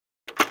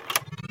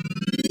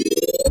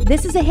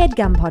This is a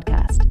HeadGum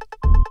podcast.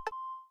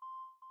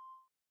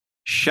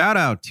 Shout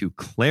out to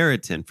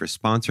Claritin for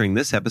sponsoring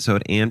this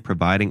episode and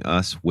providing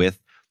us with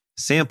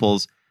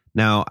samples.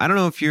 Now, I don't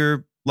know if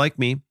you're like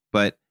me,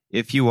 but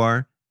if you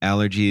are,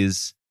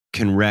 allergies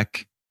can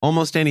wreck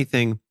almost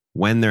anything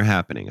when they're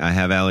happening. I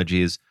have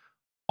allergies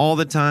all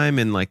the time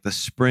in like the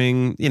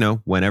spring,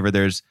 whenever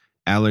there's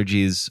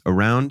allergies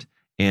around,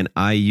 and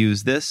I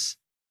use this.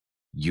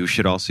 You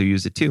should also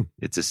use it too.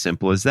 It's as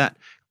simple as that.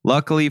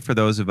 Luckily, for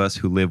those of us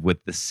who live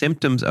with the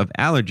symptoms of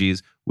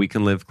allergies, we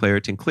can live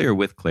Claritin Clear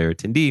with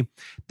Claritin D.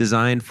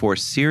 Designed for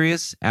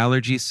serious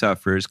allergy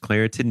sufferers,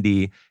 Claritin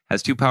D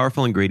has 2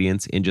 powerful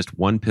ingredients in just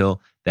 1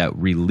 pill that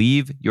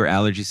relieve your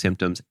allergy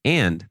symptoms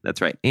and,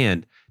 that's right,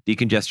 and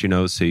decongest your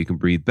nose so you can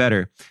breathe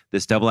better.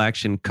 This double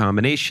action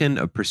combination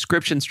of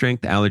prescription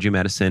strength allergy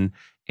medicine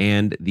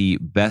and the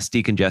best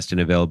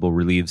decongestant available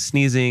relieves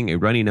sneezing, a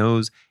runny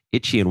nose,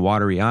 itchy and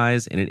watery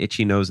eyes, and an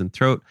itchy nose and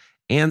throat,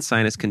 and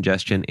sinus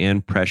congestion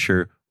and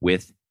pressure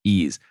with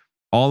ease.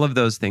 All of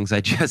those things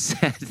I just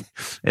said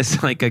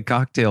is like a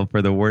cocktail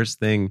for the worst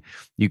thing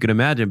you could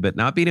imagine, but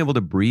not being able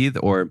to breathe,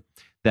 or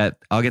that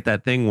I'll get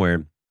that thing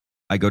where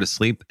I go to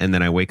sleep and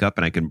then I wake up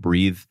and I can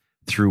breathe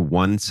through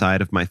one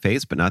side of my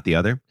face, but not the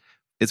other.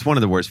 It's one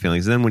of the worst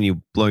feelings. And then when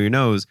you blow your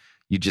nose,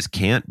 you just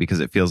can't because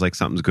it feels like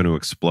something's going to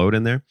explode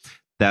in there.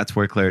 That's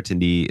where Claritin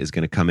D is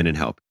going to come in and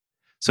help.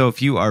 So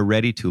if you are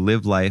ready to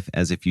live life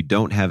as if you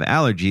don't have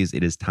allergies,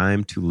 it is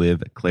time to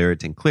live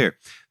Claritin Clear.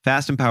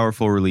 Fast and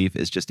powerful relief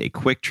is just a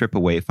quick trip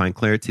away. Find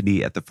Claritin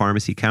D at the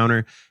pharmacy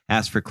counter.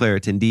 Ask for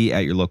Claritin D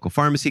at your local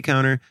pharmacy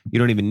counter. You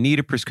don't even need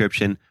a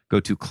prescription.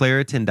 Go to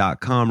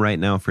Claritin.com right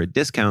now for a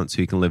discount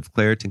so you can live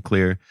Claritin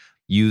Clear.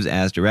 Use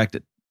as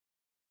directed.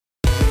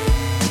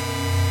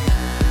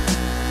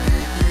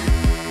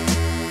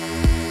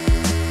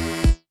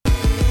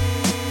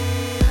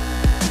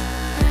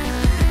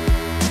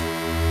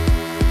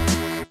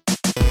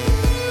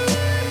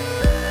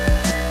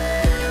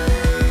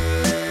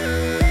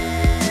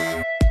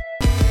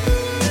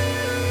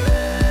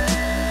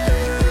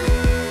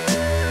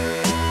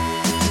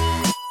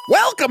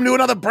 Welcome to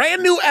another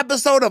brand new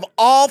episode of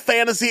All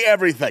Fantasy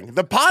Everything,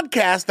 the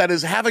podcast that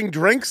is having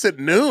drinks at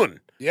noon.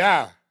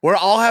 Yeah. We're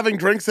all having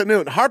drinks at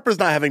noon. Harper's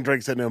not having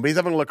drinks at noon, but he's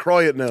having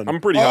LaCroix at noon. I'm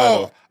pretty high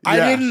though.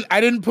 I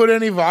didn't put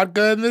any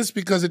vodka in this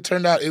because it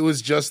turned out it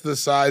was just the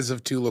size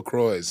of 2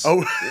 LaCroix.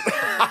 Oh,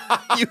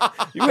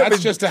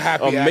 that's just a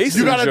happy accident.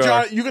 You got a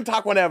jar. You can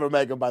talk whenever,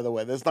 Megan, by the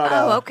way. That's not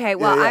okay.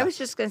 Well, I was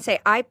just going to say,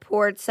 I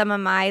poured some of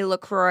my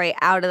LaCroix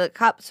out of the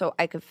cup so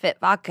I could fit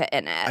vodka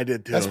in it. I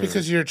did too. That's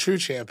because you're a true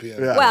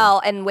champion. Yeah.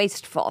 Well, and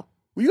wasteful.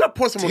 Well, you got to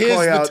pour some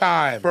LaCroix out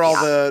time. for all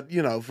the,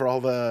 for all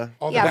the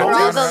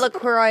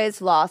LaCroix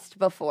lost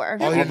before.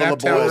 All your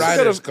Naptown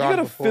riders you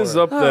gotta fizz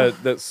up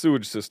that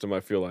sewage system,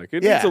 I feel like.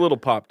 It needs a little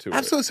pop to it.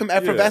 Absolutely, some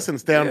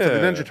effervescence down for the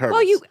Ninja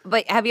Turtles. Well,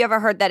 but have you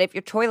ever heard that if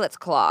your toilet's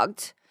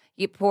clogged,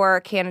 you pour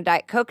a can of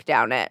Diet Coke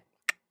down it?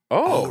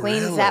 Oh,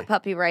 cleans that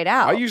puppy right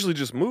out. I usually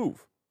just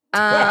move.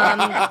 Well,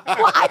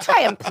 I try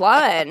and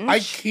plunge. I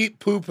keep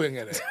pooping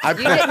in it. You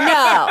didn't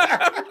know.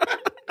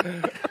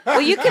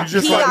 Well, you can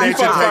just pee let on nature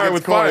top. take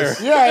its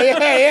course.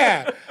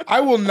 Yeah. I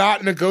will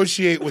not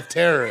negotiate with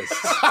terrorists.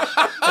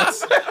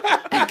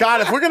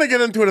 God, if we're gonna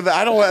get into it,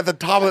 I don't want at the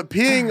top of it.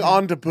 Peeing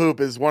onto poop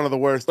is one of the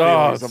worst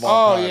feelings of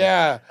all time. Oh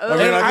yeah. I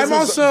mean, I'm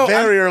also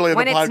very early in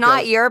the podcast. When it's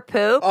not your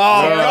poop. Oh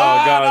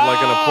God,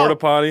 like in a porta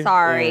potty.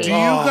 Sorry. Do you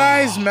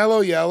guys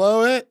mellow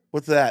yellow it?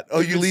 What's that? Oh,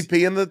 you leave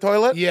pee in the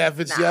toilet? Yeah, if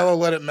it's yellow,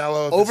 let it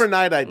mellow.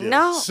 Overnight, I do.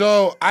 No.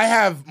 So I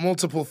have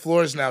multiple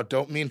floors now.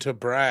 Don't mean to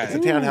brag.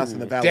 It's a townhouse in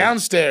the valley.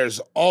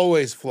 Downstairs,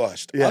 always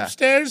flushed. Yeah.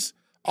 Upstairs,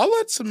 I'll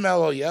let some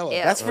mellow yellow.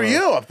 Yeah. That's for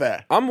you up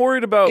there. I'm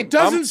worried about... It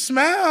doesn't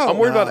smell. I'm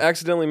worried about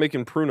accidentally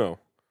making pruno.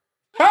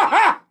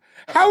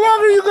 How long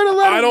are you going to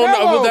let it I don't know.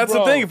 mellow, But that's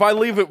bro? the thing. If I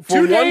leave it for 2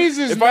 one... days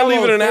is If I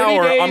leave it mellow, an 30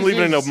 hour, I'm days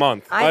leaving it a is-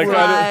 month. I Like,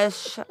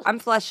 flush. I'm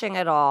flushing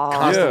it all.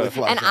 Constantly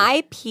flushing. And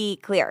I pee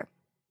clear.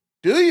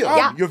 Do you?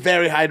 Yeah. You're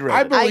very hydrated.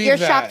 I believe You're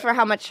that. shocked for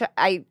how much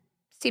I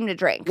seem to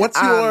drink.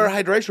 What's your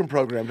hydration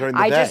program during the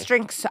day? I just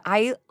drink.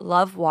 I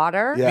love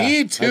water. Yeah.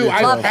 Me too. I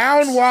I do.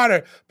 pound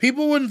water.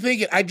 People wouldn't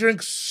think it. I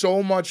drink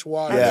so much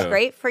water. That's Yeah.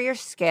 great for your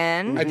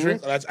skin. I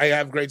drink. I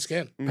have great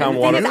skin. Pound The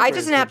water. thing is, I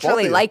just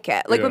naturally like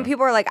it. Like when Yeah.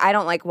 people are like, I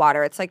don't like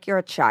water, it's like you're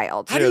a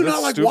child. How do you that's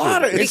not like stupid.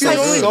 water? It It's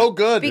feels so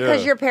good.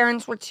 Because your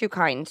parents were too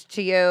kind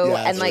to you,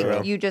 that's and like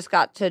true. you just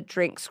got to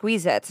drink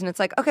Squeeze-Its, and it's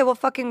like, okay, well,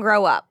 fucking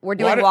grow up. We're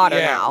doing water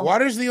now.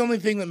 Water's the only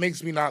thing that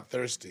makes me not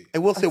thirsty. I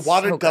will say That's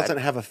water so good. doesn't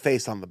have a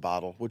face on the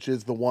bottle, which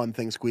is the one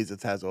thing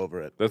Squeeze-Its has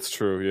over it. That's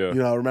true,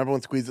 yeah. Remember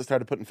when Squeeze-Its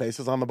started putting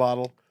faces on the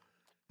bottle?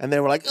 And they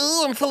were like,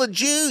 "Ooh, I'm full of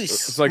juice."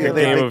 It's like a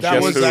they game think of That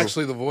Guess was Who.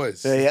 actually the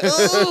voice. Yeah.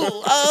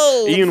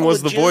 Oh, I'm Ian full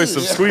was of the voice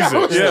of juice. Squeeze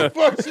That was It. Yeah. the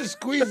voice of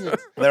Squeeze It.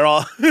 They're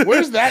all.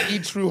 Where's that E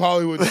True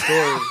Hollywood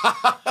story?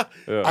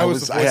 Yeah. I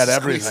was the I voice had of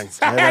everything. Squeeze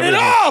It. I had it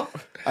all.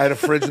 I had a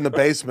fridge in the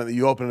basement that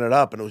you open it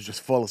up and it was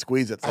just full of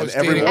Squeeze-Its. And was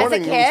every dating-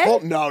 morning As a it was kid? full.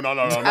 No, not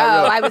Oh, really.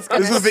 I was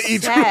going This to was the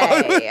each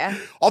say.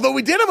 Although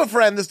we did have a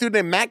friend, this dude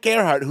named Matt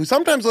Gerhardt, who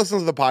sometimes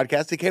listens to the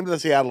podcast. He came to the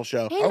Seattle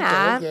show. Hey,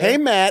 Matt. Hey,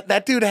 Matt,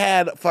 that dude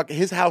had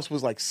his house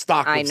was like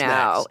stocked I with know.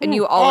 snacks. And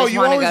you always you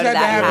want to always go to had to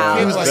that have a house.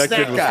 kid like That snack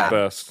kid was guy. the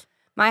best.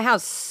 My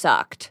house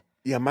sucked.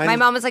 Yeah, My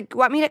mom was like,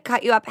 want me to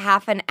cut you up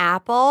half an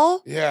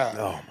apple? Yeah.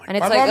 Oh my And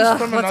it's My like, mom's ugh,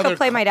 from let's go another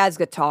play co- my dad's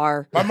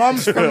guitar. My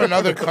mom's from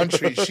another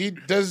country. She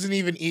doesn't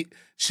even eat.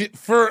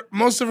 For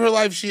most of her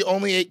life, she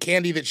only ate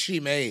candy that she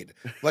made.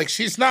 Like,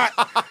 she's not,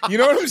 you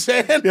know what I'm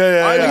saying?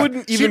 Yeah. I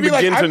wouldn't She'd even be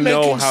like, begin to I'm know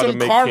making how to some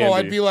make caramel.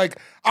 candy. I'd be like,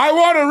 I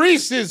want a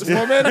Reese's,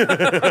 woman.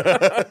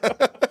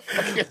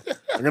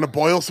 I'm gonna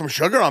boil some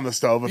sugar on the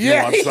stove if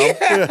Yeah, you want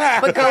some.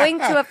 But going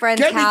to a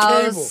friend's Get me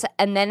house cable.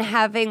 and then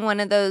having one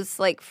of those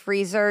like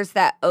freezers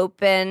that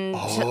open to,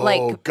 Oh,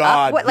 like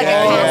God. like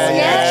Yeah, a yeah,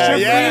 casket.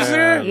 yeah, Extra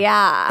freezer?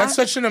 Yeah. That's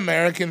such an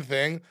American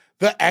thing.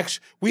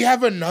 We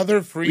have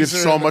another freezer.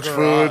 so in the much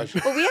garage.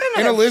 food. Well, we had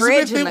In another Elizabeth,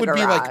 fridge in it the would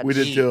be like garage. We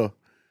did too.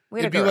 We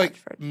had It'd a be garage like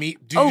fridge.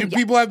 meat. Did Oh, you yeah.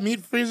 people have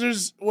meat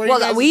freezers? Where you Well,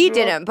 guys we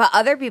grew up? didn't, but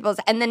other people's.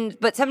 And then,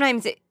 but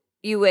sometimes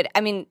you would. I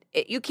mean,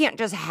 you can't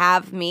just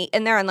have meat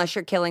in there unless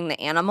you're killing the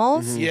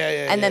animals.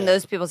 Yeah. And then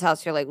those people's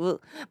house, you're like, woo.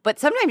 But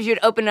sometimes you'd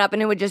open it up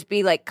and it would just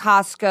be like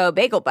Costco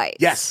bagel bites.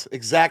 Yes,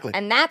 exactly.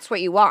 And that's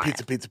what you want.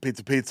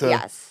 Pizza.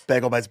 Yes.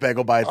 Bagel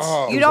bites.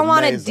 Oh. It You was don't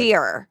want a amazing.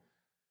 deer.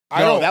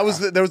 No, there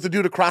was the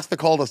dude across the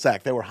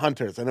cul-de-sac. They were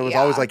hunters, and there was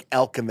Yeah. always like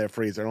elk in their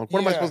freezer. I'm like,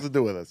 what am I Yeah. supposed to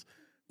do with this?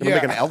 Gonna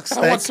make an elk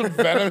steak? I want some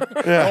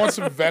I want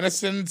some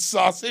venison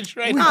sausage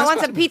right Oh, now. I want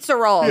some pizza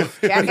rolls,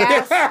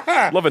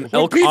 jackass. Love an When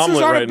elk pizza's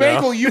omelet on right a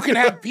bagel, now. you can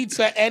have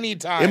pizza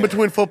anytime. In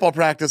between football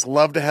practice,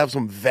 love to have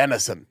some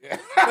venison.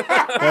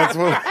 That's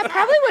what. That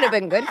probably would have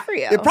been good for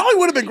you. It probably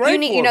would have been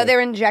great. You for know, me. they're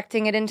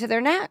injecting it into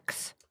their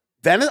necks.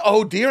 Venison.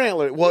 Oh, deer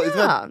antler. Well, it's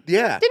not.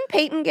 Yeah. Didn't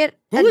Peyton get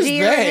Who a is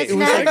deer they? in his It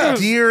was neck? like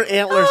deer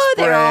antler Oh,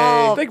 spray. they're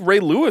all- I think Ray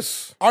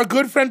Lewis. Our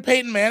good friend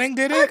Peyton Manning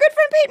did it. Our good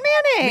friend Peyton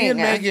Manning. Me and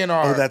Megan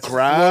are. Oh, that's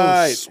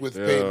right. close with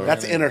Yeah. Peyton.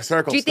 That's Manning. inner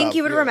circle. Do you think stuff.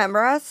 he would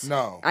remember us?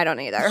 No. I don't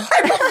either.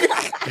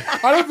 I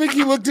don't think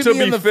he looked at To me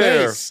in be the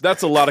fair, face.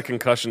 that's a lot of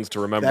concussions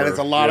to remember. That is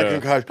a lot of Yeah.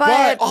 concussion.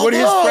 But- Would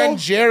his Although- friend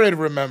Jared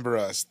remember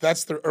us?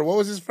 Or what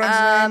was his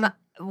friend's name?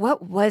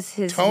 What was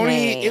his Tony.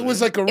 name? It was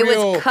like a It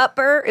real. was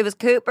Cooper. It was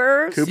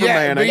Cooper's. Cooper Yeah,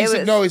 Manning. but he It said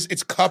was- no.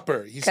 It's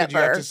Cupper. He said you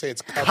have Cupper. to say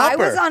it's Cupper. I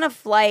was Harper. on a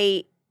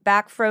flight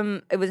back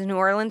from it was New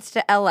Orleans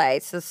to LA,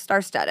 so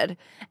star-studded,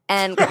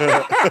 and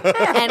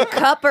and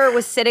Cooper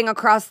was sitting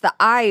across the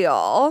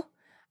aisle,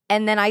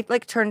 and then I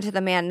like turned to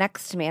the man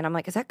next to me, and I'm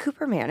like, "Is that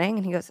Cooper Manning?"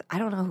 And he goes, "I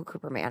don't know who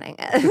Cooper Manning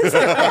is." It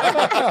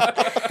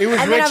was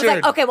And then I was Richard.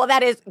 like, "Okay, well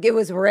it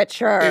was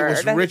Richard." It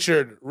was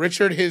Richard.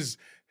 Richard,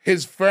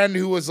 his friend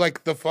who was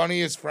like the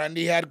funniest friend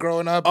he had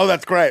growing up. Oh,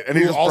 that's great. And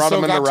he who just brought also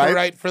him in got to to write.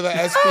 write for the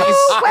ESPYs.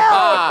 Oh,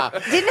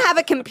 well, didn't have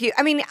a computer.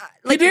 I mean, He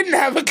like, didn't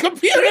have a he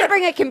computer. didn't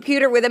bring a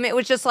computer with him. It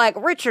was just like,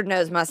 Richard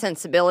knows my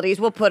sensibilities.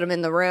 We'll put him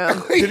in the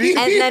room. he?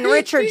 And then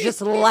Richard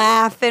just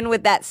laughing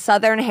with that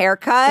southern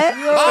haircut.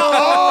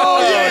 Oh,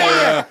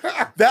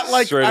 yeah. That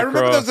like Straight I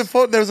remember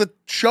across. there was a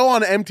show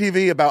on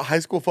MTV about high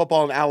school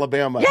football in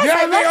Alabama. Yes, Yeah,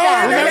 I they love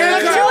are.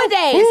 that.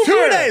 Yeah, Two-a-days.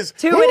 2 days.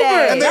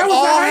 Two-a-days. And they That was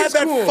all the high had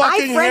that school.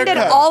 fucking I friended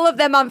haircut. all of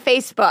them on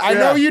Facebook. I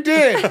know you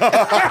did.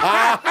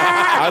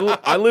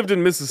 I lived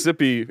in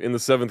Mississippi in the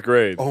 7th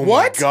grade. Oh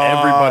What? My God.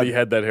 Everybody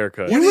had that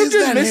haircut. What You is lived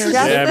in that Mississippi?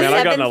 Just Yeah, the man,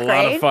 I got in a 7th lot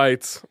of grade?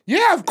 fights.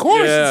 Yeah, of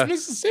course. Yeah. It's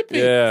Mississippi.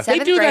 Yeah. They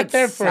Seventh do grade that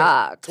there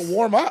sucked. to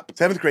warm up.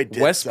 7th grade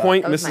did West suck.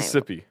 Point, That was my-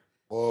 Mississippi.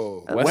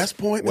 Whoa. West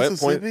Point,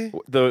 Mississippi?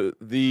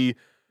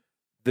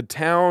 The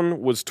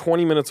town was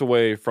 20 minutes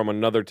away from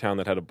another town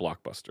that had a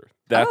Blockbuster.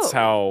 That's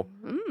Oh.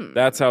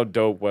 how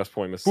dope West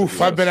Point, Mississippi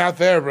Oof, I've was. been out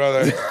there,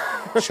 brother.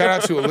 Shout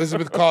out to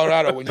Elizabeth,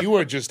 Colorado. When you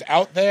were just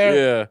out there,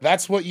 Yeah.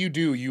 that's what you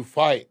do. You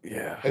fight.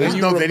 Yeah. And then There's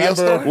you no video remember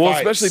store? Well,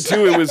 fights. especially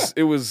too,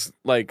 it was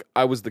like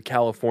I was the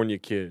California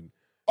kid.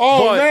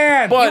 Oh, But-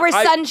 man. but You were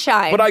I-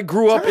 sunshine. But I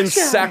grew up in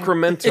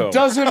Sacramento. It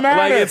doesn't matter.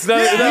 Like it's not.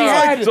 Yeah, no, we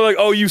had- so like,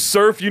 oh, you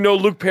surf? You know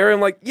Luke Perry? I'm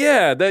like,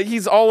 yeah, that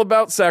he's all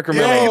about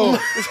Sacramento. Yo,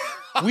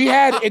 we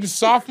had, in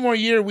sophomore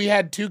year, we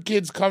had 2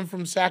 kids come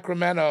from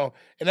Sacramento,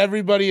 and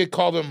everybody had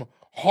called them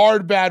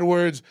hard bad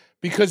words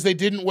because they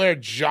didn't wear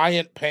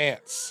giant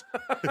pants.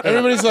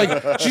 Everybody's like,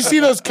 did you see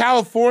those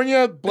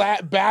California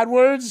bad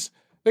words?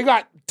 They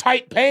got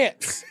tight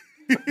pants.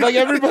 Like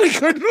everybody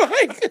couldn't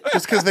like.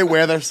 Just because they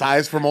wear their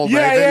size from Old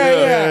Yeah, Navy.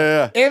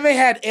 yeah.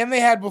 And they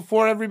had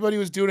before everybody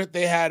was doing it,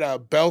 they had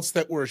belts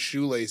that were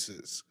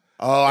shoelaces.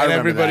 Oh, I And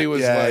remember everybody that.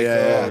 was Yeah, like, yeah,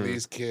 "Oh, yeah.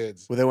 these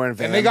kids." Were they wearing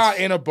Vans? And they got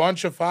in a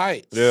bunch of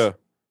fights. Yeah.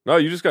 No,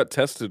 you just got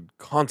tested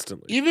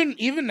constantly.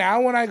 Even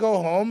now when I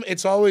go home,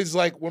 it's always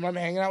like when I'm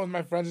hanging out with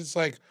my friends, it's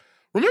like,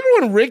 remember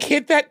when Rick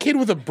hit that kid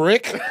with a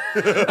brick?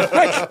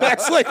 Like,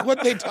 that's like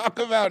what they talk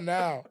about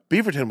now.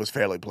 Beaverton was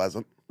fairly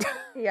pleasant.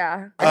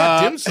 yeah. I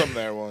got dim sum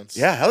there once.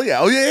 Yeah, hell yeah.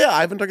 Oh, yeah.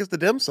 Ivan took us to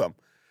dim sum.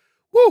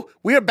 Woo!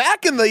 We are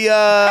back in the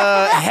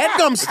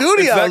Headgum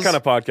Studios. It's that kind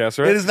of podcast,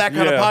 right? It is that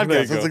kind of Yeah, there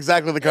you podcast. That's go.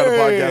 exactly the kind of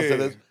podcast it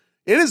is.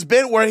 It has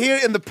been, we're here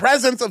in the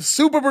presence of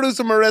super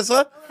producer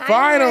Marissa.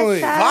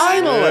 Finally.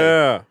 Finally.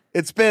 Yeah.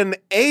 It's been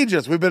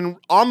ages. We were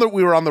on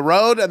the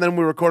road, and then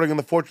we were recording in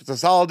the Fortress of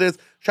Solitude.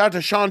 Shout out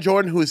to Sean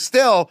Jordan, who is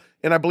still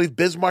in, I believe,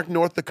 Bismarck,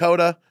 North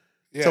Dakota,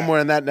 somewhere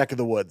in that neck of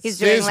the woods. He's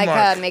doing Bismarck.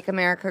 like a Make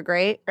America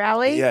Great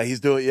rally. Yeah, he's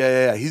doing.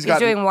 Yeah. He's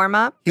doing warm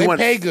up. He They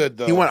pay good,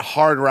 though. He went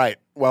hard right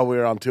while we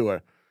were on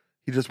tour.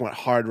 He just went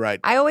hard right.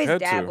 I always Had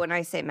dab to. when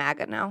I say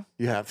MAGA now.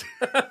 You have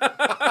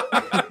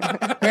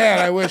to. Man,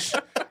 I wish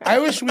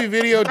we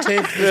videotaped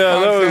this Yeah,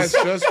 that podcast was-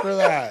 just for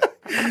that.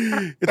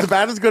 It's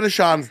about as good as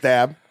Sean's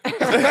dab.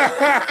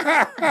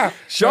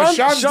 Sean's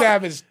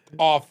dab is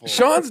awful.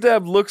 Sean's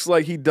dab looks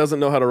like he doesn't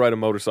know how to ride a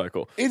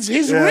motorcycle. His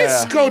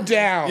wrists go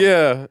down.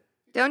 Yeah.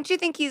 Don't you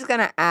think he's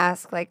gonna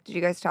ask? Like, did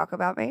you guys talk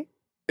about me?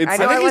 It's I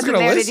know think I he's wasn't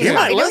gonna there. listen. Did you? He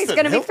might I know he's listen.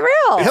 gonna be He'll-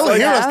 thrilled. He'll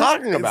hear us Yeah.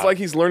 talking it's about like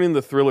it. he's learning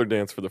the Thriller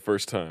dance for the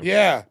first time.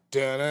 Yeah.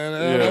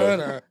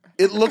 Da-na-na-na-na.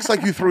 It looks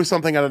like you threw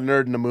something at a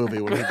nerd in a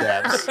movie when he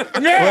dabs.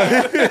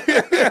 Yeah.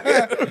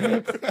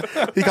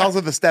 He calls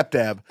it the step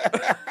dab.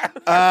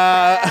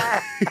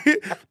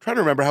 Trying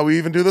to remember how we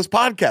even do this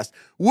podcast.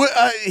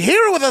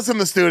 Here with us in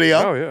the studio,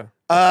 Oh,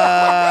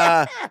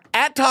 yeah.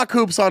 at Talk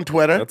Hoops on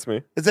Twitter. That's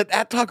me. Is it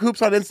at Talk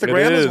Hoops on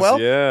Instagram It as is, well?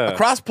 yeah.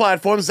 Across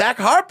platforms, Zach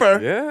Harper.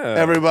 Yeah.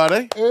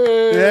 Everybody.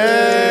 Hey.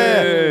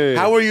 Yeah. Hey.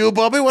 How are you,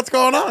 Bubby? What's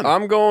going on?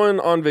 I'm going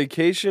on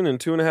vacation in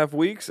 2.5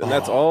 weeks, and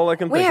that's all I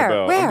can think Where?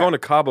 about. Where? I'm going to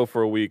Cabo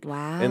for a week.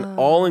 Wow. An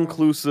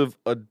all-inclusive,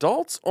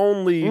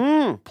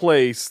 adults-only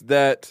place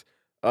that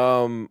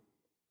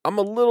I'm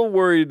a little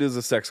worried is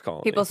a sex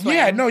colony. People swing.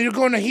 Yeah, no, you're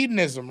going to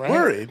hedonism, right?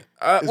 Worried.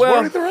 Is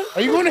well, worried the right?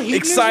 Are you going to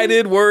hedonism?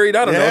 excited, worried.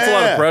 I don't know. It's a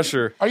lot Yeah. of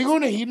pressure. Are you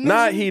going to hedonism?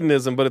 Not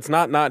hedonism, but it's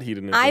not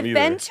hedonism I've either.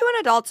 been to an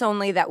adults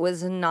only that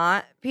was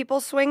not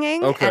people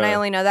swinging, Okay. and I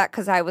only know that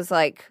because I was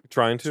like,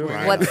 Trying to?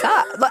 Right. "What's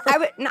up?" But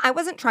I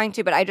wasn't trying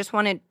to, but I just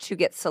wanted to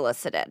get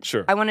solicited.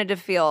 Sure. I wanted to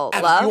feel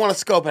love. You want to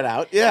scope it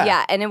out? Yeah.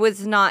 Yeah, and it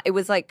was not. It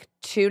was like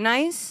too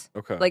nice.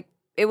 Okay. Like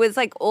it was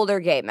like older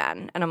gay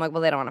men, and I'm like,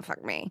 well, they don't want to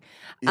fuck me.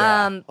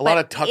 Yeah. A lot but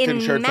of tucked-in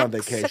shirts on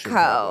vacation, Mexico,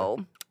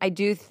 probably. I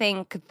do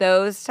think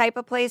those type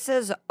of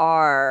places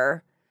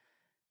are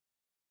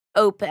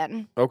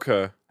open.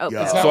 Okay. Open.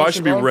 Yeah. Is that So what I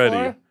should you're be going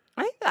ready. for?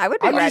 I would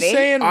be I'm ready. just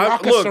saying, I'm-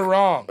 rock a look.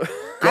 sarong.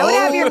 I would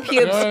have your Go-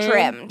 pubes Yeah.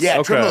 trimmed.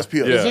 Yeah, trim Okay. those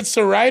pubes. Yeah. Is it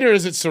sarite or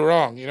is it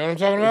sarong? You know what I'm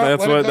talking about? That's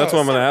Let it what go.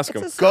 I'm going to ask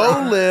him. It's a Go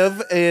sarong.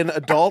 live in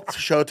adult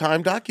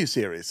Showtime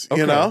docuseries.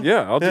 Okay. You know?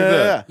 Yeah, I'll do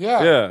that.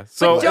 Yeah. Yeah.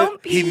 So But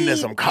don't be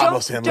hedonism, Cabo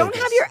San don't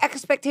Lucas. have your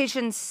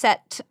expectations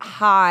set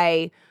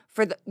high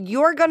for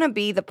you're gonna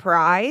be the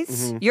prize.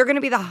 Mm-hmm. You're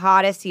gonna be the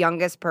hottest,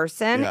 youngest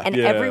person, Yeah. and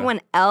Yeah.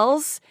 everyone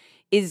else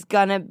is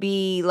gonna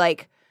be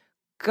like,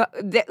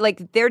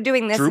 they're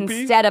doing this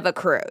Droopy? instead of a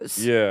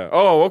cruise. yeah.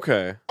 Oh,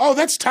 okay. Oh,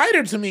 that's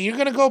tighter to me. You're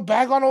going to go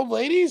bag on old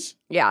ladies?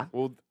 Yeah.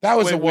 Well, That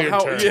was wait, a well, weird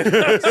how- term.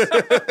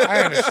 yeah.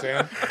 I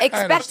understand.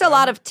 Expect a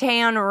lot of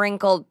tan,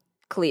 wrinkled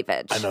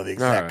cleavage. I know the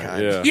exact All right,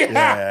 kind. yeah.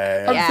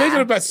 Yeah. I'm Yeah.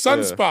 thinking about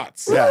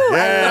sunspots. Yeah. I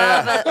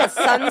Yeah. love a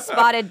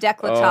sun-spotted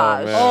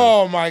decolletage. man.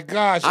 Oh my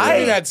gosh. Give I-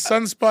 me that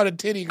sun-spotted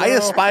titty girl. I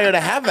aspire to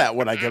have that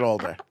when I get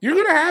older. You're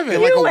going to have it.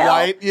 Like a will.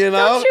 white, you know?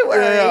 Don't you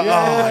worry. Yeah.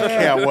 Oh, I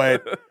can't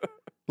wait.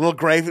 Little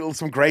gray,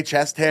 some gray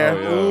chest hair. Oh,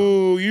 yeah.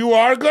 Ooh, you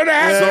are going to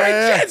have Yeah.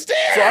 great chest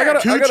hair. So I gotta-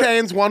 Two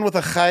chains, one with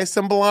a chai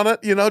symbol on it,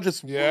 you know,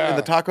 just Yeah. in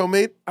the taco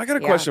meat. I got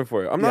a Yeah. question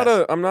for you. I'm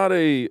not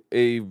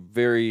a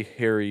very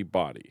hairy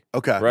body,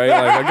 Okay. right?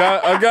 Like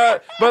I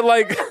got, but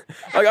like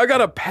I got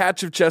a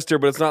patch of chest hair,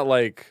 but it's not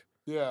like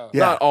Yeah.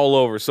 Yeah. not all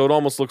over. So it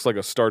almost looks like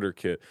a starter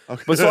kit.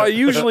 Okay. But so I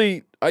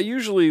usually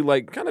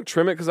like kind of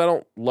trim it because I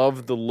don't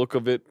love the look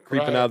of it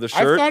creeping Right. out of the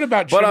I've shirt. thought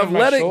about but trimming I've my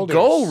let shoulders. it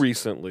go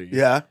recently.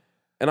 Yeah.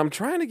 And I'm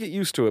trying to get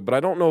used to it, but I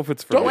don't know if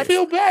it's for Don't me.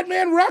 feel bad,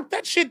 man. Rock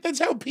that shit. That's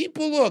how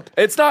people look.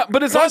 It's not,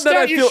 but it's Bust not that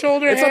out I your feel.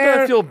 shoulder It's not hair,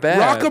 that I feel bad.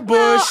 Rock a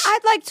Well, bush. I'd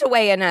like to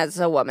weigh in as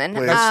a woman.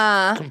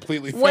 Please.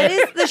 Completely fair. What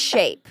is the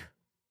shape?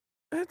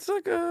 It's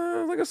like a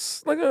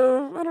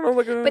I don't know,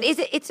 like a. But is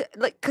it? It's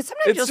like because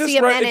sometimes It's you'll just see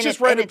a right- man it's and, just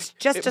right and up- it's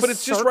just a but it's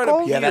circle. just right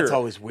up Yeah, here. that's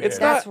always weird. It's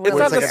That's not. It's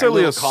really not weird.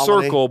 necessarily a It's like a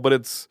little circle, but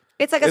it's.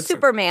 It's like a It's-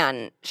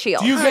 Superman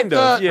shield. Do you get Kind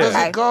of, the? yeah. Does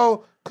Okay. it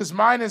go? Because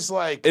mine is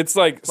like Like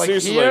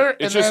seriously, here, like,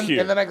 it's and just then, here.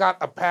 and then I got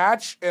a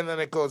patch, and then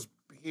it goes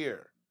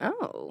here.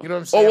 Oh. You know what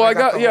I'm saying? Oh well, I the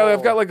got whole-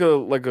 I've got like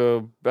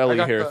a belly I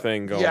got hair the-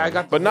 thing going. yeah, I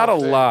got the but not a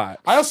whole thing. lot.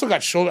 I also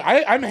got shoulder.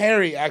 I'm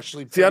hairy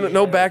actually. See, I pretty don't, no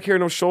hairy. back hair,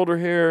 no shoulder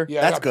hair. Yeah,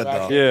 I That's got good,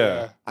 back though. hair,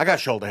 Yeah. I got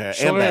shoulder hair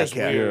Shoulder and hair back is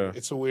hair. weird. Yeah.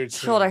 It's a weird thing.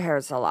 Shoulder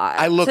hair's a lot.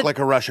 I look So like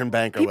a Russian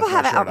banker. people with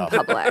have my it shirt out in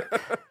off.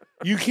 public.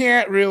 You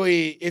can't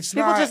really. It's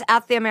People not. just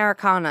at the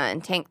Americana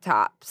and tank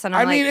tops, and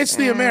I I'm mean, like, it's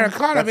the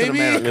Americana, That's an baby.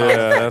 Americana.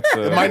 Yeah, that's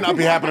It might not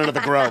be happening at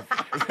the Grove.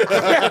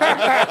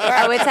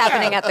 Oh, it's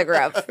happening at the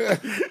Grove.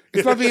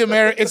 It's not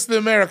the It's the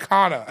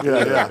Americana.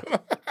 Yeah.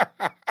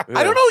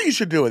 I don't know what you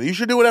should do with it. You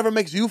should do whatever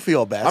makes you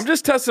feel best. I'm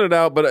just testing it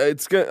out, but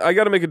I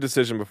got to make a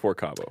decision before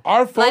Cabo.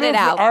 Our Let it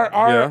out. Our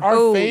Yeah.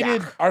 Oh,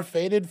 faded yeah. our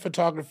faded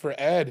photographer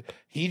Ed.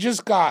 He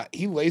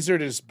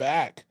lasered his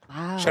back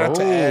Wow. Shout out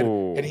to Ed,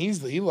 Oh. and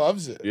he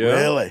loves it. Yeah.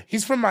 Really?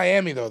 He's from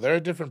Miami though. They're a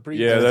different breed.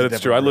 Yeah, That's a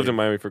that's true. I different lived breed. in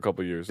Miami for a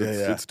couple of years.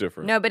 It's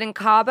different. No, but in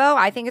Cabo,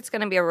 I think it's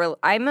going to be a real.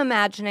 I'm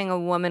imagining a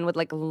woman with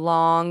like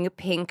long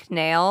pink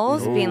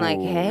nails being like,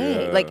 Ooh,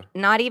 hey, yeah. like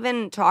not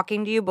even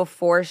talking to you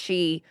before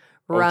she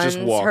runs just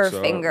walks her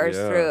up, fingers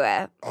yeah. through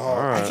it. Oh,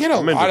 Alright, I get a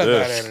I'm into lot of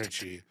that this.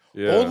 energy.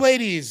 Yeah. Old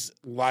ladies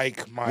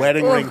like my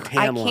Wedding ring Oof,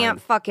 I tan line.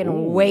 can't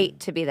fucking wait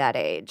to be that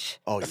age.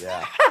 Oh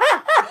yeah.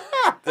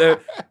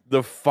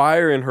 The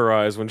fire in her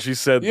eyes when she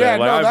said Yeah, that.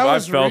 Like, no, that I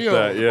was felt real.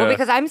 that. Yeah. Well,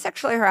 because I'm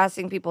sexually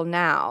harassing people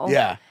now.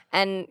 Yeah.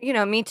 And,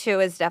 Me Too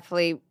is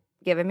definitely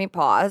giving me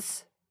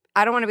pause.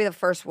 I don't want to be the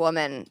first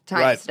woman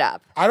tying Right.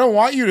 step. I don't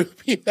want you to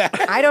be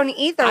that. I don't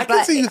either. I but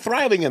can see you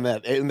thriving in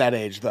that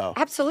age though.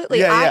 Absolutely.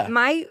 Yeah,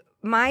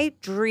 My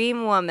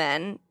dream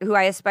woman, who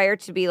I aspire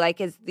to be like,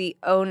 is the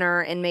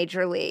owner in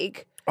Major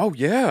League. Oh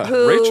yeah,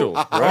 Who- Rachel.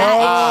 Right?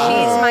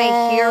 She's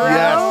my hero.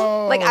 Yes.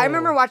 Like I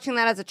remember watching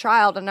that as a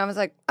child, and I was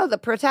like, "Oh, the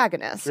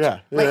protagonist." Yeah.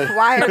 Like,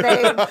 why are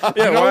they?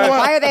 Yeah, why-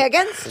 why are they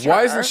against her?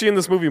 Why isn't she in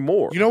this movie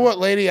more? You know what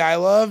lady I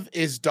love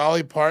is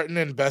Dolly Parton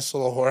in Best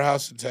Little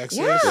Whorehouse in Texas.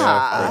 Yeah. Good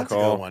That's a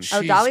call. good one. Oh,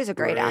 She's Dolly's a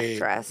great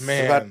actress. What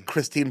Man. about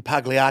Christine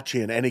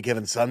Pagliacci in Any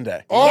Given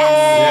Sunday? Oh,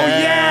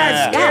 yes.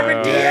 Yeah.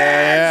 Cameron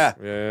Diaz.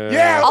 Yeah.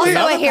 Yeah.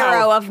 Also wait, a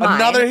hero of mine.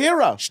 Another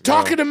hero.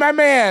 talking to my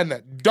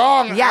man.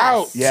 Dong Yes.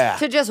 out. Yeah.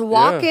 To just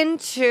walk Yeah.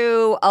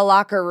 into a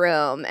locker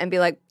room and be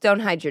like, "Don't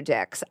hide your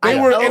dicks." They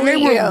I were own and they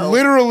were you.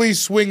 literally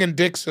swinging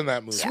dicks in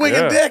that movie. Swinging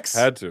Yeah, dicks.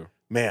 Had to.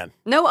 Man.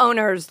 No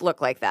owners look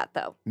like that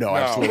though. No, No.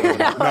 absolutely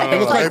not. They No,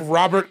 look like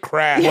Robert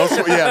Kraft.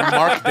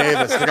 Mark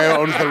Davis, the guy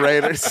who owns the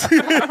Raiders.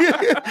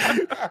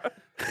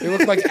 They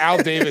look like Al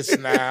Davis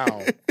now.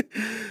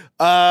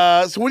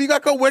 So what do you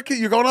got going?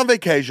 You're going on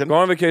vacation. Go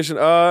on vacation.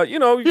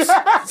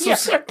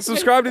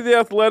 Subscribe to The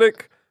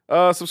Athletic.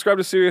 Subscribe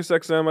to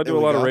SiriusXM. I do There a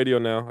we lot of go. radio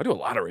now. I do a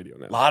lot of radio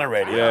now. A lot of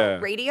radio. Yeah.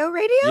 Radio?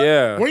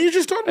 Yeah. Weren't you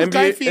just on with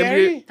Guy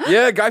Fieri?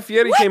 Yeah, Guy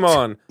Fieri came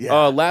on Yeah.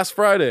 last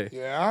Friday.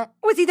 Yeah.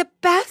 Was he the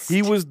best?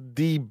 He was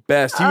the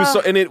best. He was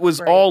so, and it was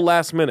great. all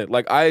last minute.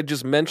 Like I had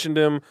just mentioned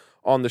him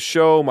on the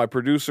show. My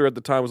producer at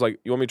the time was like,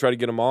 "You want me to try to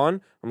get him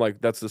on?" I'm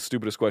like, "That's the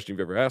stupidest question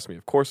you've ever asked me."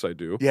 Of course I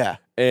do. Yeah.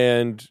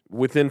 And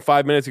within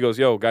 5 minutes, he goes,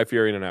 "Yo, Guy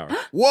Fieri in an hour."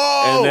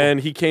 Whoa. And then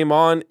he came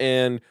on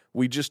and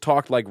we just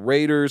talked like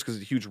Raiders because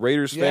he's a huge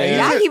Raiders Yeah, fan.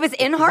 Yeah, he was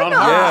in Hard on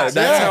Knocks. Yeah, that's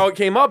Yeah. how it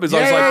came up. Is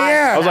I was Yeah, like,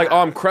 yeah. I was like, oh,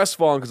 I'm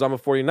crestfallen because I'm a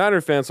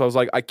 49er fan. So I was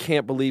like, I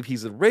can't believe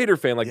he's a Raider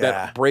fan. Like Yeah.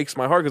 that breaks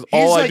my heart because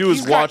all I do is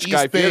he's got watch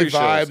Guy East Bay Fieri shows.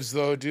 vibes,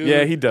 though, dude.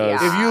 Yeah, he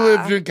does. Yeah. If you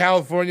lived in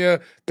California,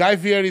 Guy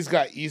Fieri's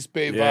got East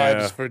Bay Yeah.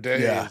 vibes for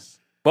days. Yeah.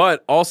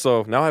 But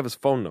also now I have his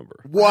phone number,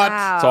 what?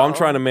 Wow. so I'm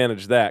trying to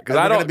manage that because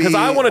And I we're don't gonna be-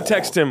 I want to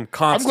text him I'm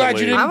constantly. glad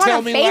you I didn't want tell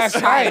to me last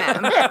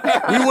FaceTime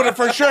night. him. We would have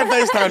for sure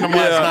FaceTimed him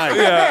last night.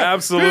 Yeah,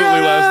 absolutely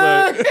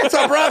last night. What's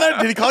up, brother?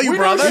 Did he call you We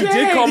brother? don't He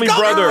did Hey, call he me called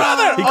you brother.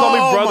 brother? He called me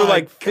Oh brother my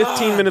like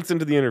 15 God. minutes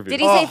into the interview. Did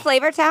he say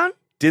Flavortown?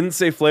 Didn't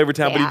say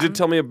Flavortown, but he Yeah. did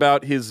tell me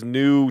about his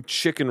new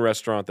chicken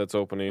restaurant that's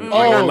opening in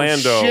Oh,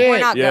 Orlando. shit. We're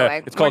not Yeah,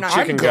 going. it's called We're not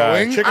Chicken I'm Guy.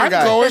 going. Chicken I'm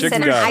Guy. going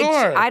Listen, for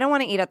sure. I don't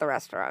want to eat at the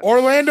restaurant.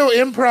 Orlando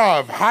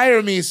Improv,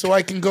 hire me so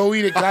I can go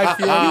eat at Guy Fieri's.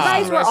 You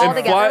guys were all And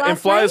together fly, last and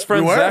fly his night?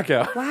 friend We were. Zach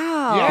out.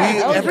 Wow. Yeah.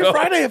 We, Oh, every go.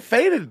 Friday have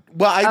faded.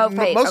 Well, Oh,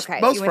 fade. most Okay.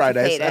 most You went to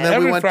Fridays, Faded. and then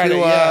Every we went Friday, to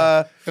yeah.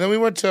 And then we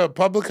went to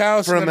Public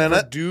House For a and then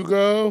minute.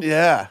 Verdugo.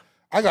 yeah.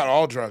 I got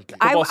all drunk.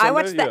 I Football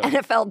watched Sunday? the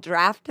Yeah. NFL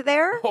draft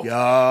there.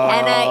 Yeah.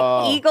 And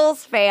an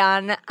Eagles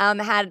fan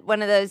had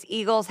one of those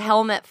Eagles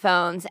helmet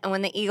phones. And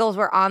when the Eagles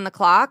were on the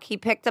clock, he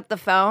picked up the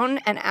phone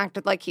and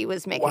acted like he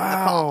was making the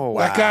call.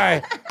 That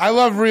guy, I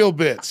love real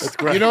bits.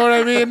 You know what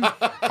I mean?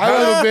 I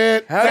love a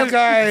bit. That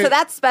guy. So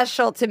that's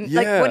special to me.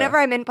 Like, Yeah. whenever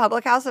I'm in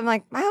Public House, I'm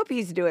like, I hope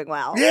he's doing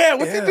well. Yeah,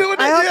 what's he doing?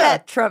 I hope Yeah.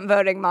 that Trump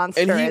voting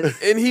monster And is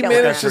he killing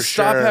managed him. to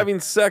stop sure.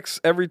 having sex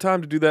every time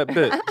to do that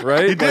bit,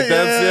 right? did, Like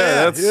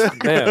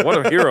that's man, what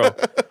a hero.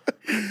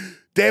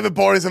 David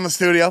Gborie in the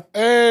studio.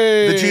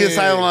 Hey. The G is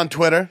silent on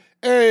Twitter.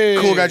 Hey.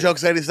 Cool Guy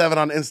Jokes 87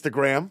 on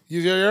Instagram.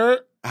 You hear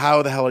it?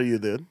 How the hell are you,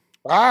 dude?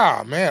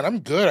 Ah, man, I'm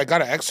good. I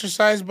got an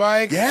exercise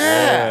bike.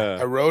 Yeah.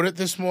 I rode it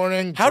this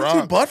morning. How does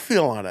your drunk. butt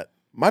feel on it?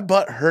 My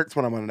butt hurts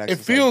when I'm on an It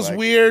exercise feels bike.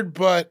 weird,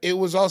 but it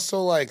was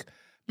also like,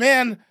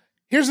 man,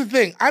 here's the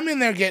thing. I'm in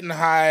there getting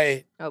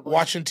high, Oh, boy.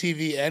 watching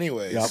TV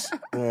anyways.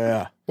 Yep.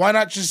 Yeah. Why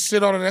not just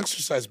sit on an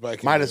exercise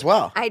bike? Might as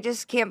well. I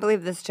just can't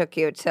believe this took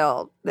you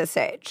till this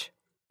age.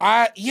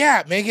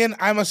 Yeah, Megan,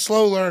 I'm a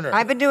slow learner.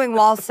 I've been doing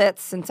wall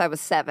sits since I was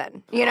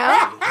 7. You know?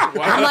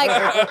 I'm like,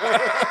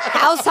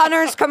 House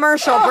Hunters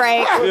commercial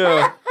break.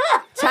 Yeah.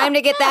 Time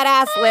to get that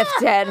ass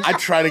lifted. I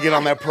try to get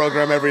on that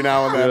program every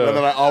now and then, Yeah. and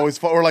then I always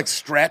fall, or like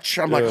stretch.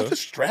 I'm like, I'll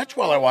just stretch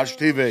while I watch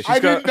TV.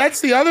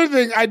 That's the other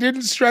thing. I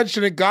didn't stretch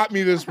and it got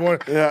me this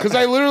morning. Yeah. Because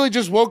I literally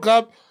just woke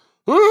up,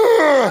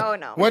 Oh,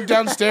 no. went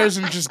downstairs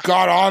and just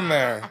got on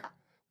there.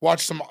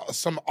 Watched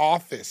some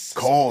Office.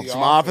 Cold. The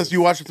Some Office.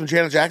 You watched some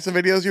Janet Jackson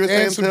videos you were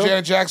saying And some too?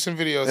 Janet Jackson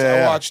videos.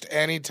 Yeah. I watched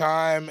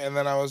Anytime, and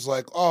then I was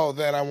like, oh,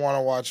 then I want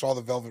to watch all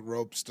the Velvet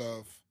Rope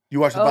stuff.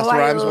 You watched the Oh, Busta I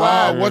Rhymes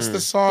love- one? What's the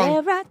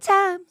song? There are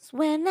times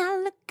when I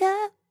look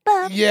up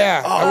above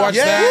Yeah, I watched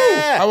yeah.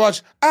 that. I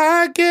watched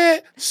I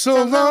Get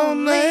So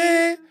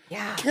Lonely.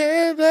 Yeah.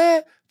 Can't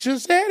let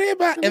just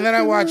anybody. And then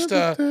I watched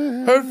Heard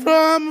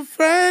from a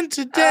Friend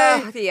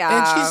Today. Oh, yeah.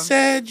 And she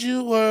said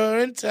you were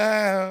in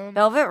town.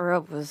 Velvet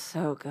Rope was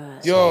so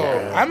good. Yo,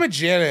 I'm a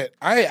Janet.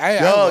 I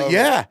love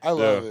yeah. it. I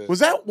love it. Was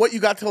that What You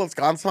Got Till It's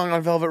Gone song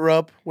on Velvet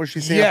Rope? Where she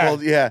Yeah.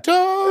 sampled? Yeah.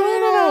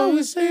 Don't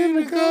always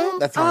seem to go.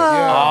 That's Oh.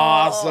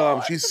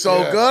 awesome. She's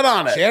so good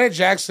on it. Janet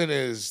Jackson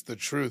is the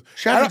truth.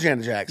 Shout I out don't- to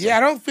Janet Jackson. Yeah, I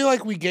don't feel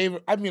like we gave her.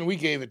 I mean, we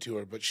gave it to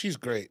her, but she's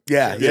great.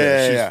 Yeah, She's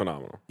yeah.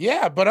 phenomenal.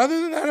 Yeah, but other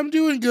than that, I'm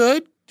doing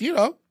good. You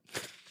know,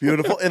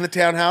 Beautiful. In the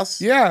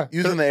townhouse. yeah.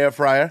 Using the air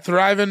fryer.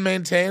 Thriving,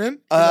 maintaining. You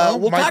know,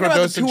 We'll talk about the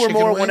microdosing tour chicken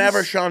more wings.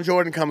 whenever Sean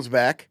Jordan comes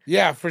back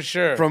Yeah, for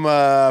sure. from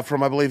I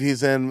believe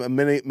he's in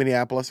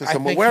Minneapolis or I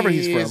somewhere, think wherever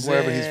he's is from.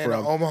 Wherever he's in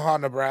from. Omaha,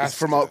 Nebraska. He's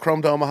from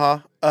Chrome to Omaha.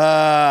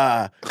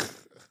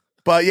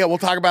 But yeah, we'll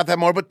talk about that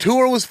more. But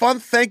tour was fun.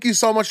 Thank you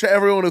so much to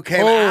everyone who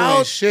came Holy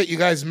out. shit, you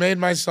guys made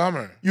my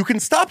summer. You can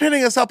stop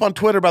hitting us up on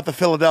Twitter about the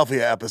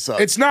Philadelphia episode.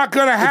 It's not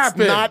gonna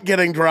happen. It's not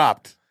getting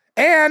dropped.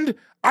 And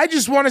I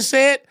just want to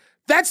say it.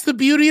 That's the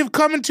beauty of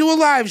coming to a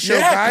live show,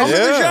 Yeah, guys. come to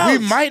the shows.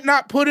 We might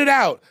not put it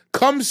out.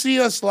 Come see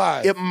us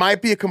live. It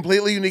might be a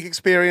completely unique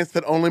experience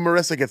that only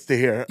Marissa gets to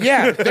hear.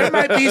 Yeah, there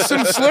might be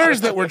some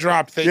slurs that were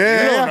dropped that you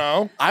don't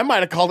know. I might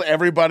have called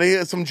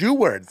everybody some Jew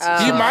words.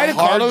 He might have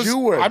Hard called us. Jew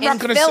words. I'm not In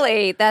going to say.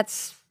 Philly,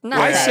 that's not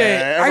I good.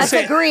 say. I That's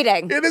say. a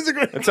greeting. It is a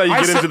great. That's how you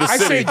get into the I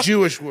city. say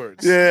Jewish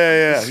words.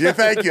 Yeah.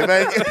 Thank you.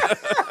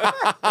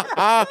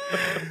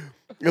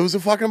 It was a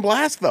fucking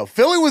blast, though.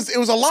 Philly it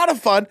was a lot of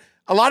fun.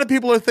 A lot of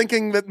people are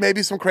thinking that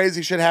maybe some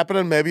crazy shit happened,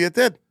 and maybe it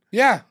did.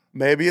 Yeah.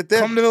 Maybe it did.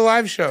 Come to the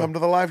live show. Come to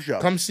the live show.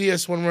 Come see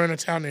us when we're in a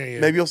town near you.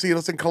 Maybe you'll see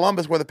us in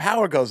Columbus where the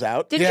power goes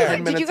out. Did Yeah.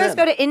 you guys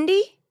go to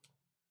Indy?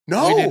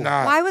 No. We did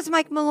not. Why was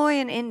Mike Malloy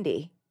in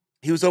Indy?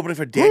 He was opening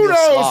for Daniel Who knows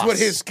Sloss. what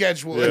his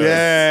schedule is?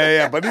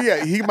 Yeah. But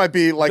he might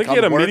be I like think he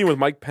had a on work. meeting with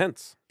Mike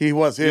Pence. He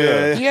was,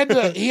 yeah. He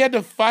had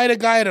to fight a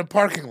guy in a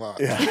parking lot.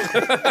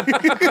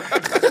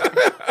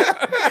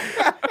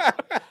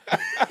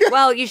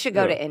 Well, you should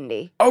go to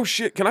Indy. Oh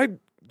shit! Can I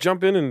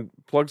jump in and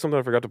plug something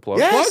I forgot to plug?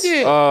 Yes.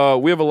 Plug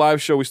it. We have a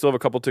live show. We still have a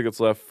couple tickets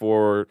left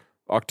for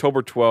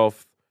October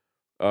 12th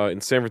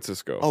in San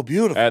Francisco. Oh,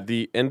 beautiful. At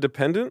the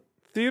Independent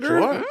Theater.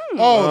 Sure.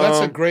 Oh, that's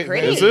a great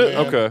Great. venue, Is it?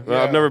 man. Okay.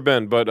 Yeah. I've never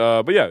been, but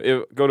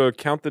yeah, go to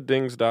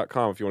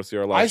countthedings.com if you want to see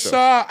our live I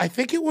show. I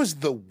think it was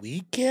the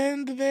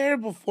weekend there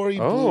before he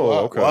blew Oh,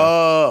 up. okay.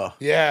 Whoa.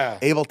 Yeah.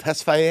 Abel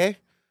Tesfaye?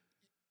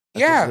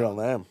 That's Yeah. his real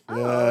name.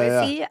 Oh,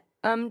 is he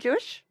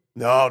Jewish?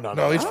 No.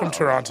 No, he's from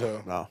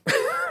Toronto. No.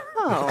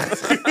 Oh.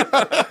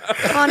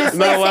 Honestly,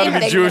 Not allowed to same be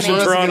thing Jewish in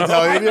me.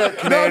 Toronto.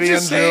 Canadian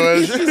just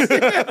saying. Jewish.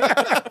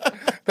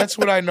 That's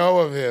what I know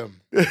of him.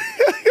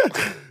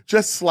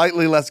 Just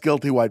slightly less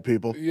guilty white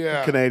people.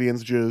 Yeah.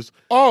 Canadians, Jews.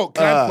 Oh,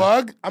 can I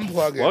plug? I'm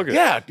plugging. Plug it.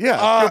 Yeah. Your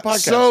podcast.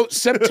 So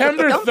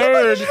September Don't people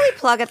 3rd. usually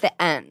plug at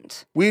the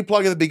end? we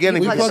plug at the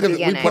beginning. We plug because at the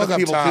beginning. We plug Plug up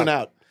people top. tune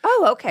out.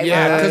 Oh, okay.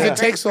 Yeah, because right, it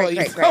takes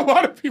great. a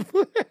lot of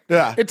people.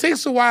 Yeah. It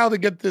takes a while to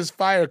get this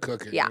fire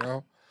cooking. Yeah. You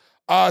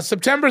know?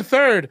 September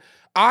 3rd,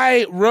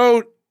 I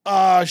wrote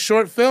a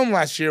short film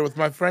last year with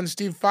my friend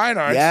Steve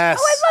Feinarts. Yes.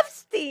 Oh, I love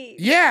Steve.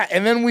 Yeah,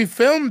 and then we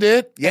filmed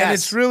it, and Yes.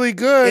 it's really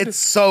good. It's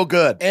so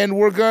good. And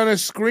we're gonna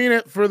screen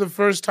it for the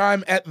first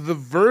time at the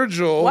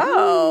Virgil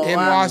Whoa. in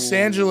Wow. Los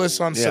Angeles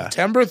on Yeah.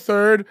 September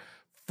 3rd.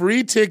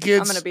 Free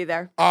tickets. I'm going to be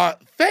there.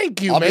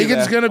 Thank you. I'll be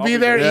Megan's there. gonna be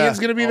there. there. Ian's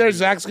gonna be there.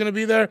 Zach's gonna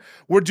be there.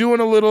 We're doing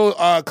a little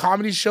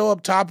comedy show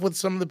up top with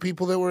some of the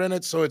people that were in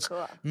it. So it's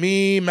Cool.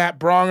 me, Matt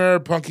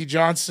Bronger, Punky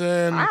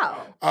Johnson,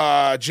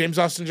 Wow. James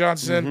Austin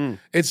Johnson. Mm-hmm.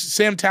 It's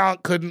Sam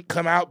Talent couldn't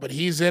come out, but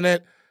he's in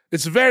it.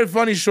 It's a very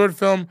funny short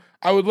film.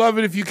 I would love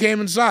it if you came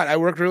and saw it. I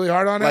worked really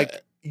hard on Like,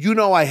 it. you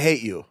know I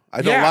hate you.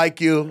 I don't Yeah. like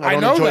you. I I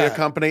don't know enjoy that. your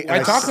company. I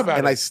talk about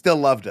and it. I still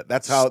loved it.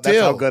 That's how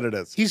Still. good it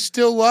is. He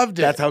still loved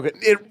it. That's how good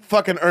it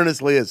fucking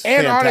earnestly is.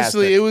 And fantastic.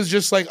 honestly, it was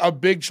just like a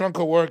big chunk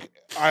of work.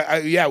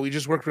 Yeah, we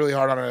just worked really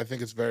hard on it. I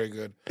think it's very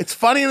good. It's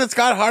funny and it's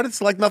got heart.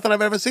 It's like nothing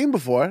I've ever seen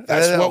before.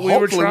 That's what we were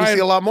hopefully trying. We see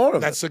a lot more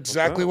of That's it.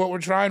 exactly what we're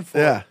trying for.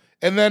 Yeah.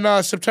 And then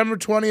September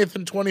 20th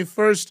and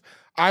 21st,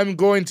 I'm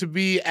going to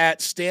be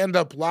at Stand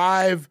Up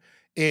Live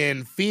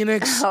in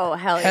Phoenix. Oh,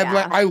 hell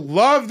yeah. I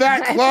love that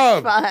That's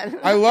club. fun.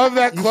 I love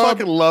that You club.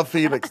 fucking love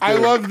Phoenix. I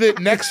dude. love that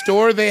next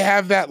door they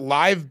have that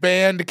live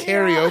band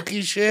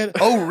karaoke shit.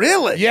 Oh,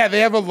 really? Yeah, they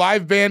have a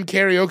live band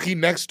karaoke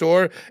next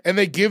door, and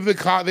they give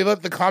they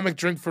let the comic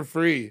drink for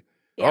free.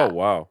 Yeah. Oh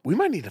wow. We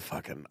might need to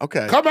fucking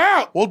okay. Come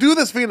out. We'll do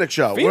this Phoenix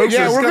show. Phoenix,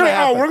 Yeah, it's we're gonna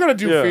happen. we're gonna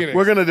do Yeah. Phoenix.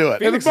 We're gonna do it.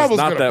 And the Phoenix is bubble's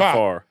not gonna that pop.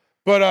 far.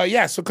 But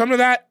yeah, so come to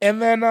that,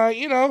 and then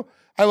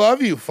I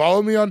love you.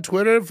 Follow me on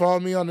Twitter. Follow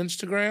me on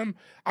Instagram.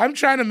 I'm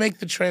trying to make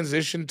the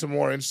transition to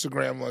more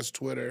Instagram, less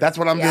Twitter. That's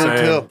what I'm Yeah. doing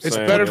Same. too. it's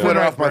Same. better for Twitter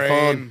my off my brain.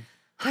 phone.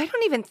 I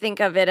don't even think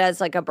of it as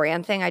like a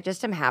brand thing. I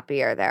just am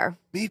happier there.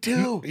 Me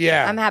too.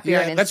 Yeah. I'm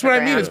happier on That's what I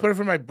mean. Instagram. It's better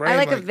for my brain. I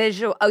like a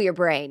visual. Oh, your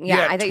brain. Yeah,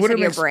 Yeah, I think Twitter you said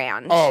your makes-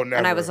 brand. Oh, And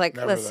I never, was like,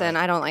 never listen,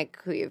 that. I don't like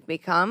who you've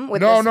become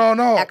with No, this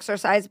no.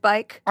 exercise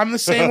bike. I'm the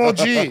same old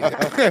G. Even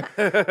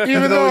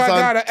though he's I on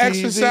got an TV.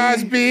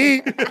 exercise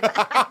beat.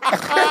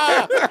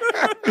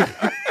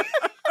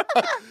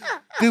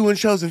 Doing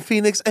shows in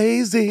Phoenix,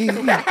 AZ.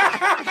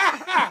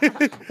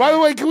 By the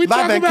way, can we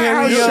talk Live about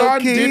how band Sean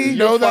karaoke. didn't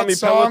know that Funny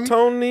song?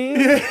 Peloton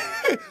knee.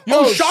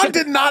 Yo, Sean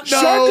did not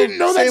know. Sean didn't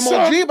know that Same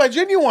Old song. G by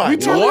Genuine. We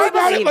talked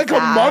about it Believe like a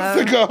that.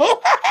 month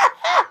ago.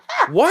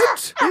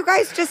 What? You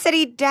guys just said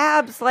he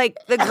dabs like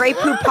the Grey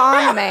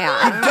Poupon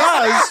man.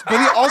 does, but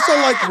he also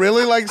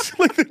really likes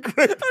like the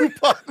Great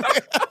Poupon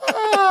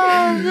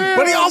Man.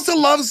 But he also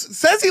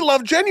says he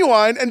loved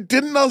Genuine and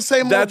didn't know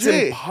Same Old That's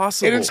G.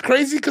 impossible. And it's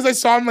crazy because I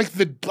saw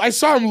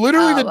him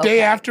literally the day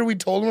okay. after we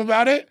told him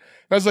about it. And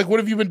I was like, what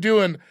have you been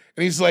doing?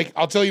 And he's like,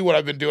 I'll tell you what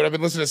I've been doing. I've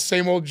been listening to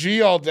Same Old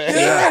G all day.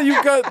 Yeah,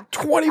 you've got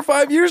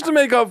 25 years to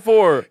make up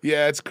for.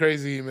 Yeah, it's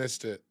crazy he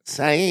missed it.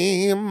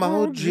 Same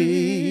Old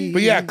G.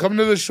 But yeah, come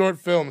to the short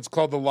film. It's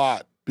called The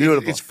Lot.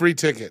 Beautiful. It's free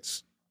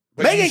tickets.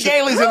 But Megan you should-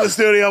 Gailey's in the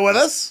studio with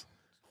us.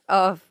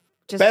 Oh,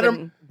 just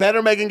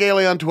Better Megan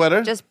Gailey on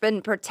Twitter.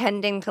 been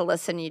pretending to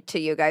listen to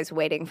you guys,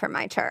 waiting for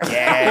my turn.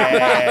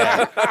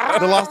 Yeah.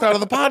 The lost art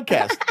of the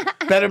podcast.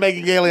 Better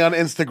Megan Gailey on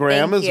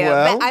Instagram Thank as you.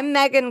 well. I'm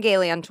Megan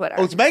Gailey on Twitter.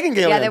 Oh, it's Megan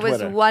Gailey Yeah, on there was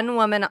Twitter. one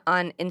woman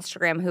on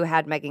Instagram who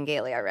had Megan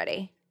Gailey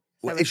already.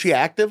 Is she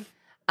active?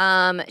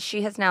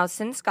 She has now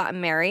since gotten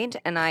married,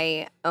 and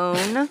I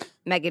own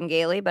Megan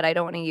Gailey, but I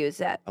don't want to use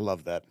it. I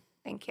love that.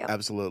 Thank you.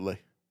 Absolutely.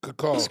 Good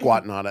call.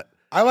 Squatting on it.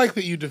 I like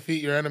that you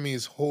defeat your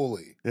enemies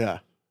wholly. Yeah.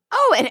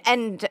 Oh,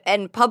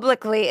 and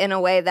publicly in a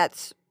way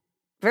that's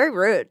very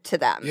rude to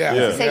them. Yeah. Yeah.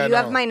 To say Yeah, you no.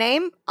 have my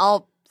name,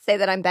 I'll say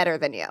that I'm better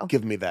than you.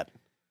 Give me that.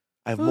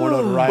 I have more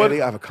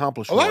notoriety. I've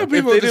accomplished A lot more. of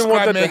people they didn't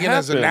want describe that to Megan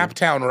as a happen.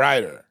 Naptown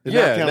rider.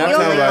 Yeah, Naptown The Naptown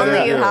only rider.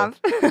 one you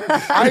Yeah.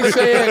 have. I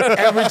say it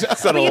every time.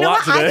 Said a Well, you know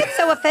lot what? I today. get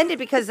so offended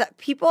because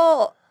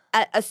people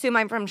assume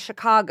I'm from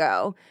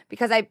Chicago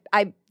because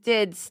I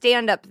did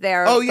stand up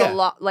there Oh, yeah.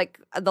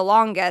 the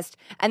longest,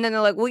 and then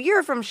they're like, "Well,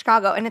 you're from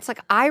Chicago," and it's like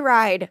I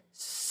ride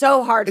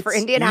so hard for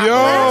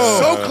Indianapolis.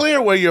 so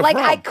clear where you're Like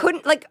from. I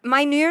couldn't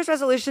my New Year's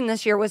resolution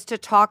this year was to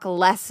talk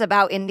less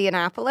about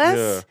Indianapolis,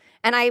 Yeah.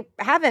 and I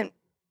haven't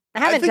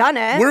I think done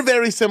it. We're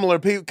very similar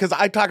people because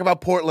I talk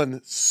about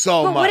Portland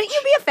so but much. wouldn't you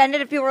be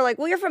offended if people were like,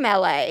 "Well, you're from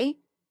LA"?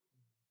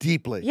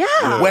 Deeply. Yeah.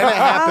 When it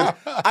happens.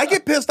 I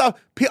get pissed off.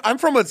 I'm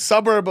from a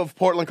suburb of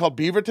Portland called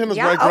Beaverton. Is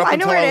where I grew up I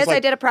know until where it was is. I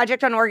like, did a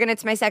project on Oregon.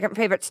 It's my second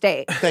favorite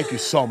state. Thank you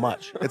so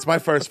much. It's my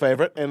first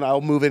favorite, and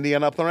I'll move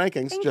Indiana up the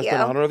rankings Thank just you. in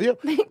honor of you.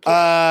 Thank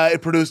you.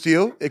 It produced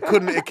you.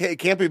 It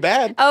can't be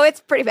bad. Oh, it's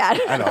pretty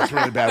bad. I know it's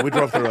really bad. We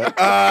drove through it.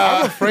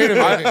 I'm afraid of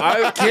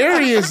it.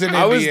 Gary is in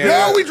I was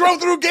Indiana. No, we drove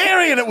through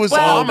Gary, and it was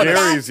Well, ominous.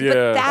 Gary's, but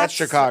yeah. That's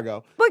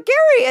Chicago. But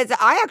Gary is,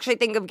 I actually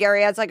think of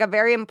Gary as like a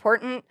very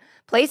important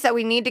place that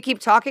we need to keep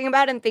talking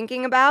about and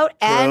thinking about,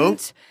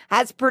 and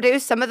has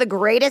produced some of the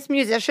greatest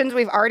musicians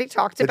we've already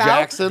talked The about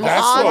Jacksons.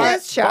 on why-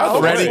 this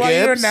show. Freddie That's why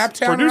you're a Gibbs.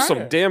 Naptown Produced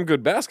rider. some damn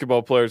good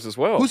basketball players as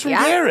well. Who's from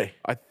Yeah. Gary?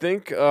 I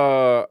think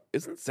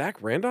isn't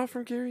Zach Randolph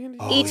from Gary,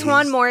 Indiana? Oh, Each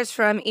one more is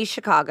from East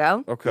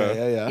Chicago.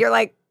 Okay. Yeah. You're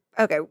like,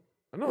 okay,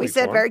 I know we each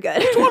said one. very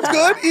good. Each one's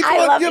good. Each I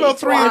one, love each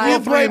three of you,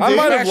 one. three of I you.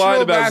 might have lied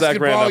Professional about Zach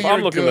basketball, Randolph. I'm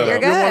you're looking good. that You're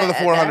up. good. You're one of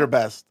the 400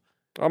 best.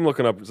 I'm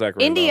looking up Zach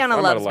Randolph. Indiana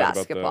I might have loves lied about that.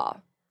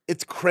 basketball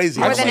It's crazy.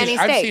 More I've than seen- any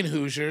I've state. seen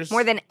Hoosiers.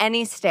 more than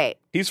any state.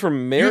 He's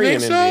from Marion,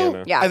 think so?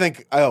 Indiana. Yeah, I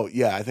think. Oh,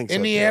 yeah. I think so. too.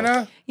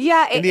 Indiana.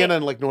 yeah. Indiana,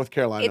 and like North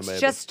Carolina. It's maybe.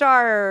 just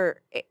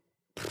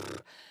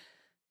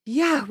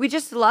yeah, we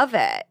just love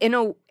it.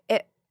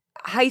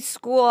 High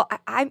school,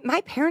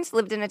 my parents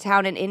lived in a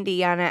town in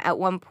Indiana at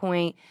one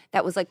point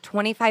that was like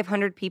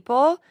 2,500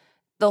 people,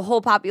 the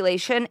whole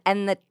population,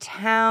 and the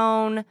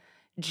town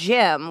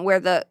gym where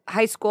the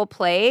high school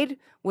played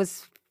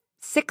was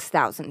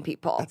 6,000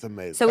 people. That's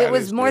amazing. So That it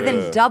was is more than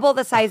good. double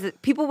the size.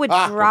 People would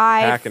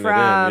drive packing it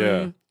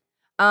in,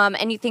 from,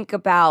 and you think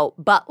about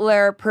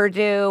Butler,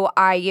 Purdue,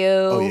 IU.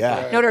 Oh,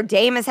 yeah. Notre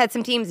Dame has had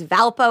some teams.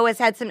 Valpo has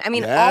had some. I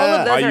mean, all Yeah.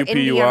 of those are IUPUI.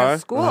 Indiana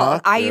schools. Uh-huh.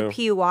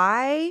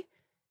 IUPUI,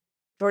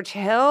 George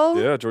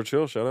Hill. Yeah, George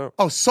Hill, shout out.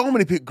 Oh, so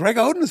many people. Greg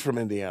Oden's from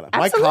Indiana.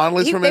 Mike Absolutely.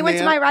 Conley's from They Indiana. went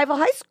to my rival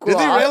high school. Did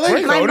they really?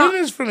 Greg My Oden mom-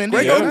 is from Greg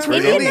Indiana. Oden's from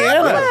Really?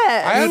 Indiana.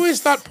 I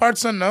always thought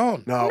parts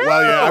unknown. No,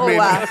 well, yeah.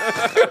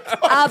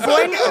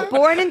 I mean,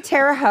 born in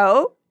Terre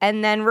Haute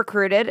and then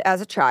recruited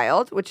as a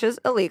child, which is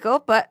illegal,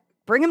 but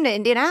bring him to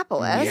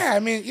Indianapolis. Yeah, I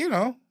mean, you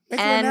know.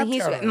 make him a And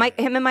Naptown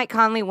rider. him and Mike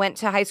Conley went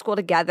to high school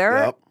together.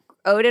 Yep.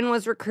 Odin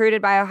was recruited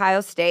by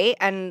Ohio State,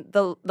 and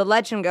the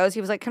legend goes,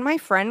 he was like, "Can my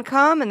friend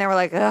come?" And they were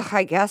like, "Ugh,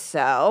 I guess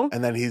so."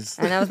 and then And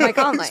that was Mike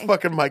Conley. he's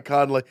fucking Mike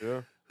Conley,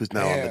 who's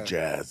now on the Man.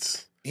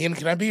 Jazz. Ian,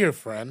 can I be your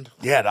friend?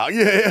 Yeah, dog.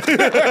 Yeah.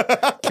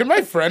 Can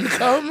my friend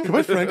come? Can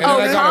my friend And come?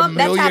 then I got $1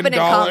 that's million. happened in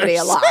comedy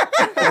a lot.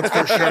 That's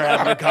for sure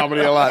happening in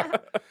comedy a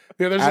lot.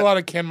 Yeah, there's a lot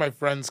of can my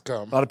friends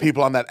come. A lot of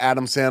people on that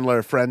Adam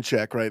Sandler friend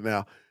check right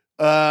now.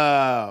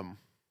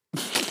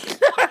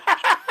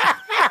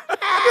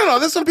 don't know.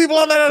 There's some people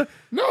on there.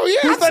 No, yeah.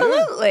 Who's that?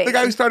 Absolutely. The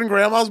guy who starred in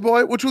Grandma's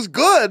Boy, which was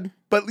good,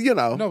 but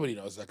Nobody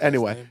knows that guy's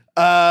Anyway, name.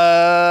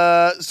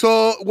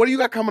 so what do you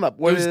got coming up? It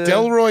was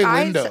Delroy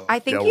Lindo. I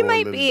think Delroy you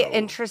might be Lindo.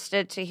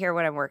 interested to hear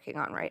what I'm working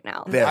on right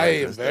now. Very I am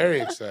interesting.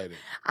 very excited.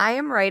 I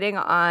am writing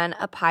on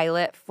a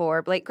pilot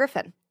for Blake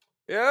Griffin.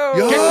 Yo.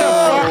 Yo, Get the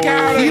fuck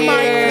outta he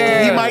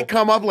here. might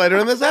come up later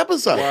in this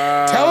episode.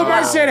 Tell him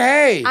I said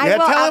hey. I Yeah,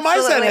 will tell him I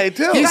said absolutely- hey,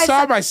 too. He You guys-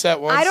 saw my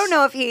set once. I don't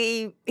know if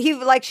he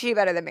likes you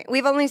better than me.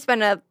 We've only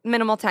spent a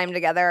minimal time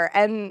together,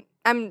 and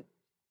I'm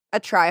a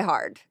try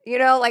hard. You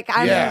know, like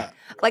I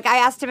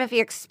asked him if he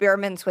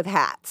experiments with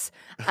hats,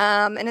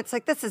 and it's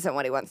like this isn't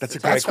what he wants. That's to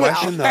a great talk about.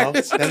 question, though.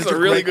 That's a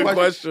really great good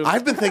question.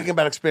 I've been thinking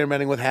about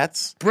experimenting with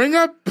hats. Bring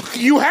up.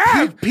 You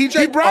have. PJ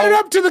He brought it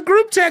up to the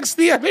group text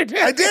the other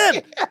day. I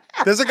did.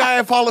 There's a guy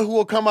I follow who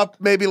will come up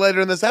maybe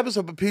later in this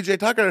episode, but PJ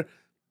Tucker,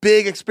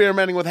 big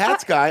experimenting with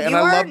hats guy, and You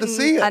I are love to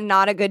see it.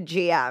 Not a good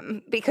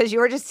GM because you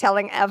were just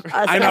telling us.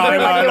 I know.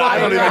 everybody I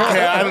don't even wanted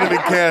care. I don't even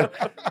care.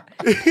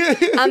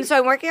 to- So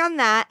I'm working on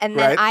that, and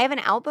then Right. I have an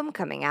album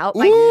coming out.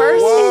 My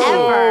first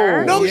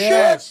ever. No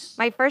Yes.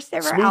 My first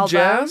ever Smooth album.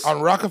 jazz?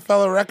 On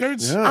Rockefeller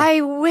Records? Yeah.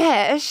 I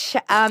wish.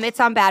 It's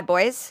on Bad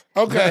Boys.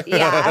 Okay.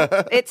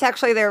 Yeah, it's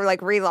actually their like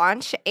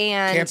relaunch,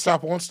 and Can't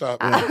stop, won't stop.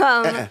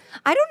 I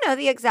don't know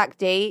the exact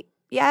date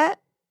yet.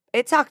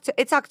 It's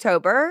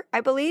October,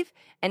 I believe,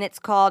 and it's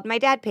called "My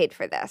Dad Paid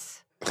for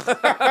This,"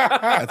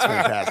 That's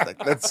fantastic.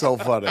 That's so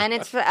funny. and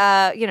it's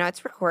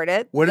it's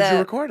recorded. Where did you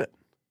record it?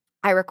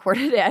 I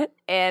recorded it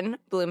in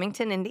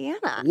Bloomington, Indiana,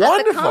 at the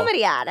Wonderful.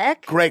 Comedy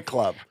Attic, Great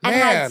club. and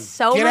Man, had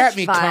so get much at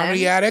me, fun.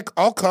 Comedy Attic.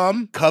 I'll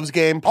come. Cubs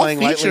game I'll playing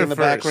lightly feature in the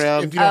first,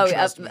 background. if you don't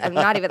trust me.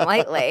 Not even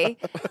lightly.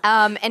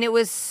 And it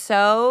was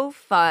so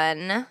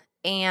fun.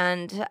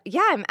 And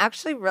yeah, I'm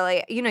actually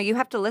really, you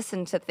have to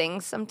listen to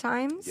things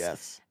sometimes.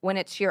 Yes. When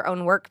it's your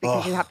own work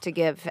because you have to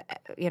give,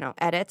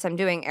 edits. I'm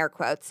doing air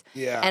quotes.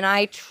 Yeah. And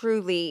I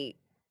truly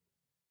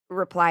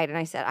replied and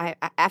I said, I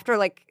after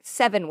like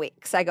 7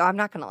 weeks, I go, I'm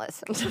not going to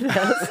listen to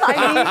this.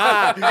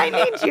 I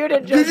need you to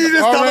just. Did you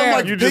just Oh, tell man. them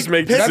like You just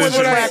make pick what the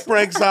decisions. track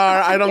breaks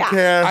are? I don't Yeah.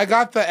 care. I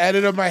got the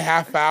edit of my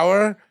half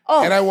hour,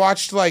 Oh. and I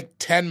watched like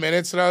 10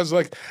 minutes, and I was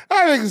like,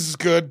 I think this is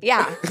good.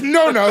 Yeah.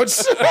 No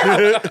notes.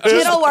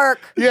 It'll work.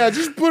 Yeah,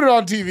 just put it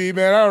on TV,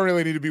 man. I don't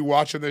really need to be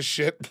watching this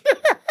shit.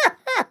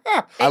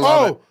 I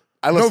love it.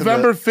 I listened to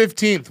November it.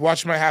 15th.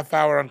 Watch my half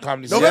hour on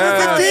Comedy November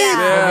Central. 15th?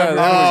 Yeah, there we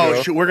Oh,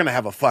 go. shoot. We're going to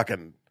have a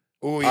fucking.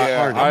 Oh, yeah.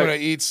 hard. I'm going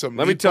to eat some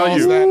Let me tell meatballs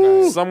you, that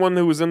night. someone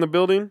who was in the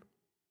building,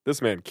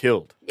 this man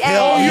killed. Yay.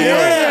 Oh, you were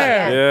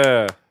Yeah.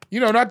 there.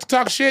 Yeah. Not to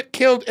talk shit,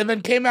 killed, and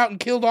then came out and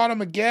killed on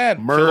him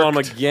again. Killed on him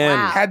again.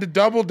 Wow. Had to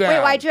double down.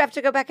 Wait, why'd you have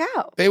to go back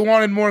out? They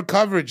wanted more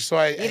coverage, so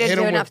I You hit didn't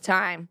do him enough with.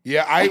 time.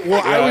 Yeah, I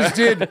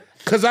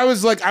because I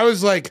was like,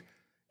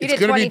 You it's did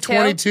gonna be 22?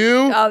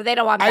 22. Oh, they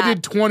don't want that. I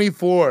did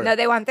 24. No,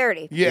 they want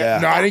 30. Yeah, Yeah.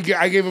 no, I didn't get.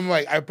 I gave him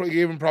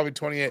gave him probably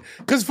 28.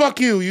 Cause fuck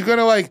you, you're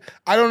gonna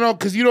I don't know,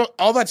 cause you don't.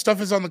 All that stuff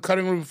is on the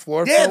cutting room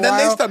floor. Yeah, for a then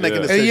they while. start making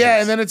Yeah. decisions. Yeah,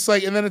 and then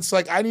it's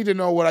like I need to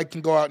know what I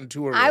can go out and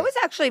tour. I with. was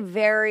actually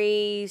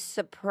very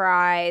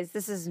surprised.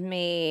 This is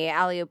me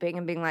alley-ooping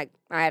and being like,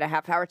 I had a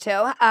half hour too.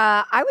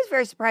 I was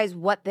very surprised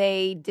what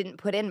they didn't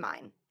put in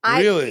mine.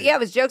 Really? Yeah, it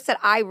was jokes that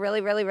I really,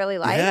 really, really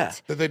liked. Yeah.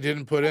 that they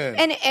didn't put in.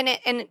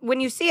 And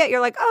when you see it, you're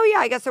like, oh yeah,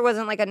 I guess there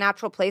wasn't like a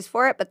natural place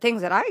for it. But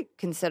things that I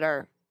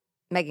consider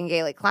Megan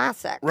Gailey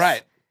classics,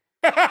 Right.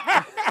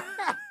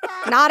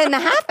 not in the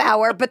half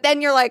hour. But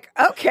then you're like,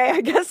 okay,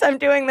 I guess I'm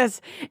doing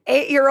this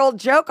 8-year-old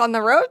joke on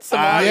the road some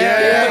more.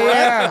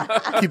 yeah.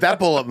 Keep that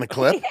bullet in the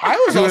clip. I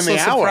was Doing also the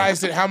hour.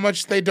 surprised at how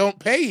much they don't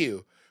pay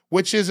you,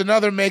 which is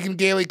another Megan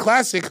Gailey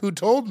classic. Who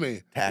told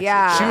me? Taxes.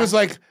 Yeah.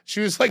 She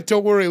was like,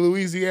 don't worry,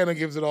 Louisiana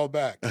gives it all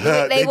back.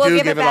 They will do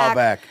give it all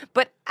back. back.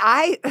 But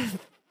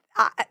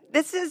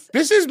this is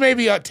This is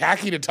maybe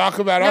tacky to talk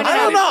about. No, I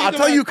don't know. I'll Think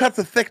tell about- you, who cut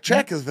the thick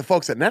check is the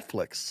folks at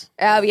Netflix.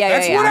 Oh yeah,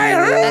 That's yeah, what yeah. I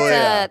heard. That's Oh,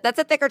 yeah. that's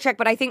a thicker check,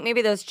 but I think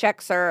maybe those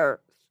checks are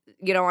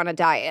on a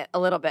diet a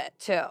little bit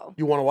too.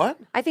 You want to what?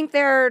 I think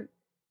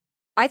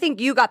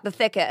you got the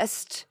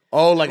thickest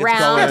Oh, like it's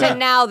round, going. and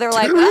now they're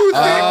like Oh,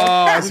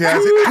 I see.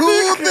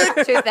 Too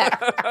thick. too thick.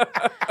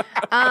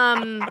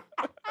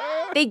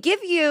 They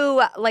give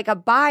you like a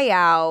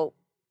buyout.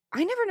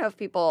 I never know if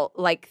people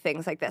like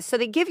things like this. So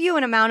they give you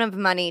an amount of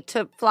money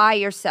to fly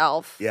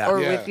yourself, Yeah.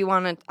 or Yeah. if you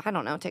want to, I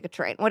don't know, take a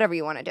train, whatever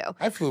you want to do.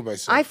 I flew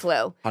myself. I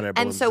flew. Hot air balloon,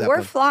 And so we're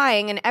Zeppelin.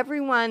 flying, and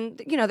everyone,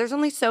 there's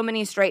only so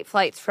many straight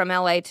flights from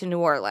LA to New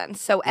Orleans.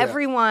 So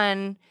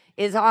everyone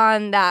is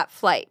on that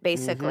flight,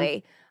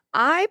 basically.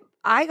 I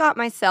got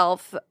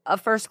myself a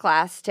first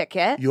class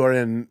ticket You're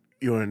in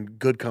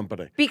good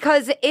company.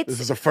 because This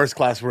is a first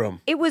class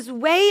room. it was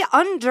way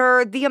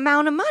under the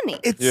amount of money.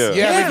 It's Yeah.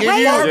 Yeah, they give you-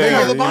 way yeah, over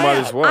the you might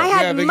buyout. as well. I Yeah,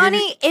 had they give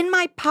money in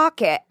my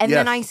pocket, and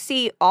then Yes. I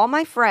see all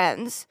my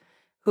friends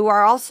who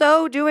are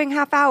also doing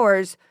half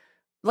hours,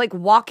 like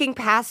walking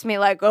past me,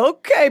 like,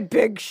 "Okay,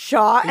 big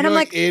shot," and You're I'm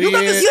like, like, "You got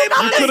the idiot. same You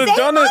money." could have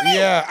done it.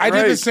 Yeah, I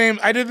did the Right. same.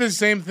 I did the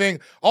same thing.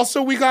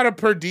 Also, we got a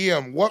per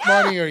diem. What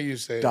money are you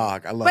saying?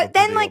 Dog, I love But it.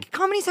 then, like,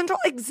 Comedy Central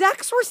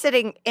execs were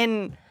sitting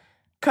in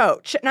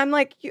coach. And I'm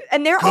like,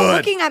 and they're all Good.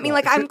 looking at me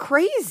like I'm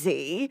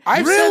crazy.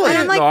 I've Really? And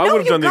I'm like, I no,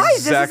 would've you done the guys,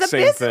 exact this is a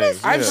same business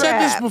thing. I've Yeah. said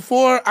this trip.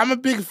 before. I'm a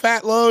big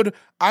fat load.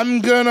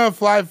 I'm gonna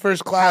fly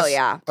first class Hell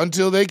yeah.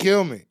 until they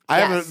kill me.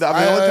 Yes. The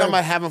only time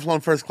I haven't flown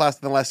first class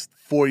in the last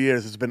 4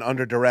 years has been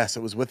under duress. It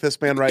was with this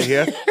man right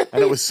here,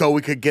 and it was so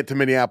we could get to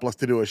Minneapolis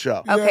to do a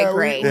show. Okay, Yeah,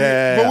 great.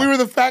 Yeah. But we were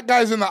the fat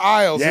guys in the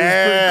aisle, so it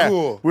was pretty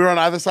cool. We were on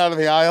either side of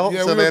the aisle,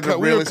 Yeah, so we they were had to cut-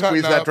 we really were cutting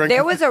squeeze that up. drink.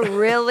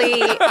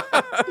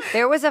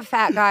 There was a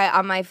fat guy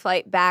on my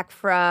flight back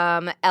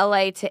from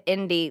LA to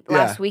Indy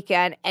last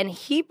weekend, and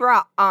he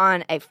brought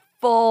on a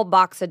full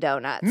box of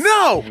donuts.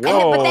 No! And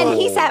then, but then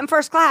he sat in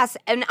first class,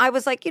 and I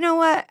was like, you know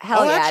what?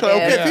 Hell yeah, actually,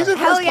 dude. okay. If he's in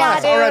Hell first yeah,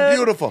 class, all right, dude.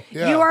 beautiful.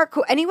 Yeah. You are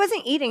cool. And he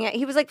wasn't eating it.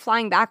 He was like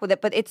flying back with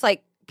it, but it's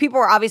like people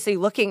were obviously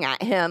looking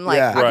at him like,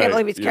 Yeah. I Right, can't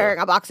believe he's yeah. carrying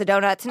a box of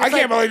donuts. And I it's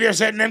can't like, believe you're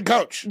sitting in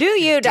coach. do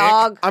you,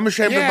 dog? I'm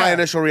ashamed of my Yeah.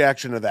 initial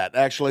reaction to that.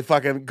 Actually,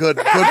 fucking good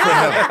for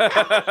him.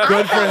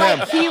 Good for him.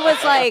 Like, he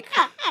was like,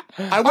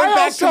 I went back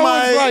also to was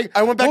my like,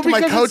 I went back well, to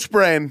my because coach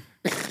brain.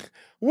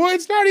 Well,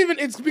 it's not even.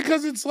 It's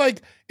because it's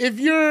like if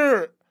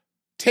you're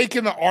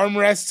taking the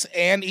armrests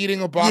and eating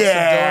a box Yeah. of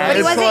but donuts. he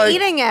It's wasn't like-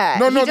 eating it.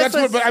 No, He no, just that's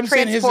what. was But I'm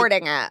saying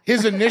transporting it.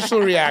 his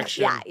initial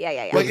reaction. Yeah.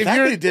 Like, Like, the if fact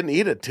you're- that he didn't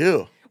eat it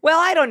too. Well,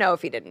 I don't know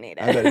if he didn't eat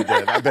I bet it. he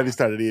did. I bet he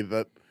started eating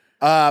it.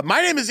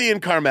 My name is Ian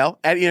Carmel,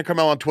 at Ian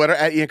Carmel on Twitter,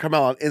 at Ian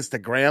Carmel on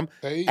Instagram,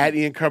 Hey. at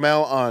Ian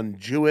Carmel on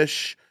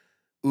Jewish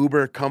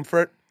Uber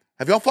Comfort.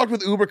 Have y'all fucked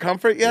with Uber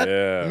Comfort yet?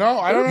 Yeah. No,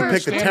 I don't You can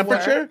pick the understand.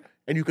 temperature,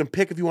 and you can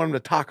pick if you want him to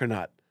talk or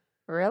not.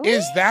 Really?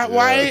 Is that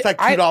why? It's like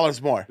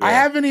 $2 more. I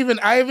haven't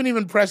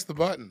even pressed the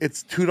button.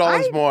 It's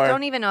 $2 more. I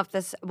don't even know if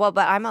this. Well,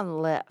 but I'm on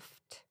Lyft.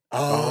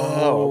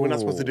 Oh, we're not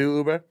supposed to do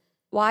Uber?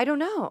 Well, I don't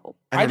know.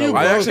 I do.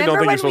 I actually don't think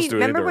when you're supposed to do it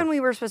remember either. when we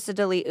were supposed to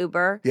delete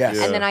Uber? Yes.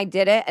 Yeah. And then I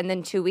did it, and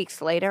then 2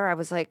 weeks later, I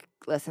was like,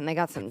 "Listen, they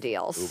got some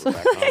deals." I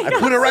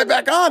put it right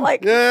back on.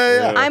 Like-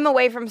 yeah. I'm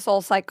away from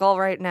Soul Cycle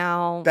right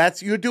now.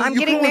 That's you do. I'm you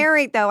getting can only-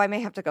 married though. I may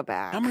have to go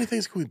back. How many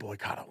things can we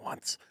boycott at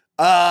once?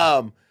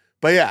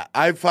 But yeah,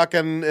 I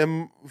fucking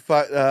am.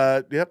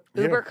 Yep. Uber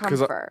here.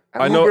 Comfort.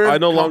 I Okay. know. Uber I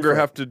no longer Comfort.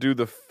 have to do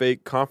the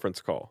fake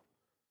conference call.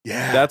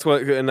 Yeah. That's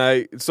what.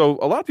 And so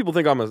a lot of people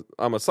think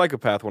I'm a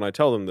psychopath when I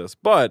tell them this,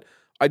 but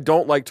I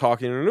don't like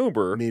talking in an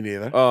Uber. Me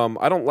neither.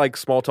 I don't like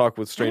small talk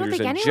with I don't strangers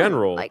think in anyone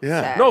general. likes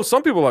Yeah. it. No,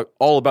 some people are like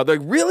all about. They're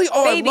like, really?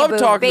 Oh, Baby I love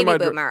talking to my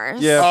baby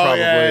boomers. Yeah, Oh, probably.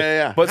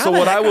 yeah. But How so the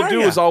what I heck will are do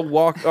ya? is I'll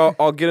walk.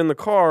 I'll get in the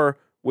car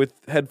with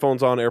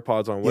headphones on,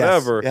 AirPods on,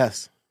 whatever,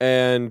 Yes.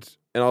 and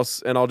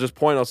I'll just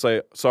point. I'll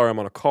say, "Sorry, I'm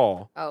on a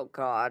call." Oh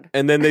God.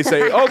 And then they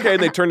say, "Okay,"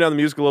 and they turn down the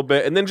music a little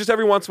bit, and then just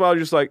every once in a while,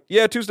 you're just like,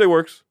 "Yeah, Tuesday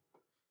works."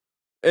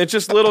 It's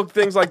just little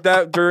things like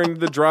that during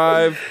the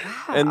drive,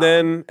 and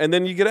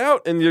then you get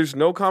out, and there's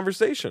no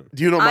conversation.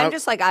 Do you know my? I'm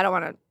just like I don't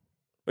want to.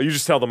 Or you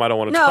just tell them I don't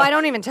want to. No, talk. I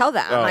don't even tell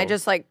them. Oh. I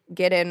just like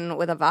get in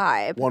with a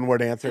vibe.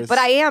 one-word answers. But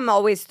I am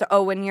always.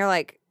 When you're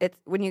like it's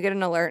when you get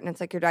an alert and it's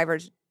like your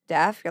driver's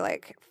deaf, you're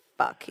like,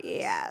 fuck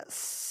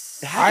yes.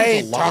 It I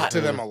happens a talk lot.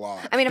 to them a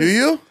lot. I mean, Do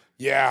you?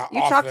 Yeah, you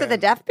talk to the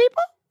deaf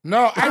people?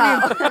 No, I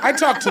mean I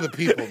talk to the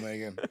people,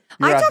 Megan.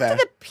 You're I out talk there. to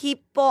the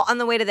people on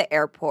the way to the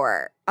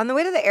airport. On the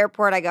way to the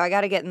airport, I go, I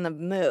got to get in the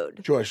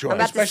mood. Sure. I'm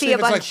about Especially to see a if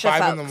it's like bunch of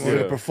 5 in the folks. You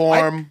morning. to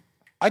perform.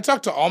 I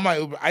talk to all my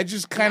Uber. I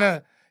just kind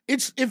of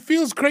it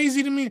feels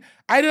crazy to me.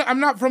 I'm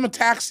not from a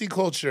taxi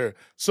culture,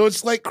 so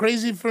it's like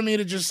crazy for me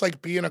to just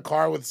like be in a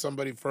car with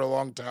somebody for a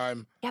long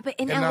time. Yeah, but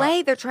in And,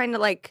 LA, they're trying to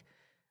like.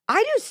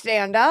 I do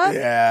stand up.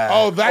 Yeah.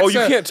 Oh, that's you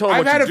can't tell 'em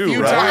I've what had to a do,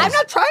 few right? times. I'm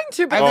not trying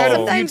to, but I've had a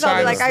few sometimes I'll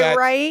be like, times I that-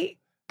 write.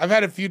 I've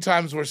had a few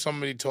times where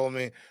somebody told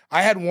me.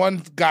 I had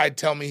one guy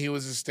tell me he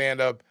was a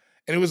stand-up,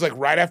 and it was like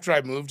right after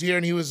I moved here,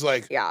 and he was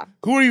like, Yeah.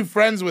 "Who are you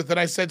friends with?" And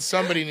I said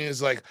somebody, and he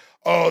was like,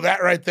 "Oh,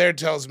 that right there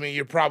tells me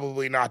you're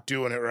probably not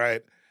doing it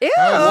right." Ew.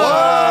 I was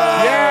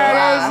like, yeah, and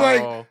I was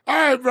like, Wow. "All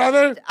right,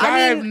 brother, guy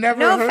I I've mean, never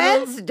no heard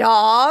offense, of."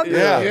 dog.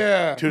 Yeah.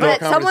 Yeah. $2 But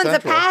Comedy someone's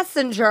Central. a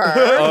passenger.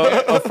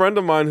 A friend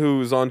of mine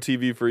who's on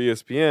TV for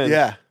ESPN.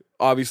 Yeah.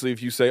 Obviously,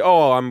 if you say,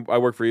 "Oh, I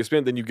work for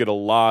ESPN," then you get a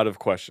lot of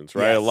questions,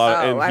 right? Yes. A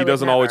lot, Oh, and I he would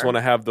doesn't always never. want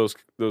to have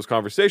those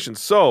conversations.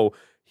 So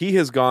he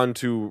has gone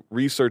to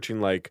researching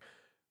like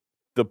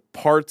the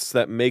parts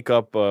that make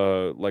up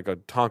like a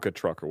Tonka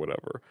truck or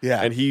whatever.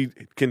 Yeah. and he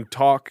can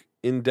talk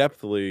in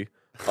depthly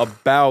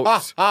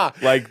about Ah.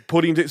 like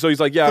putting. So he's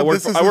like, "Yeah, So I work.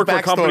 this is I work his for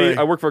a company. backstory.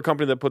 I work for a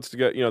company that puts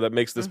together, that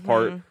makes this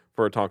part."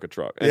 For a Tonka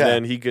truck, and Yeah.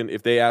 then he can,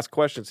 if they ask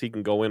questions, he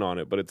can go in on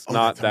it. But it's Oh,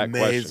 not that's that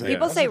amazing. question.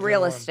 People That's say a good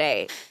real one.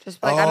 estate.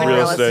 Just like Oh, I'm in real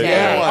real estate. estate.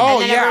 Yeah. And Oh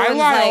then yeah, I everyone's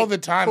lie like, all the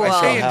time. cool.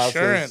 I say Houses.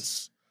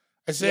 insurance.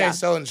 I say I Yeah.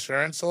 sell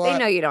insurance a lot. They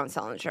know you don't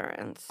sell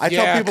insurance. I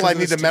tell Yeah, people I 'cause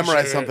need it's to memorize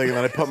t-shirt. something and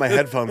then I put my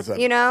headphones in.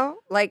 You know,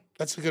 like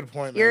That's a good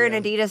point. You're in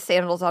Megan. Adidas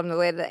sandals on the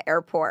way to the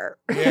airport.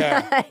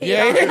 Yeah.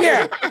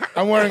 Yeah.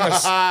 I'm wearing a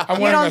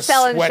don't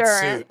sell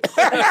sweatsuit.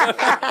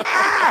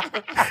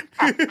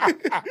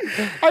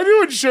 I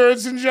do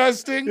insurance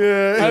adjusting.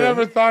 I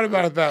never thought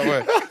about it that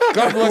way.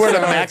 God bless Wearing a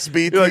that. Max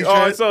B You're like, t-shirt.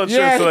 oh, I saw insurance.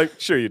 Yeah. They're like,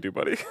 sure you do,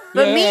 buddy.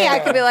 For me, I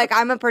could be like,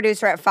 I'm a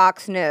producer at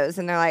Fox News,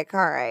 and they're like, all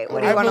right,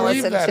 what do you I want to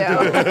believe listen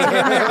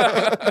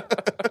that.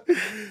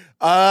 to?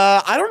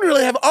 I don't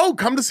really have. Oh,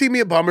 come to see me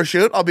at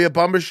Bumbershoot. I'll be at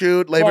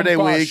Bumbershoot Labor Day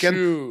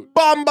weekend.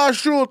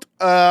 Bumbershoot.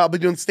 I'll be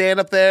doing stand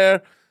up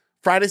there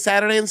Friday,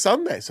 Saturday, and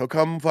Sunday. So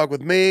come fuck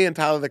with me and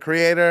Tyler the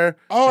Creator.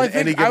 Oh, I and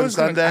any think given I was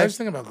Sunday.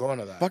 thinking about going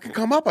to that. Fucking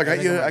come up. I got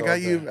you. think I'm I gonna got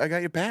go you. there. I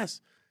got your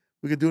pass.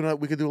 We could do a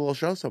little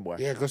show somewhere.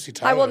 Yeah, go see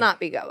Tyler. I will not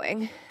be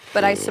going,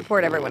 but I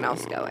support everyone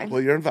else going. Well,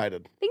 you're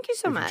invited. Thank you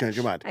so if you much. change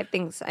your mind. I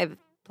have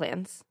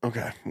plans.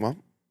 Okay. Well,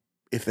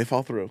 if they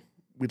fall through,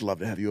 we'd love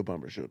to have you at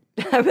Bumbershoot.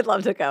 I would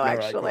love to go, right,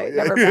 actually. cool.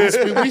 Never Yeah.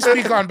 been. We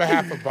speak on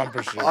behalf of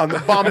Bumbershoot. On the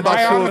Am I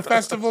on the Bumbershoot.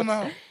 festival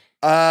now?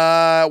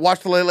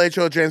 Watch the Late Late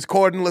Show with James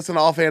Corden. Listen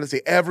to All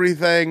Fantasy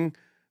Everything.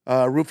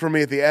 Root for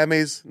me at the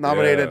Emmys.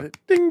 Nominated.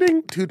 Ding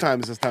ding. 2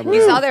 times this time. We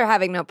around. saw they're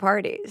having no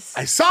parties.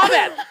 I saw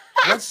that.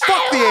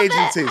 Fuck the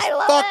agencies.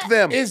 Fuck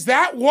them. Is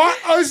that what?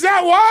 Oh, is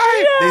that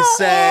why? They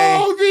say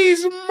Oh,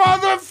 these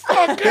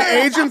motherfuckers.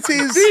 the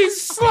agencies.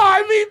 These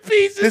slimy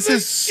pieces This of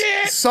is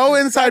shit. so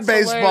inside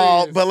That's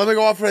baseball. hilarious. But let me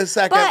go off for a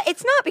second. But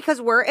it's not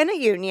because we're in a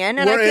union,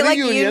 and We're I in feel a like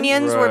union.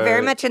 unions were very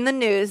Right. much in the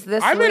news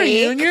this I'm week. in a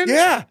union.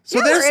 Yeah. So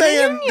Yeah, they're we're in a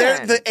saying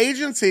union. the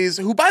agencies,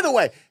 who, by the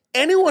way,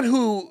 anyone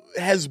who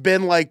has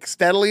been like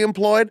steadily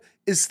employed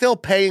is still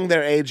paying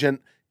their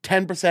agent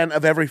 10%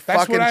 of every That's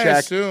fucking what I check.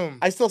 assume.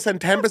 I still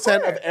send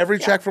 10% of every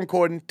check from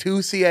Corden to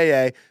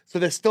CAA. So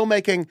they're still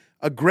making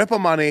a grip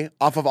of money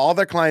off of all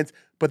their clients.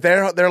 But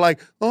they're like,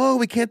 oh,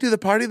 we can't do the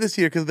party this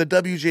year because of the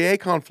WGA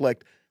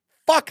conflict.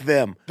 Fuck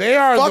them. They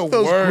are Fuck the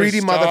those worst,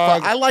 greedy motherfuckers.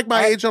 dog. I like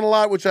my agent a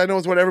lot, which I know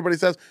is what everybody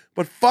says,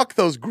 but fuck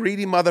those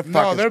greedy motherfuckers.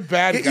 No, they're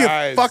bad Get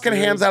guys, your fucking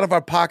dude. hands out of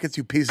our pockets,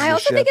 you pieces I of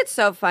also shit. think it's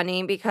so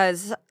funny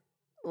because,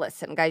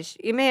 listen, guys,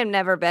 you may have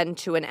never been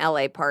to an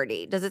LA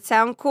party. Does it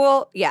sound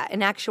cool? Yeah.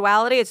 In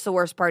actuality, it's the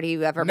worst party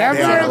you've ever been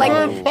Never to. Like,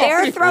 been they're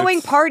party.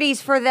 throwing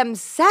parties for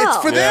themselves. It's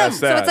for Yeah, them. it's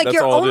So it's like That's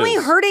you're all it only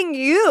is. hurting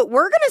you.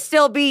 We're going to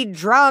still be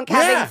drunk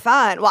Yeah. having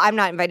fun. Well, I'm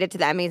not invited to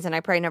the Emmys and I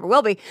probably never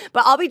will be,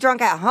 but I'll be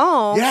drunk at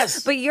home.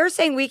 Yes. But you're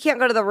saying we can't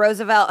go to the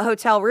Roosevelt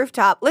Hotel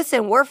rooftop.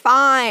 Listen, we're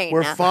fine.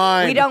 We're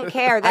fine. We don't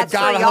care. That's I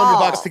got for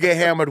y'all. $100 to get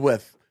hammered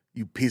with.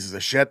 You pieces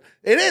of shit.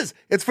 It is.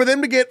 It's for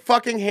them to get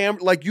fucking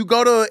hammered. Like, you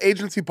go to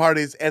agency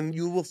parties and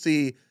you will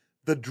see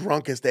the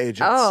drunkest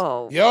agents.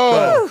 Oh.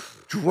 Yo. The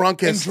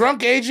drunkest. And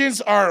drunk agents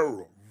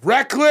are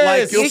reckless.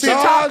 Like, you'll You see- should,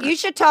 dog. you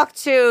should talk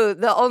to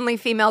the only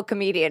female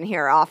comedian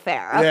here off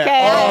air, okay?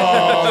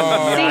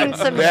 Yeah. I've seen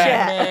some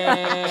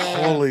Yeah.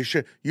 shit. Holy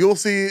shit. You'll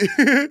see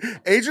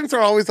agents are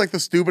always like the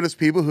stupidest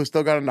people who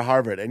still got into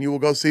Harvard, and you will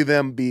go see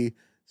them be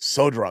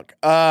so drunk.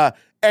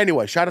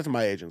 Anyway, shout out to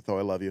my agents, though.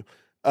 I love you.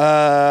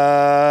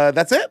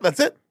 That's it.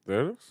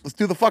 There it is. Let's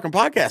do the fucking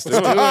podcast. Let's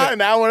do it.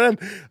 Now we're in.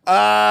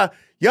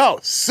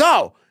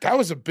 So That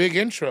was a big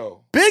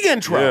intro. big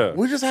intro. Yeah.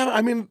 We just have,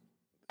 I mean,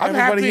 I'm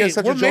everybody happy. here is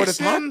such a We're joy to mixed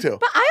talk in. to.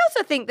 But I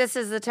also think this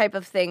is the type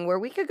of thing where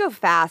we could go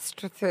fast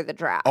through the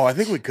draft. Oh, I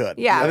think we could.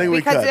 Yeah, I think we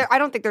because could. I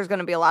don't think there's going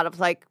to be a lot of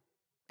like,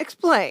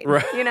 explain,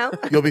 Right. you know?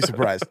 You'll be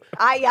surprised.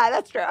 Yeah,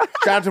 that's true.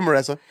 Shout out to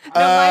Marissa.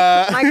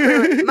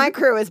 No, my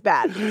crew is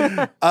bad.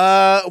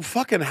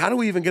 Fucking, how do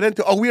we even get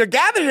into? Oh, we are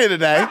gathered here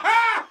today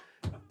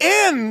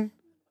in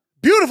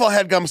beautiful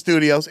Headgum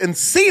Studios in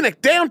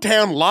scenic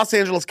downtown Los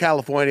Angeles,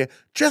 California.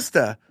 Just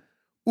a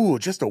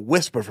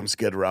whisper from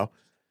Skid Row.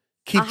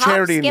 Keep A hop,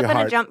 charity in skip, your and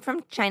heart. a jump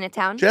from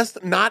Chinatown.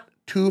 Just not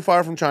too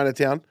far from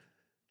Chinatown.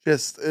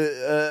 Just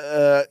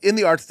in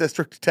the arts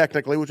district,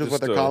 technically, which is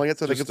what Just they're calling it.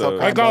 So they can just sell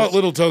a- I call combos. it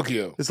Little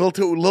Tokyo. This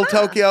little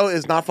Tokyo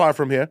is not far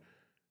from here.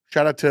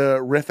 Shout out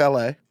to Riff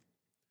LA.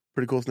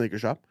 Pretty cool sneaker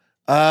shop.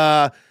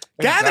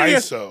 Gathered here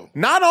Daiso.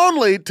 not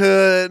only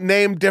to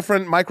name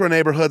different micro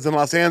neighborhoods in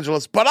Los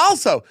Angeles, but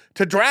also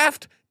to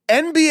draft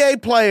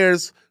NBA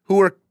players who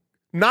are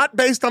not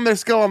based on their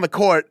skill on the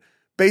court,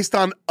 based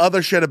on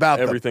other shit about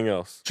them. Everything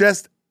else.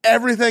 Just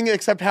everything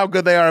except how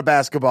good they are at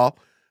basketball.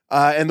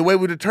 And the way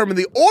we determine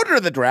the order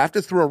of the draft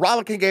is through a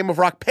rollicking game of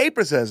rock,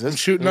 paper, scissors.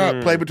 Shooting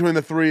up. Play between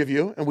the three of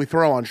you, and we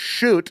throw on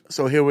shoot.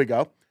 So here we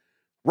go.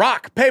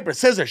 Rock, paper,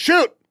 scissors,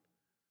 shoot.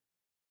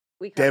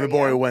 We cover David you.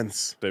 Gborie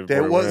wins. David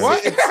David Gborie wins.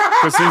 What?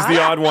 Because he's the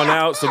odd one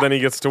out, so then he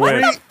gets to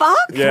win. Fuck.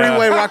 Yeah.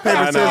 Three-way rock, paper,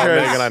 I know,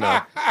 scissors. Megan, I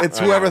know. It's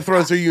whoever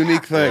throws a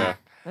unique thing. Yeah.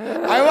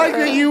 I like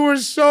that you were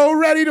so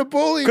ready to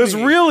bully me. Because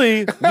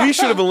really, we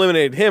should have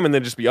eliminated him and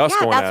then just be us Yeah,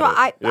 going that's at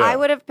what it. Yeah. I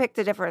would have picked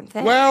a different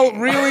thing. Well,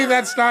 really,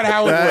 that's not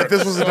how it If works.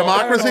 this was a So I don't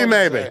democracy, know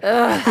what to maybe.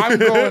 say. I'm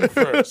going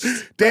first.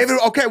 David,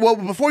 okay, well,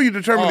 before you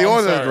determine the I'm order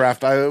of the sorry.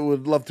 draft, I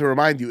would love to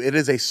remind you, it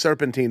is a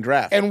serpentine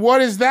draft. And what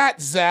is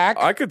that, Zach?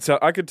 I could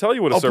tell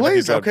you what a Oh, serpentine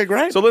please. draft- Okay,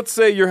 great. So let's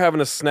say you're having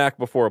a snack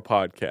before a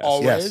podcast.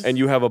 Always. Yes. And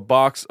you have a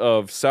box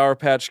of Sour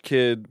Patch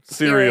Kid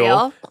cereal,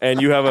 Cereal.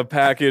 and you have a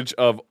package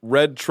of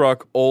Red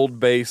Truck Old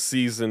Bay Bay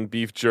seasoned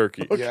beef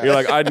jerky. Okay. You're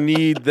like, I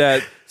need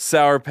that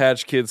Sour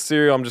Patch Kids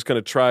cereal. I'm just going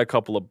to try a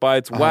couple of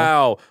bites.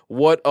 Wow,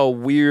 what a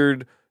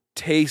weird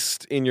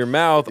taste in your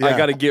mouth. I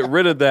got to get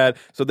rid of that.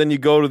 So then you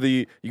go to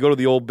the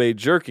Old Bay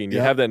jerky and you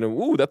have that, and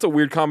ooh, that's a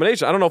weird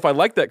combination. I don't know if I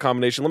like that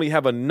combination. Let me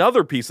have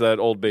another piece of that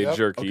Old Bay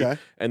jerky,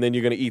 and then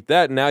you're going to eat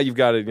that. And now you've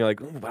got it, and you're like,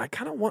 ooh, but I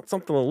kind of want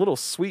something a little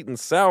sweet and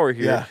sour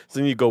here. Yeah. So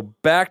then you go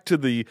back to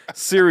the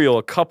cereal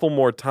a couple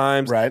more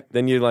times. Right.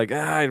 Then you're like,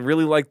 I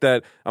really like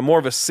that. I'm more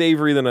of a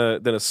savory than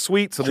a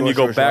sweet. So then you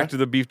go back to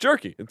the beef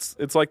jerky.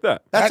 It's like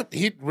that.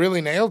 He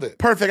really nailed it.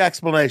 Perfect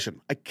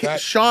explanation.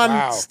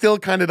 Sean still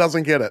kind of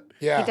doesn't get it.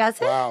 Yeah. He does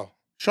it? Wow.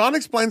 Sean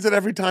explains it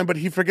every time, but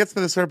he forgets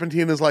that the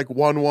serpentine is like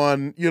 1-1,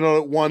 1, 2,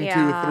 3,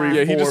 Yeah. 4,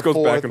 Yeah, he just goes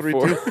 4, back and 3,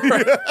 forth. 2.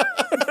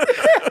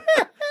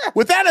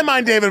 With that in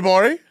mind, David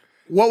Gborie,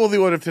 what will the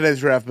order of today's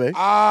draft be?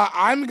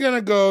 I'm going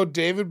to go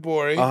David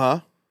Gborie.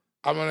 Uh-huh.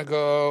 I'm going to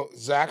go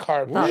Zach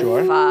Harper. Oh,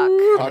 Sure.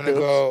 fuck. I'm going to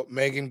go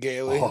Megan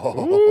Gailey.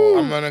 Oh.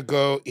 I'm going to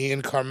go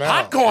Ian Carmel.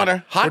 Hot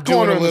corner. We're Hot doing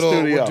corner a in the little,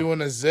 studio. we're doing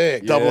a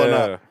zig. Doubling Yeah.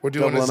 up. We're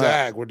doing Doubling a up.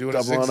 zag. We're doing a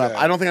Doubling zigzag. up.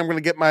 I don't think I'm going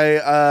to get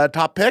my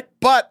top pick,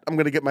 but I'm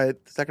going to get my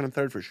second and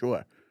third for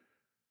sure.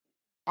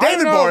 I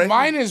David don't know.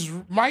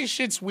 Gborie. My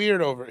shit's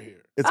weird over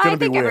here. It's going I to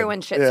be think weird.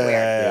 everyone's shit's Yeah, weird.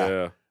 yeah,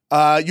 Yeah.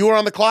 yeah. You are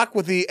on the clock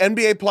with the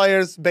NBA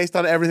players based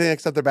on everything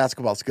except their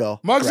basketball skill.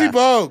 Muggsy Draft.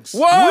 Bogues.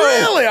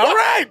 Really? All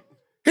right.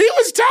 He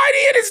was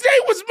tiny and his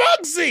name was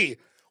Muggsy.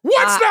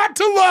 What's not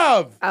to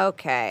love?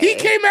 Okay. He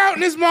came out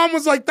and his mom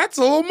was like, that's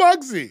a little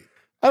Muggsy.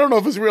 I don't know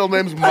if his real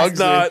name's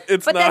Muggsy.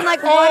 It's But not. then,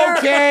 like, what are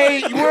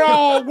Okay, we're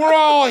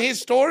all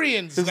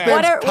historians His now. name's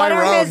what are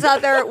Tyrone. his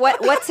other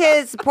what's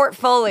his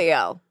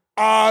portfolio?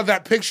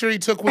 That picture he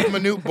took with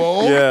Manute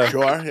Bol. yeah.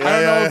 Sure. Yeah, I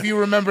don't know if you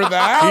remember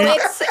that. Oh,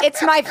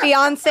 it's my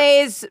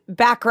fiance's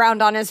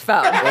background on his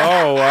phone.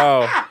 Oh,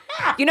 wow.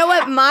 You know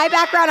what my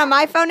background on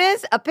my phone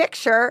is? A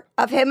picture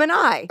of him and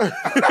I.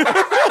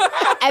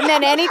 And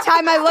then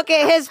anytime I look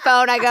at his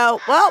phone, I go,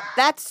 well,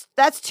 that's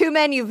two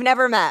men you've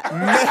never met.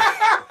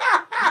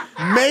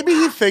 Maybe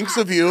he thinks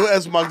of you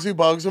as Muggsy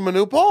Bogues and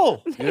Manute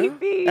Bol.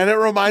 Maybe. And it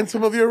reminds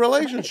him of your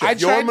relationship. I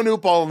You're tried-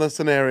 Manute Bol in this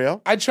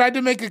scenario. I tried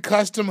to make a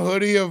custom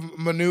hoodie of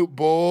Manute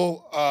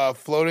Bol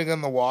floating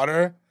in the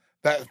water.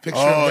 That picture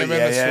Oh, of him in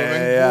yeah, the yeah,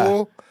 swimming yeah, yeah.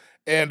 pool.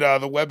 And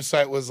the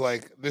website was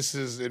like, this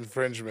is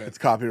infringement. It's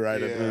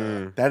copyrighted.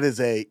 Yeah. That is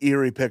a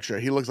eerie picture.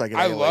 He looks like an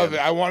I alien. love it.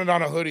 I want it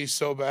on a hoodie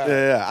so bad.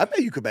 Yeah. I bet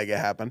you could make it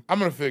happen. I'm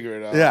going to figure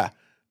it out. Yeah.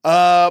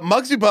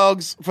 Muggsy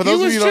Bogues, for He those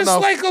of was you who don't just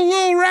know, like a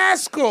little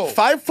rascal.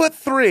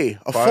 5'3",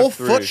 a full 5'3".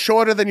 foot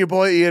shorter than your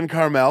boy Ian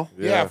Carmel.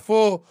 Yeah,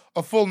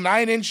 a full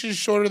 9 inches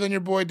shorter than your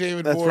boy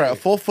David That's Gborie. right. A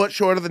full foot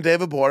shorter than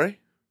David Gborie.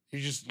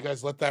 You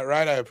guys let that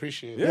ride. I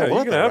appreciate it. Yeah, you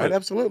we'll can let that have right. it.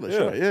 Absolutely. Yeah.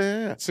 Sure.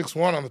 Yeah.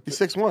 6'1" on the He's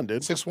 6'1",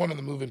 dude. 6'1" on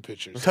the moving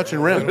pictures. Touching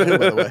rim, too,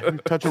 by the way.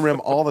 Touching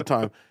rim all the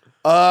time.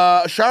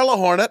 Charlotte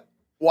Hornet,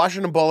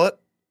 Washington Bullet,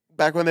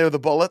 back when they were the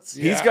Bullets.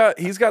 Yeah.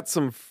 He's got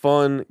some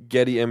fun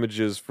Getty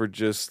images for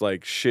just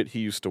like shit he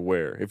used to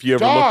wear. If you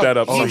ever Dog, look that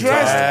up, he sometime.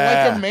 dressed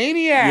Yeah. like a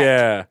maniac.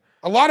 Yeah.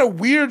 A lot of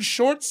weird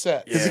short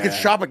sets. Because he could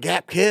shop at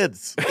Gap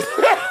Kids.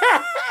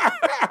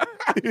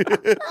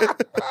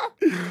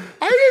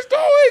 I just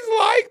always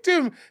liked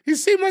him. He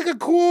seemed like a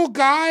cool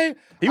guy.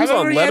 He was I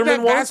on remember he had that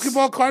Letterman once.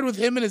 basketball card with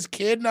him and his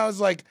kid, and I was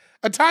like,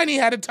 a tiny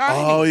had a tiny.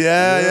 Oh,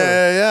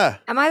 yeah.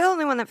 Am I the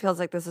only one that feels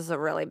like this is a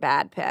really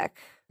bad pick?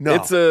 No.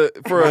 It's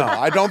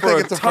I don't think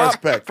it's a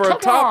first pick. For a Come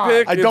top on.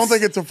 pick, I don't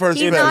think it's a first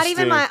He's pick. not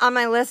even Interesting. on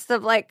my list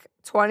of like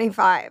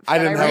 25. I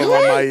that didn't have him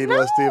really- on my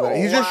list either.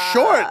 He's just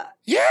short.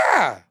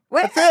 Yeah.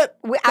 What- That's it.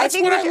 That's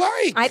what I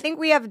like. I think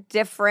we have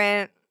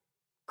different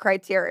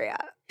criteria.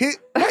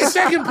 My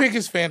second pick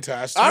is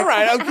fantastic. All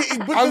right. Okay.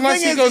 But the Unless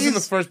thing he is, goes in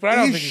he's- the first, but I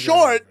don't he's think he's going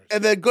in the short first.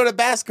 and then good at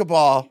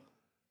basketball.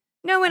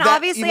 No, and That-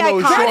 obviously even though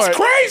he's iconic. short- That's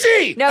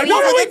crazy. No, what he's-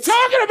 are we that's-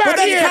 talking but about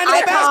that's here? kind of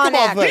a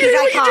basketball Iconic. thing. You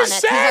hear what you He's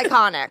just iconic. said? He's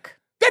iconic.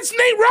 That's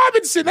Nate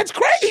Robinson. That's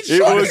crazy. He's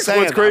short. What's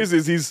What's crazy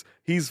is he's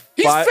He's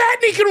five, fat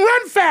and he can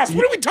run fast.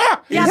 What are we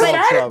talking? Yeah, He's but-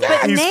 mad at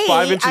that? But He's Nate,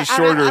 5 inches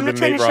shorter I'm than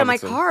trying Nate to show my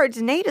Robinson.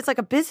 cards. Nate is like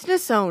a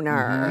business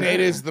owner. Nate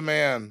is the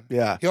man.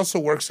 Yeah. He also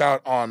works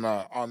out on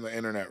the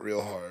internet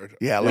real hard.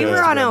 Yeah. We look were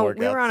at on Instagram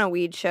a workouts. a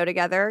weed show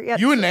together. Yeah,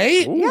 You and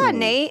Nate? yeah,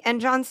 Nate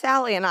and John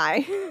Sally and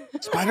I.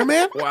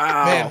 Spider-Man?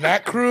 Wow. Man,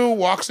 that crew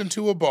walks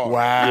into a bar.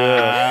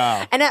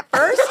 Wow. And at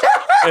first,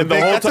 And the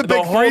Big- whole that's a time,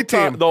 big three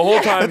team. the whole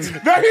time,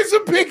 That is a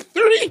big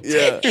three.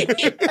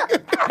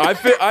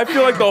 I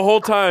feel like the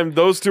whole time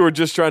those two are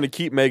just trying to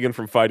keep Megan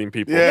from fighting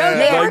people. Yeah. no,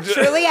 they Like, were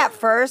truly at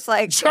first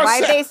like, Just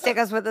why'd say- they stick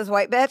us with this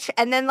white bitch?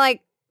 And then like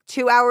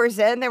 2 hours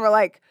in, they were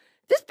like,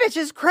 this bitch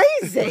is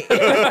crazy.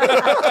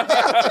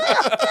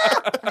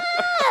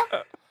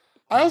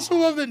 I also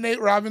love that Nate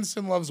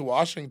Robinson loves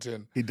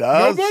Washington. He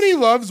does. Nobody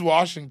loves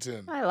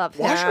Washington. I love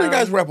him. Washington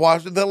guys rep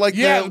Washington. They're like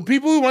Yeah, the-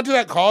 people who went to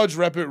that college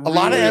rep it. a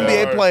lot of really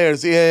NBA hard.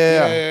 players.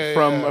 Yeah. Yeah.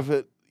 From if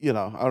it, I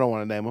don't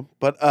want to name them,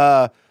 but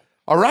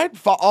all right,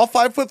 all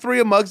 5'3"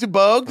 of Muggsy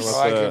Bogues,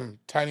 I like him.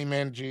 Tiny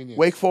man genius.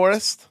 Wake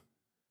Forest,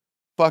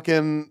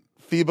 fucking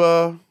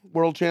FIBA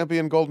world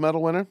champion, gold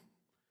medal winner.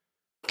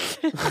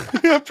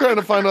 I'm trying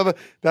to find other.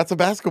 That's a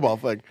basketball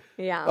thing.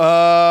 Yeah.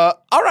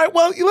 All right.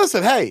 Well, you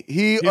listen. Hey,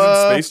 he's in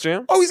Space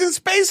Jam? Oh, he's in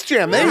Space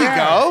Jam. There you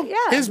go.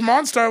 Yeah. His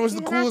Monstar was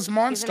the coolest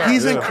Monstar.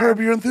 He's in Yeah. Curb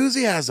Your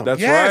Enthusiasm.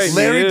 That's Yes. right.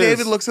 Larry he is.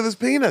 David looks at his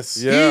penis.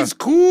 Yeah. He's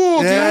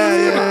cool, Yeah,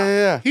 dude.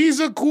 yeah. He's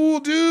a cool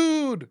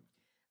dude.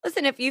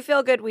 Listen, if you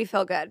feel good, we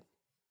feel good.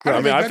 I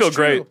don't mean, think I feel that's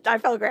true. great. I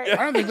feel great.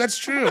 I don't think that's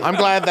true. I'm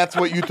glad that's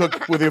what you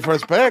took with your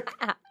first pick.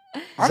 I'm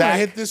Zach- gonna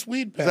hit this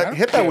weed pen. Zach,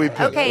 hit that weed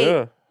pen. Okay.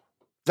 Yeah.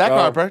 Zach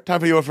Harper, time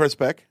for your first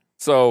pick.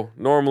 So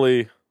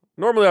normally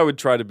I would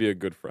try to be a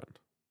good friend,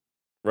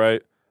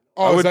 right?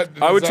 Oh, I is would that-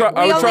 I would is try that-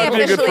 I We would try only to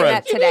be a good officially friend.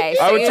 met today.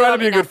 So I would you try owe to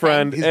be me a good nothing.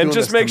 friend He's and doing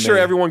just this to make sure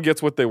me. everyone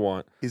gets what they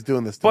want. He's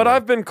doing this to But me.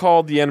 I've been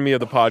called the enemy of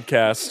the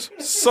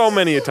podcast so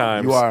many a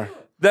times. You are.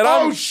 That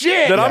Oh, I'm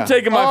shit. That Yeah. I'm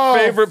taking my Oh,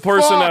 favorite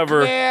person fuck,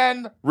 ever,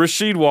 man.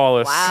 Rasheed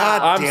Wallace.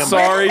 God I'm damn it.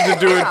 sorry to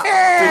do it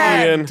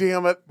to Ian.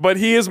 Damn it. But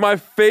he is my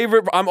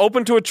favorite. I'm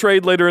open to a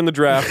trade later in the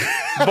draft,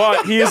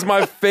 but he is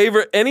my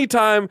favorite.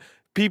 Anytime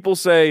people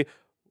say,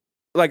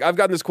 like, I've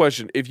gotten this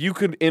question: if you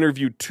could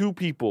interview two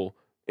people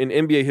in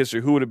NBA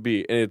history, who would it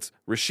be? And it's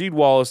Rasheed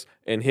Wallace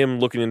and him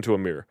looking into a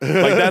mirror.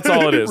 Like, that's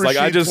all it is. Like,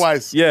 I Rasheed just,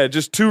 twice. yeah,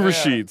 just two Yeah.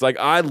 Rasheeds. Like,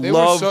 I They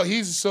love were so,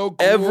 he's so cool.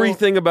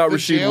 everything about The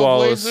Rasheed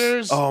Wallace.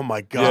 Jailblazers, Oh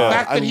my God. Yeah. The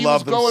fact I that he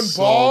love was them going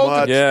so bald,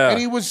 much. Yeah. and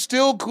he was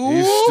still cool.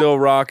 He's still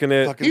rocking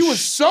it. Fucking He was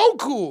so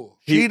cool.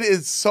 He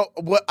is so.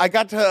 What I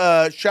got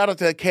to shout out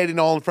to Katie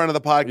Nolan, friend of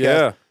the podcast.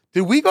 Yeah.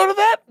 Did we go to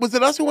that? Was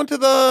it us who went to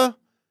the?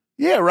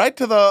 Yeah, right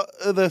to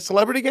the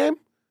celebrity game.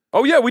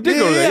 Oh yeah, we did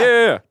go to that.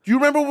 Yeah. Do you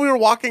remember when we were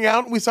walking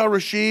out and we saw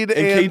Rasheed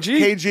and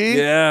KG?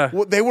 Yeah.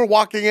 Well, they were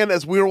walking in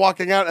as we were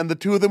walking out, and the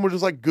two of them were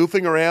just like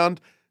goofing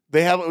around.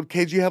 They had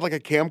KG had like a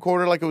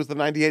camcorder, like it was the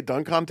 '98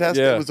 dunk contest.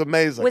 Yeah. It was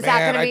amazing. Was that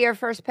Man, going to be your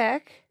first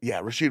pick?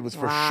 Yeah, Rasheed was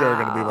for sure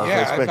going to be my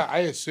Yeah, first pick. I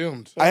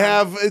assumed. I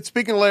have,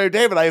 speaking of Larry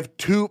David, I have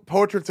two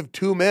portraits of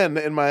two men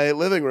in my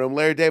living room.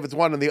 Larry David's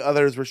one, and the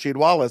other is Rasheed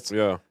Wallace,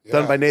 Yeah.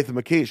 done Yeah. by Nathan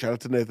McKee. Shout out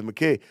to Nathan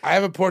McKee. I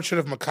have a portrait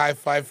of Mekhi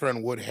Phifer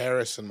and Wood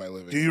Harris in my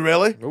living Do room. you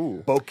really?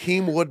 Ooh.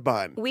 Bokeem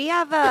Woodbine. We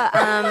have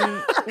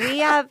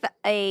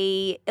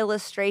a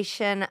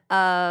illustration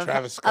of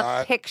Travis a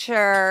Scott.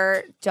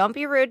 picture. Don't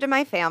be rude to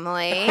my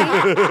family.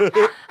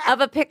 Of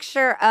a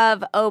picture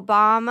of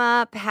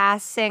Obama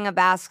passing a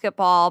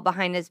basketball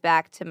behind his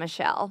back to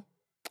Michelle.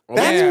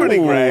 That's Yeah. pretty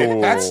great.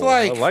 Ooh, That's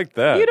like- I like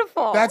that.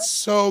 Beautiful. That's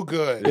so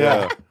good.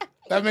 Yeah.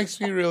 That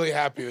makes me really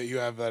happy that you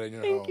have that in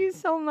your home. Thank you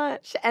so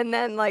much. And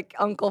then like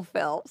Uncle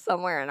Phil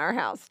somewhere in our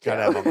house too.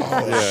 Gotta have Uncle Oh,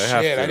 Phil. Yeah, I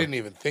have shit. to. I didn't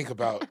even think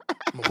about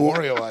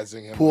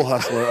memorializing him. Pool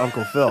hustler,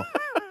 Uncle Phil.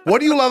 What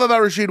do you love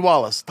about Rasheed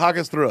Wallace? Talk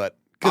us through it.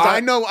 Because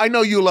I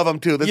know you love him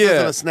too. This Yeah.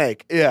 isn't a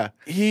snake. Yeah.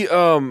 He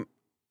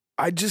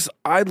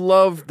I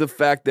love the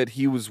fact that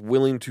he was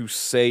willing to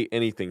say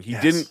anything. He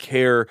Yes. didn't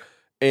care,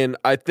 and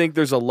I think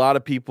there's a lot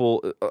of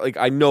people, like,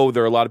 I know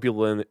there are a lot of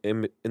people in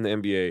the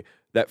NBA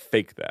that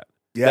fake that.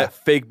 Yeah. That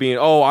fake being,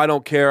 oh, I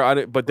don't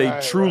care, but they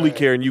Right, truly right.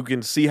 care, and you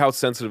can see how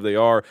sensitive they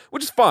are,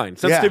 which is fine.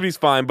 Sensitivity's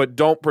fine, but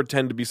don't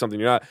pretend to be something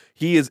you're not.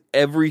 He is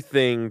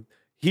everything.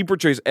 He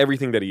portrays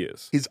everything that he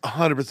is. He's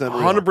 100%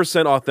 real.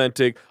 100%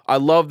 authentic. I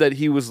love that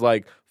he was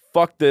like,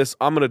 fuck this,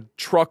 I'm going to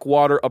truck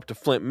water up to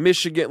Flint,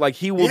 Michigan. Like,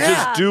 he will Yeah.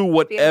 just do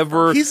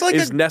whatever He's like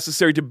is a-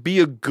 necessy to be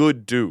a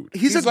good dude.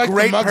 He's a like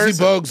great the Muggsy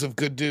person. Bogues of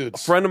good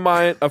dudes. A friend of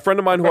mine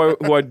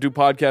who I do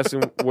podcasting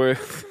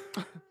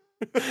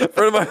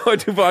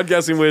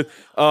with,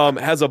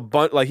 has a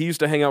bunch, like, he used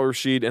to hang out with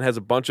Rasheed and has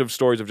a bunch of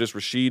stories of just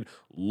Rasheed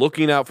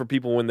looking out for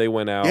people when they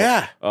went out.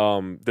 Yeah.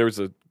 There's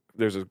a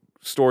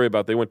story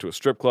about they went to a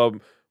strip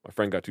club. My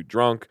friend got too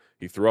drunk.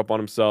 He threw up on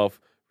himself.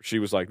 She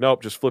was like,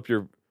 nope, just flip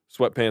your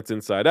sweatpants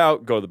inside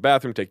out, go to the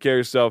bathroom, take care of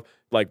yourself.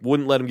 Like,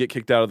 wouldn't let him get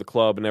kicked out of the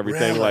club and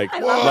everything. Really? Like, I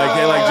like, love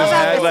hey, like, that. just I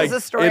love had, this like, is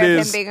a story it of him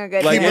is being a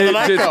good like, Keep on the it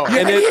night just, going.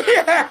 and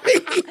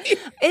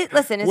it,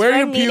 Listen, his Wear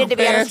friend your needed to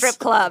be at a pants. strip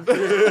club.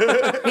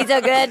 He's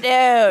a good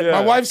dude.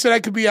 My wife said I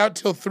could be out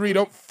till 3.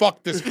 Don't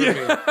fuck this for me.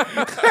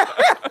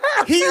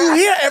 You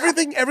hear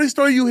everything, every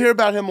story you hear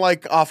about him,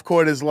 like, off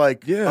court is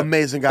like, yeah,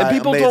 amazing guy. And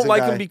people amazing don't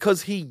like guy. him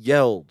because he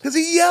yelled. Because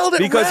he yelled at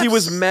Because he refs.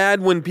 was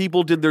mad when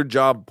people did their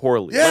job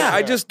poorly. Yeah. Like,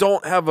 I just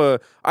don't have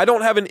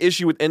an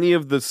issue with any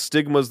of the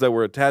stigmas that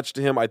were attached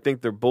to him. I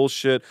think they're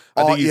bullshit.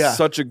 I think he's yeah.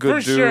 such a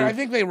good For dude. sure. I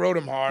think they wrote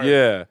him hard.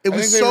 Yeah. It I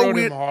was think they so wrote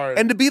weird. him hard.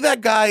 And to be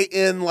that guy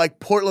in like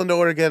Portland,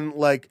 Oregon,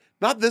 like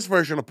not this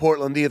version of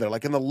Portland either,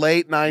 like in the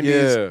late 90s,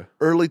 Yeah.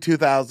 early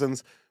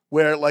 2000s,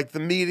 where like the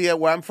media,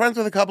 where I'm friends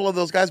with a couple of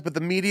those guys, but the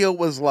media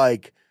was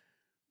like,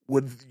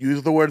 would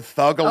use the word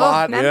thug a Oh,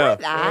 lot. remember Yeah.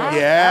 that?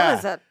 Yeah.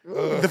 That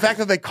was a. The fact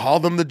that they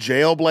called them the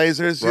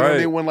Jailblazers, you know what I Right.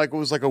 mean? When like it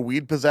was like a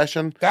weed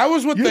possession. That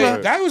was what You they.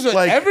 know, That was what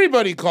like,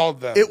 everybody called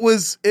them. It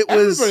was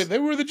Everybody. They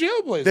were the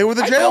Jailblazers. They were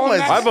the I call them Jailblazers.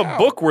 that I have a now.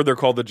 book where they're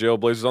called the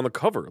Jailblazers on the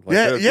cover.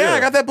 Like, yeah, I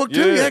got that book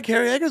too. Yeah. Yeah,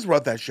 Carrie Eggers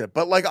wrote that shit.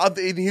 But like,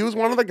 he was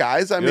one of the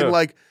guys. I Yeah. mean,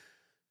 like,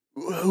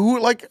 who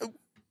like,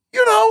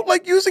 you know,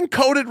 like using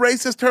coded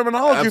racist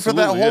terminology for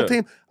that Absolutely, whole yeah.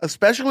 team,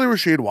 especially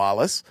Rasheed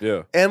Wallace.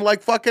 Yeah. And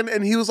like fucking,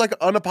 and he was like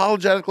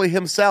unapologetically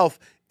himself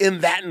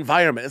in that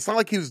environment. It's not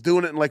like he was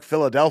doing it in like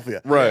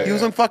Philadelphia. Right. He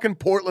was in fucking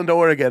Portland,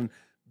 Oregon,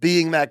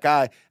 being that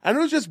guy. And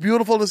it was just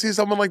beautiful to see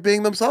someone like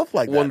being themselves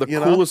like One that. of the you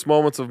know? coolest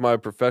moments of my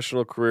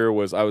professional career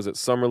was I was at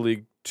Summer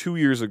League 2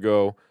 years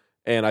ago,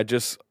 and I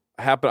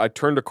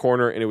turned a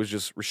corner, and it was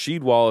just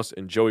Rasheed Wallace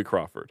and Joey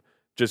Crawford.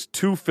 Just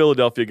two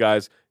Philadelphia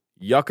guys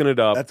yucking it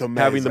up, That's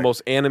amazing. having the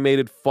most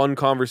animated, fun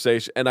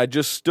conversation. And I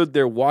just stood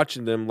there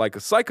watching them like a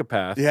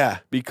psychopath. Yeah.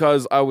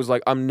 Because I was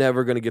like, I'm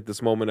never going to get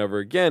this moment ever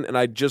again. And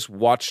I just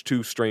watched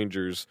two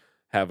strangers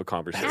have a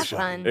conversation. That's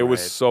fun. It was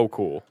Right. so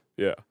cool.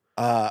 Yeah.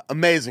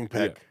 Amazing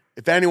pick. Yeah.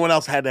 If anyone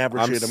else had to have I'm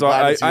Rashid, I'm sorry.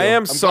 glad it's you. I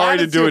am I'm sorry glad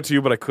to it's do you. it to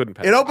you, but I couldn't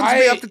pass. It opens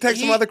me up to take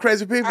some other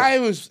crazy people. I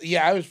was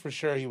for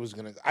sure he was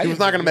gonna. He was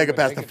not going to make it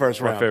past the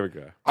first My round. favorite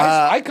guy.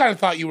 I kind of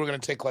thought you were gonna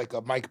take like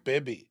a Mike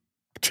Bibby.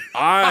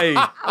 I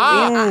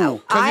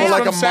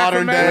like a from modern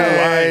Sacramento.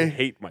 day. I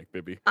hate Mike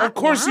Bibby. Of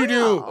course you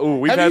do. Oh,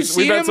 we've Have had you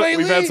seen him we've had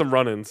lately? some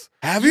run-ins.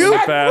 Have In you? the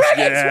past.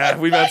 run-ins Yeah,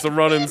 with we've had Mike some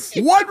run-ins.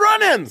 What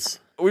run-ins?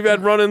 We've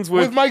had run-ins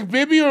With with Mike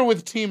Bibby or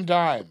with Team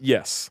Dime?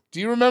 yes. Do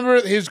you remember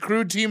his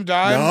crew, Team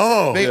Dime?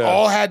 No. They Yeah.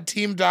 all had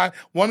Team Dime.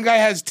 One guy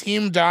has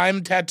Team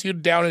Dime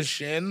tattooed down his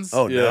shins.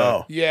 Oh, Yeah.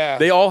 no. yeah.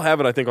 They all have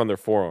it, I think, on their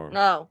forearm.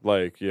 No.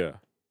 Like, yeah.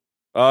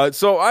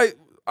 So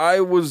I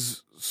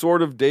was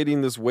sort of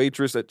dating this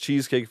waitress at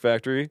Cheesecake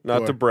Factory, not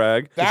Sure. to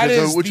brag. That Which is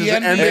a- is which the is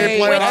an NBA. NBA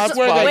player That's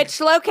where hotspot. they. Which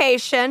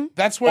location?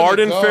 That's where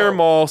Arden they go. Fair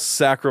Mall,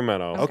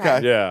 Sacramento. Okay.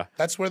 Yeah.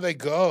 That's where they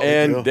go.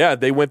 And Yeah. yeah,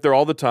 they went there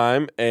all the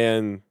time,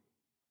 and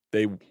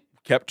they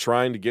kept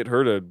trying to get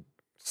her to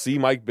see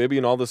Mike Bibby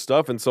and all this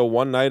stuff. And so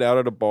one night out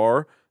at a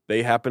bar,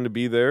 they happened to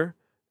be there,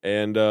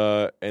 and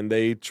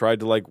they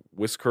tried to like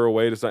whisk her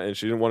away to something, and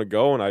she didn't want to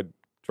go. And I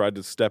tried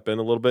to step in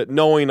a little bit,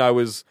 knowing I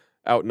was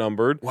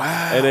outnumbered.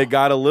 Wow. And it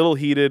got a little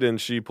heated, and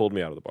she pulled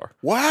me out of the bar.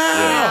 Wow.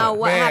 Now,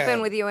 what man.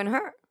 happened with you and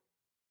her?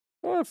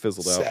 Well, it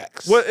fizzled out.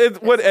 Sex.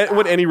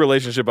 What any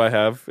relationship I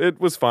have,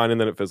 it was fine, and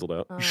then it fizzled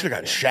out. You should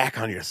have gotten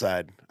Shaq on your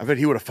side. I bet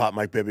he would have fought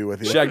Mike Bibby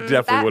with you. Shaq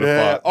definitely that- would have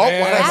Yeah. fought. Oh,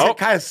 Man. why did I say, Oh.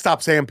 kind of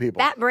stop saying people.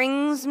 That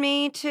brings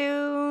me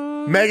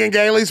to Megan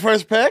Gailey's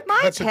first pick? my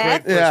That's a pick.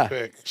 great first Yeah.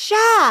 pick.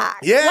 Shaq.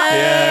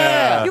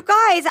 Yeah. You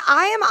guys,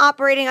 I am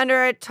operating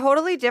under a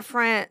totally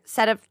different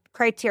set of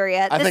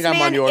criteria. I this think I'm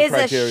man on your is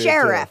criteria, a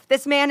sheriff. too.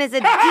 This man is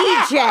a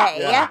DJ.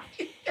 Yeah.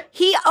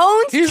 He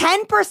owns He's-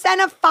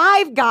 10% of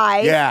Five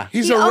Guys. Yeah.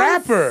 He's He a owns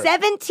rapper.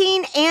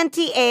 17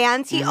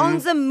 Auntie-Anne's. He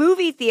owns a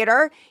movie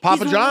theater.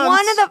 Papa he's John's.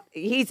 One of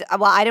the.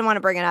 Well, I didn't want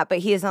to bring it up, but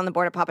he is on the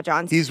board of Papa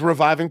John's. He's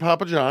reviving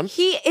Papa John's.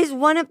 He is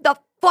one of the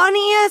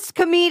funniest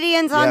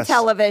comedians on Yes.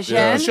 television.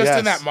 Yeah. He's just Yes.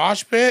 in that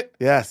mosh pit.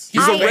 Yes.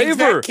 He's I- a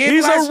raver. That kid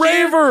He's a last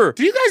year. raver.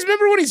 Do you guys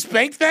remember when he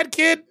spanked that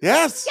kid?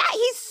 Yes. Yeah,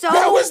 he's so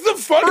That was the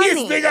funniest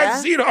funny, thing yeah. I've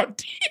seen on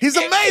TV. He's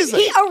amazing.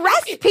 He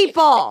arrests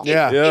people.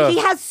 Yeah. Yeah. He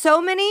has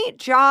so many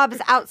jobs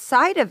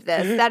outside of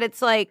this that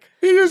it's like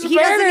He just he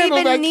doesn't manhandled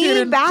even that kid need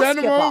and bent him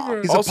basketball.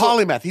 over. He's Also- a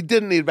polymath. He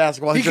didn't need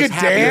basketball. He He just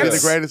could happened to be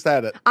dance. the greatest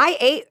at it. I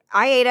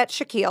ate at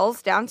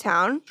Shaquille's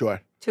downtown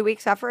Sure. 2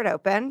 weeks after it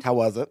opened. How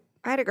was it?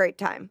 I had a great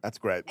time. That's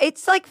great.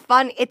 It's like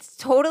fun. It's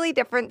totally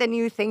different than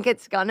you think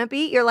it's gonna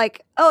be. You're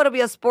like, oh, it'll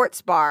be a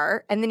sports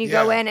bar, and then you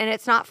go Yeah. in and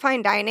it's not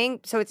fine dining,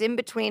 so it's in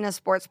between a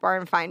sports bar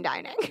and fine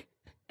dining.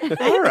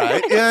 All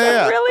right.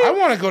 Yeah. Really? I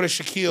want to go to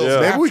Shaquille's. Yeah.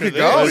 Maybe we after could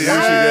go. this.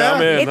 Yeah.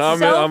 I'm in. It's I'm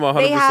so, 100%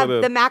 they have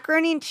in. the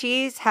macaroni and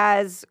cheese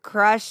has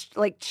crushed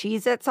like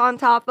Cheez-Its on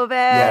top of it.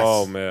 Yes.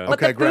 Oh man. But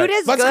Okay, the great. food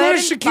is Let's good go to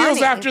and Shaquille's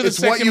funny. after the It's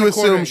what second you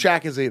recording. assume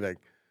Shaq is eating.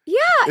 Yeah,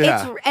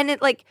 Yeah.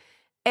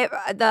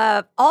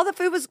 all the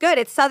food was good.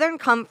 It's Southern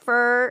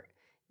Comfort,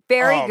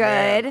 very Oh,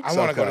 man. good. I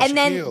want to go to And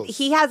then Shaquille's.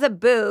 he has a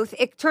booth.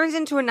 It turns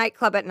into a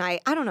nightclub at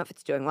night. I don't know if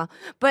it's doing well,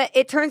 but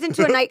it turns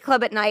into a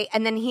nightclub at night.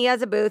 And then he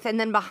has a booth. And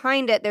then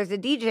behind it, there's a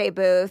DJ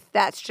booth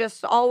that's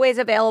just always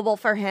available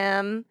for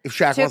him. If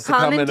Shaq To wants to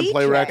come come in and and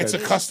play DJ. records.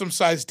 It's a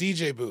custom-sized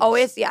DJ booth. Oh,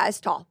 it's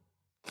tall.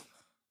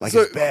 like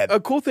So, his bed. a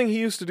cool thing he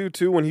used to do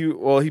too when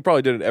he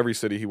probably did it every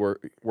city he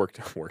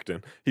worked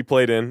in. He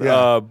played in.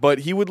 Yeah. But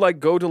he would like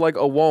go to like a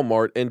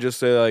Walmart and just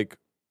say like,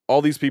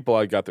 all these people,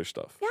 I got their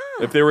stuff. Yeah.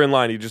 If they were in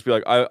line, he'd just be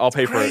like, I'll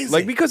pay for it. crazy.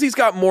 Like, because he's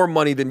got more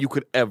money than you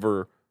could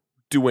ever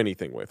do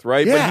anything with,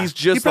 right? Yeah. But he's He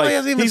just probably like,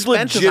 hasn't even he's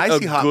spent his legit a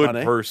Icy Hot good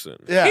money. person.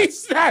 yeah. he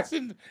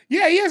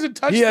hasn't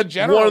touched He the had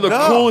general. one of the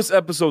No. coolest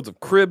episodes of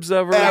Cribs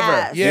ever.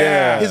 Yes.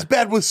 Yeah. His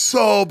bed was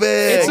so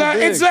big.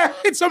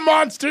 It's a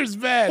monster's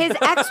bed. His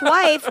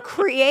ex-wife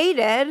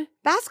created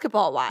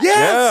Basketball Wives.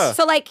 Yes.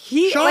 So like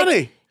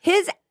Shawnee.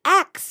 his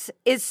ex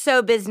is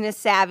so business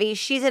savvy.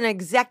 She's an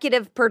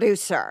executive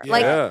producer. Yeah.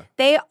 Like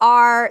they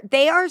are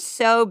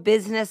so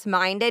business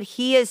minded.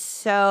 He is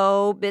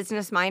so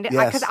business minded.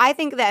 Yes. Because I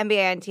think the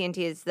NBA on TNT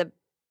is the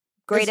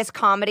greatest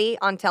comedy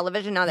on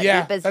television now that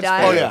yeah, Veep has that's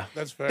done. fair. Oh, yeah.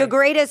 That's fair. The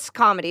greatest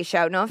comedy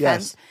show, no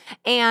offense.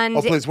 And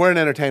Oh, please, we're an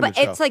entertainment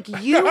but show. it's like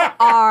you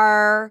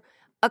are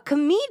a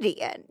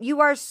comedian. You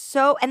are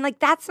so, and like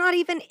that's not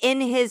even in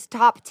his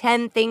top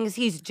 10 things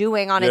he's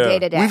doing on a Yeah. day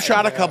to day. We've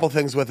shot a couple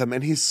things with him,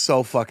 and he's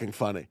so fucking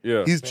funny.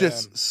 Yeah. He's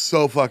just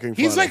so fucking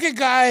funny. He's like a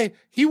guy,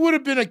 he would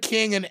have been a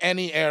king in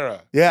any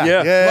era. yeah,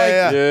 Yeah.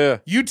 yeah. Yeah.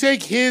 You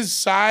take his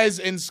size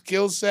and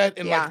skill set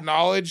and Yeah. like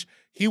knowledge,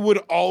 he would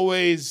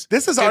always.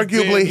 This is have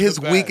arguably been his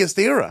the best. weakest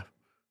era.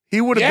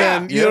 he would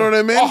have been, you know what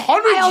I mean?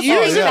 100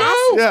 years think ago?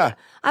 Yeah.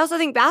 I also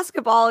think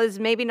basketball is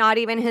maybe not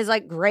even his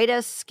like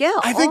greatest skill.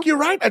 I think you're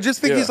right. I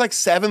just think he's like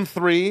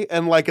 7'3"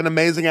 and like an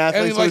amazing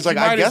athlete. So he's like,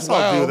 I guess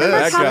I'll do Remember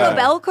this. Taco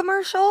Bell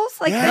commercials?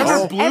 Like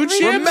Yes. Blue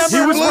Chips? Remember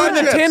He was Blue riding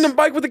a Chips. tandem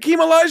bike with Akeem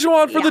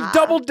Olajuwon for the Yeah.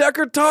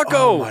 double-decker taco.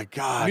 Oh my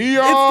God.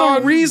 Neon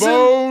It's the reason-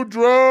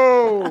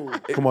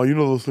 Bodro. Come on, you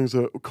know those things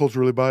are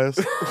culturally biased.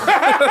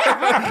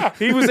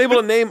 He was able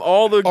to name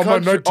all the On my all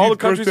the 19th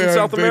countries in birthday, I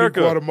South invaded America.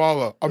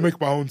 Guatemala. I make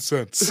my own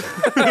sense.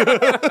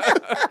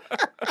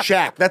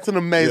 Shaq, that's an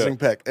amazing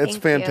pick. It's Thank you.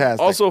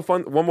 fantastic. Also,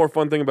 one more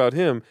fun thing about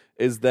him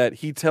is that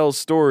he tells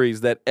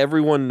stories that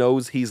everyone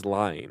knows he's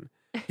lying.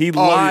 He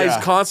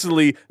lies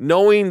constantly,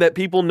 knowing that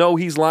people know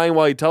he's lying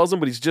while he tells them,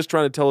 but he's just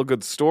trying to tell a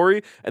good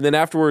story. And then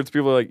afterwards,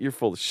 people are like, "You're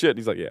full of shit." And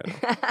he's like, "Yeah."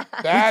 No.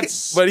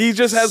 That's But he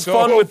just has so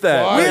fun with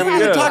that. fun. we haven't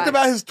even Yeah. talked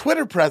about his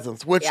Twitter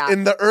presence, which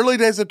in the early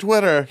days of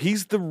Twitter,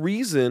 He's the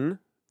reason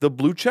the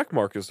blue check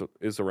mark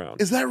is around.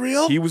 is that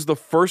real? He was the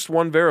first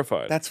one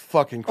verified. That's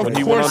fucking Of crazy.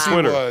 he went on course he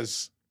Twitter.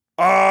 was.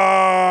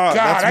 Ah, God,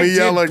 that's I me did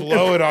yelling.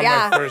 blow it on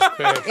Yeah. my first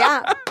pick.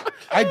 Yeah.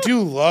 I do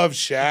love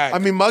Shaq. I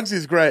mean,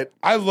 Muggsy's great.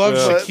 I love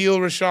Yeah. Shaquille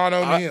Rashawn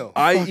O'Neal.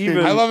 I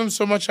love him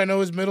so much I know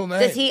his middle name.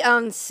 Does he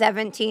own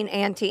 17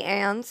 Auntie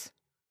Anne's?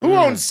 Who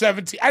owns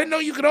 17? I didn't know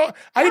you could own.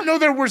 I didn't know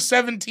there were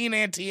 17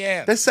 Auntie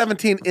Anne's. There's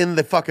 17 in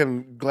the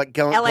fucking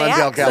Glendale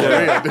LAX.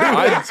 Galleria, dude.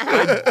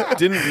 I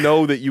didn't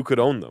know that you could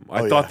own them.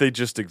 I thought they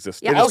just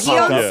existed. Yeah. Oh, is he owns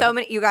popped up. so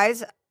many. You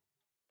guys,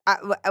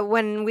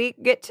 when we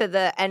get to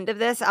the end of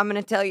this, I'm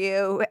going to tell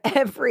you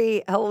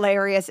every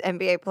hilarious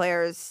NBA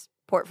player's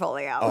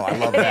portfolio. Oh, I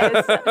love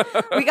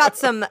that. We got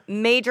some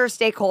major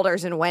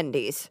stakeholders in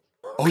Wendy's.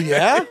 Oh,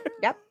 yeah?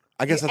 Yep.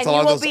 I guess that's And a you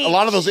lot will of those. be A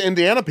lot of those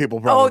Indiana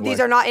people probably. Oh, these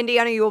are not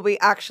Indiana. You will be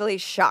actually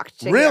shocked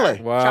to Really?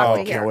 hear. Wow. Shocked to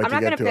Can't hear. wait I'm to not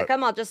get going to to pick it.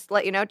 them. I'll just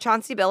let you know.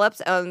 Chauncey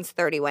Billups owns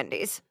 30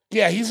 Wendy's.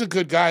 Yeah, he's a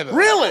good guy though.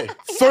 Really?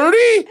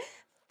 30?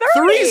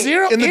 30?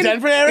 30? In the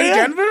Denver area? In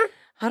Denver?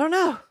 I don't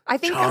know. I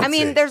think. Chauncey. I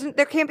mean,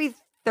 there can't be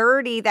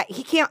 30 that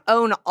he can't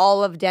own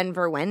all of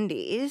Denver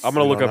Wendy's. I'm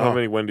gonna We look don't up how know.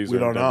 many Wendy's We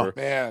are in don't know. Denver.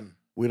 Man,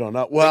 We don't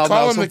know. Well,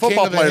 call no, him some the king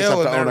football of the players have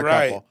hill, to and own a they're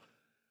right. couple.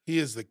 he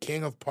is the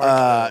king of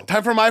Parkville.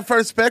 Time for my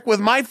first pick. With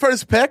my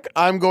first pick,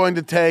 I'm going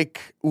to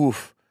take. I'm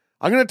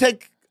going to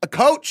take a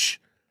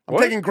coach. I'm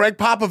What? taking Greg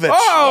Popovich.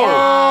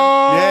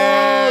 Oh,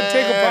 yeah.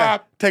 take a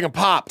pop. Take a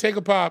pop. Take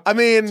a pop. I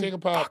mean, Take a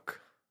pop.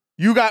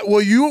 you got. Well,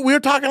 we were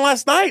talking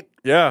last night.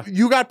 Yeah,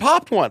 You got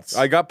popped once.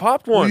 I got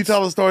popped Will once. you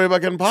tell the story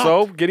about getting popped?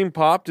 So getting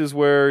popped is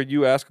where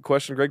you ask a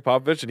question to Greg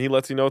Popovich and he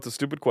lets you know it's a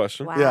stupid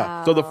question. Wow.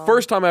 Yeah. So the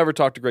first time I ever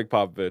talked to Greg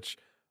Popovich,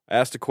 I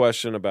asked a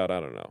question about,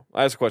 I don't know.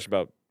 I asked a question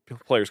about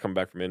players coming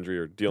back from injury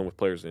or dealing with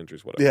players'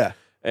 injuries, whatever. Yeah.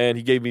 And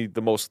he gave me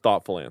the most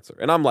thoughtful answer.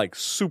 And I'm like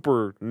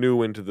super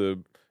new into the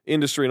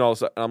industry and all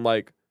this. And I'm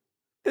like,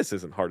 this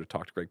isn't hard to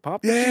talk to Greg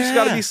Popovich. You just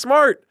got to Yeah. be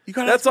smart. You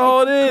got. That's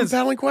all it is.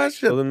 Compelling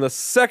question. So then the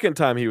second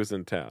time he was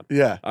in town,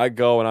 Yeah. I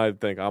go and I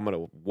think I'm going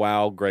to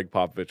wow Greg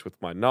Popovich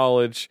with my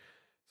knowledge.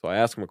 So I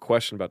ask him a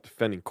question about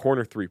defending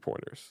corner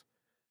three-pointers.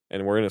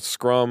 And we're in a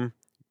scrum.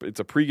 It's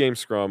a pregame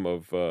scrum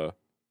of,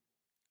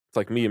 it's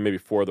like me and maybe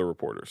four other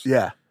reporters.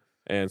 Yeah.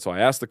 And so I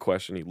ask the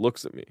question. He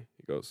looks at me.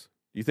 He goes,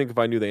 you think if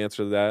I knew the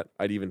answer to that,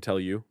 I'd even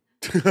tell you?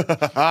 And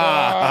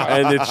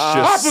it's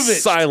just Popovich.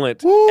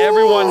 silent. Woo.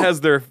 Everyone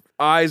has their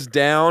eyes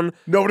down.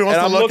 Nobody wants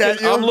And to I'm look looking,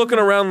 at you. I'm looking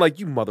around like,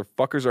 you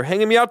motherfuckers are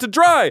hanging me out to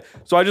dry.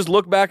 So I just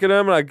look back at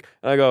him and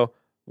I go,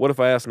 what if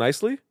I ask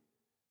nicely?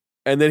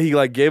 And then he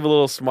like gave a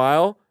little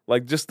smile,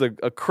 like just a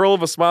curl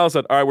of a smile, and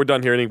said, all right, we're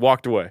done here. And he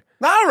walked away.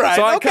 All right.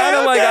 So I okay, kind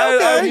of like,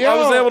 okay. I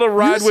was able to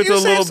ride with you it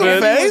a say little some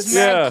bit. face.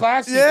 Yeah.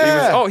 Classy.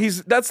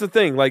 Yeah. That's the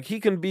thing. Like he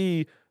can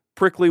be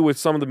prickly with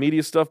some of the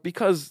media stuff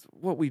because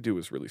what we do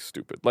is really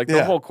stupid. Like the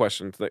Yeah. whole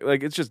question thing,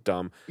 like it's just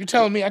dumb. You're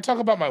telling me I talk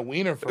about my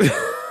wiener for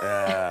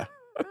Yeah.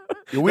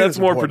 Your wiener's That's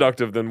more important.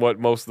 productive than what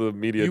most of the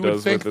media You would does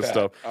with think this that.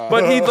 stuff. Uh,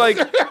 But he's like,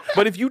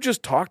 but if you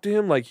just talk to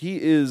him, like he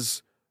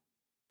is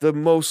the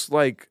most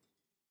like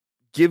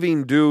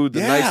giving dude, the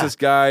Yeah. nicest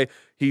guy.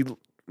 He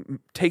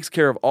takes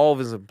care of all of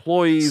his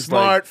employees.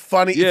 Smart,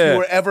 funny. If Yeah. you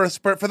were ever a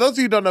Spurs, for those of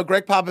you who don't know,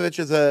 Greg Popovich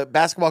is a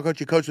basketball coach.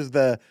 He coaches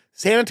the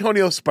San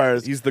Antonio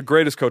Spurs He's the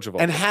greatest coach of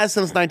all. and time. has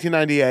since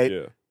 1998.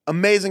 Yeah.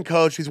 Amazing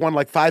coach. He's won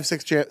like five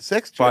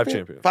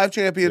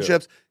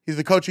championships. He's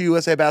the coach of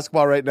USA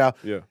basketball right now.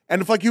 Yeah.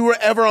 And if like you were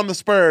ever on the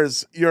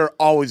Spurs, you're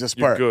always a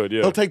Spur. You're good,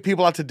 yeah. He'll take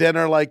people out to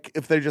dinner, like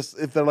if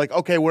they're like,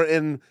 okay, we're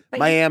in But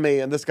Miami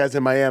and this guy's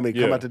in Miami,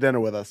 come Yeah. out to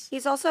dinner with us.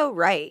 He's also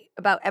right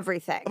about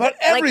everything. About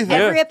everything. Like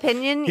every Yeah.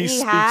 opinion He he,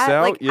 speaks had,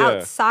 out, like yeah.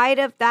 outside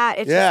of that,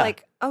 it's Yeah. just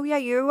like, oh yeah,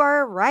 you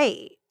are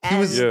right. He And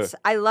was- Yeah.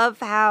 I love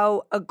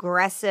how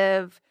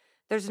aggressive.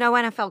 There's no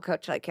NFL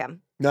coach like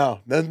him.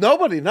 No, there's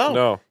nobody.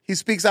 No. He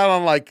speaks out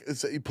on like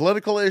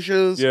political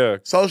issues, Yeah.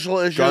 social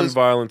issues. Gun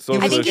violence, He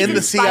social was I think issues. in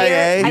the he's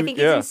CIA. inspired- I think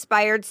Yeah. he's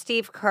inspired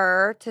Steve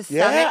Kerr to some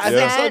Yeah, I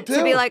think extent so,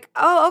 to be too. like,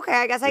 oh, okay,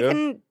 I guess I Yeah.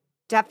 can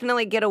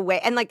definitely get away.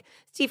 And like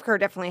Steve Kerr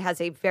definitely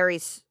has a very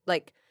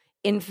like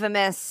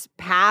infamous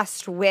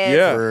past with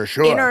Yeah. For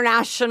sure.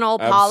 international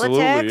Absolutely,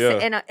 politics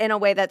yeah. in a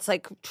way that's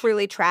like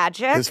truly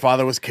tragic. His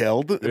father was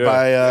killed Yeah.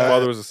 by His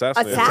father was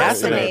assassinated.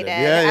 Assassinated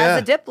Yeah.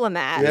 as a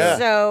diplomat. Yeah.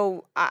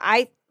 So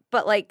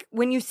but like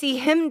when you see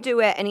him do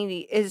it and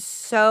he is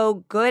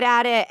so good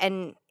at it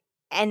and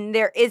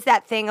there is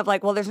that thing of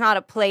like, well, there's not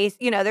a place,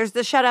 there's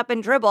the shut up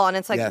and dribble. And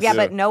it's like, Yes. yeah, Yeah.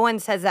 but no one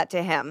says that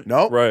to him.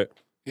 Nope. Right.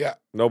 Yeah.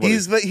 Nobody.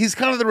 He's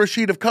kind of the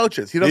Rashid of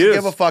coaches. He doesn't He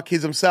give a is. fuck.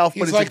 He's himself,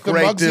 but He's he's like a the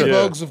great Muggsy dude.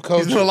 Bogues of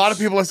coaches. A lot of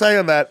people are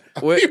saying that.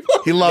 Wait,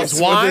 He loves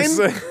That's what wine.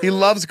 they say. He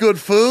loves good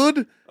food.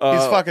 He's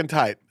fucking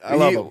tight. I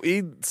love him.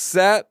 He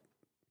sat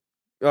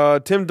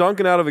Tim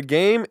Duncan out of a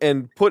game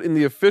and put in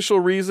the official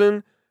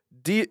reason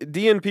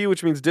DNP,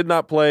 which means did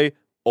not play,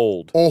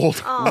 old.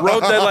 Old. Oh.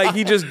 Wrote that like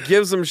he just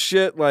gives him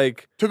shit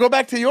like To go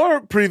back to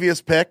your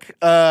previous pick,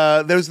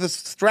 there's this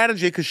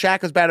strategy because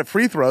Shaq was bad at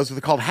free throws. They're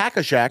called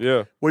Hack-a-Shaq,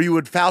 Yeah. where you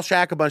would foul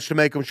Shaq a bunch to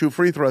make him shoot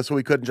free throws so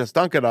he couldn't just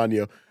dunk it on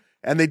you.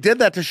 And they did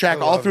that to Shaq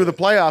all through the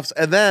playoffs.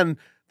 And then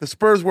the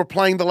Spurs were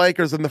playing the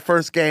Lakers in the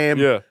first game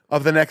Yeah.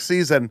 of the next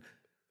season.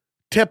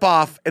 Tip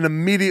off, and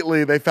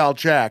immediately they fouled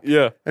Shaq.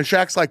 Yeah. And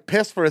Shaq's like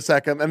pissed for a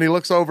second, and he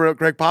looks over at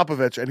Greg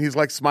Popovich, and he's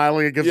like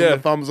smiling and gives him Yeah.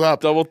 the thumbs up.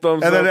 double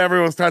thumbs And up. then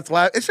everyone starts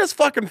laughing. It's just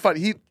fucking fun.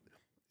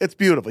 It's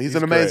beautiful. He's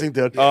an amazing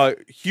great. dude.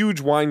 Huge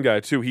wine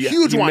guy too.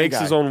 Huge he wine makes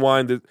guy. his own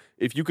wine. That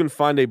if you can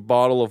find a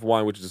bottle of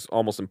wine, which is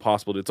almost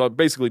impossible, it's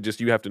basically just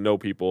you have to know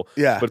people.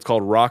 Yeah. But it's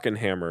called Rock and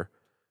Hammer,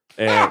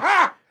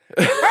 and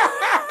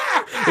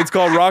it's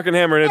called Rock and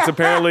Hammer, and it's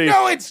apparently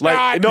No, it's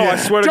not. No, I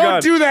swear to Don't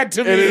God, do that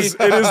to me. It is.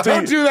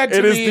 Don't do that to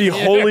It is me. the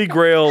holy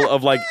grail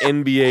of like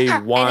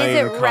NBA wine. And is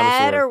it red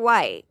connoisseur. or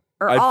white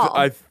or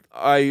all?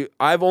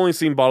 I've only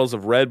seen bottles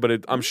of red,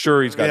 but I'm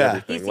sure he's got Yeah.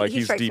 everything. Like he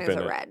he's strikes deep me as in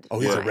a it. red. Oh,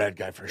 he's a wine. red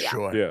guy for Yeah.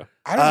 sure. Yeah.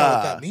 I don't know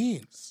what that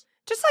means.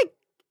 Just like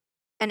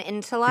an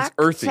intellect.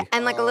 He's earthy.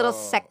 And like a little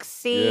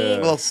sexy. Yeah. A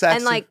little sexy.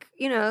 And like,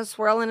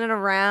 swirling it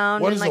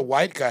around. What and does like, a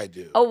white guy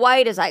do? a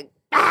white is like,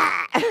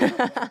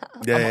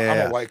 Yeah,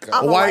 I'm a white guy.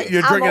 I'm a White, white-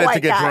 you're I'm a drinking it to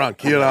white get guy.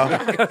 drunk, you know.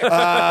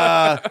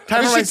 Time for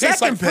my This shit tastes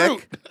second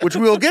like pick, which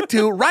we will get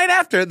to right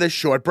after this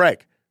short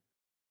break.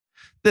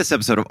 This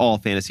episode of All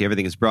Fantasy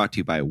Everything is brought to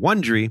you by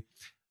Wondery.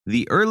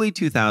 The early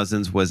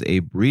 2000s was a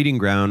breeding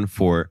ground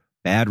for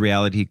bad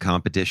reality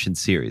competition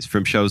series,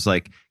 from shows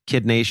like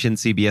Kid Nation,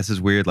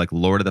 CBS's weird like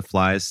Lord of the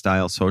Flies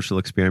style social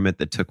experiment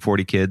that took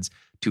 40 kids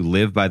to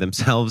live by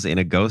themselves in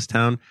a ghost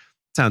town.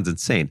 Sounds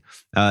insane.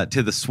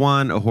 To The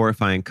Swan, a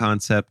horrifying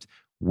concept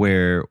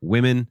where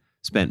women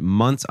spent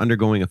months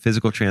undergoing a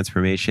physical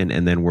transformation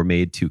and then were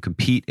made to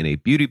compete in a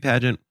beauty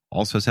pageant.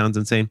 Also sounds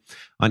insane.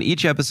 On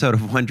each episode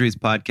of Wondery's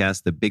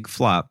podcast, The Big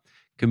Flop,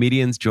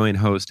 comedians join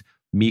host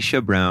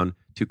Misha Brown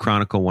to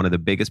chronicle one of the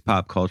biggest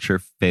pop culture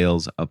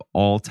fails of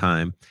all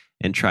time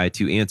and try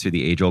to answer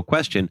the age-old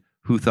question,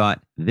 who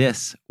thought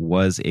this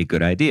was a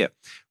good idea?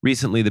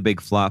 Recently, The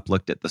Big Flop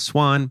looked at The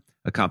Swan,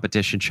 a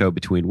competition show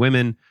between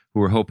women who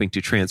were hoping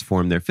to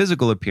transform their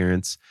physical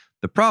appearance.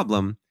 The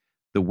problem,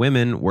 the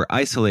women were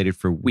isolated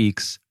for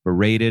weeks,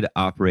 berated,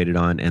 operated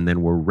on, and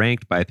then were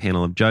ranked by a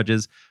panel of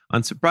judges.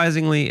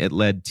 Unsurprisingly, it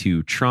led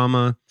to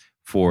trauma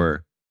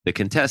for the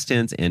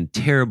contestants and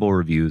terrible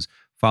reviews.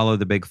 Follow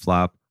The Big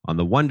Flop on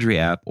the Wondery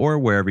app or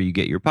wherever you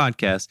get your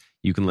podcasts.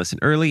 You can listen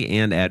early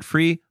and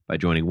ad-free by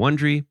joining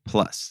Wondery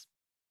Plus.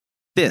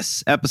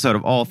 This episode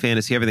of All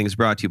Fantasy Everything is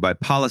brought to you by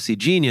Policy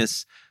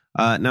Genius.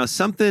 Now,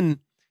 something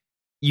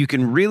you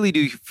can really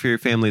do for your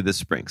family this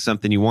spring,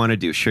 something you want to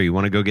do. Sure, you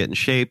want to go get in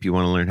shape. You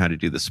want to learn how to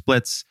do the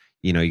splits.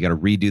 You got to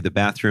redo the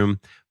bathroom.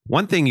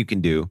 One thing you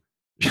can do,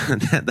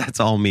 that's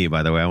all me,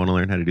 by the way. I want to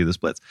learn how to do the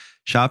splits.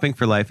 Shopping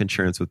for life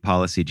insurance with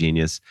Policy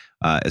Genius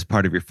as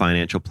part of your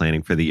financial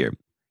planning for the year.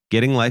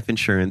 Getting life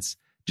insurance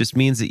just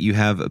means that you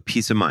have a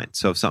peace of mind.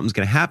 So if something's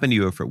going to happen to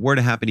you, if it were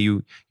to happen to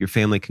you, your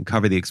family can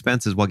cover the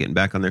expenses while getting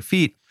back on their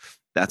feet.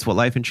 That's what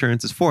life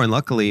insurance is for. And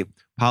luckily,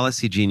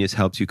 Policy Genius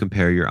helps you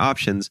compare your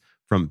options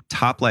from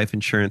top life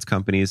insurance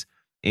companies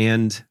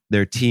and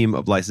their team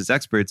of licensed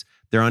experts.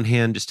 They're on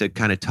hand just to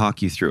kind of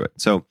talk you through it.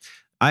 So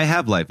I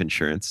have life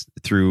insurance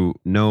through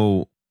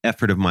no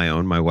effort of my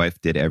own. My wife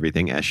did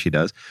everything as she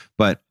does,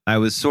 but I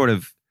was sort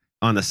of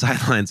on the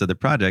sidelines of the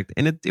project.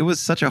 And it was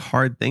such a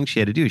hard thing she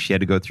had to do. She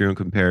had to go through and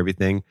compare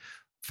everything,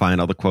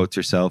 find all the quotes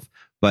herself.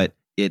 But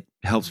it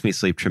helps me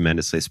sleep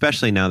tremendously,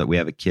 especially now that we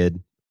have a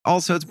kid.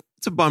 Also,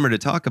 it's a bummer to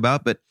talk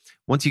about, but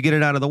once you get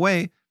it out of the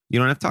way, you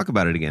don't have to talk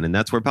about it again. And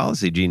that's where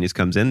Policy Genius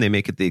comes in. They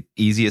make it the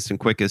easiest and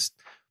quickest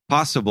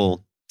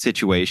possible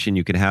situation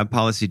you could have.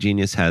 Policy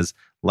Genius has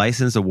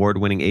licensed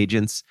award-winning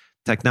agents,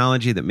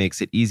 technology that makes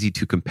it easy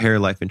to compare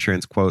life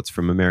insurance quotes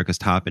from America's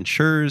top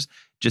insurers.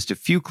 Just a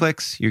few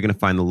clicks, you're going to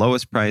find the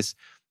lowest price.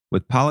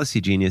 With Policy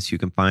Genius, you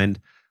can find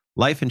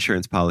life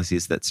insurance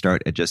policies that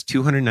start at just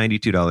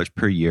 $292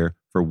 per year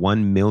for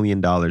 $1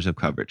 million of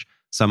coverage.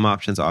 Some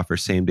options offer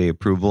same-day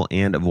approval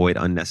and avoid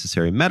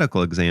unnecessary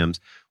medical exams,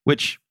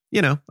 which,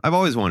 I've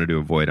always wanted to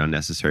avoid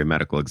unnecessary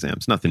medical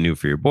exams. Nothing new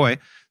for your boy.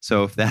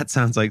 So if that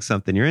sounds like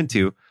something you're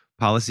into,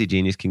 Policy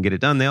Genius can get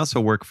it done. They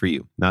also work for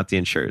you, not the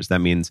insurers.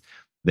 That means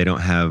They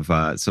don't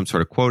have some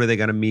sort of quota they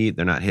got to meet.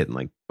 They're not hitting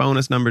like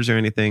bonus numbers or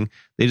anything.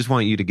 They just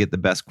want you to get the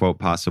best quote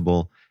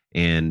possible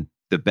and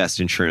the best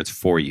insurance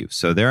for you.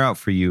 So they're out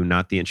for you,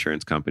 not the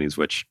insurance companies,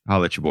 which I'll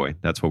let your boy.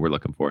 That's what we're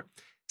looking for.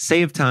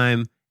 Save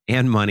time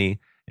and money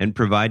and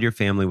provide your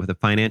family with a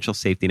financial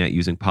safety net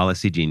using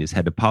Policy Genius.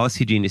 Head to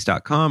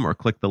policygenius.com or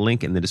click the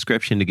link in the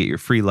description to get your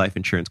free life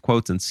insurance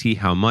quotes and see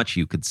how much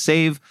you could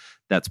save.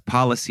 That's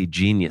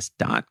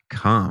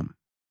policygenius.com.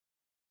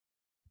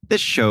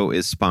 This show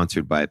is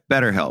sponsored by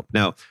BetterHelp.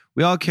 Now,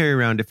 we all carry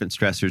around different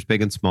stressors,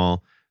 big and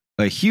small.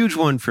 A huge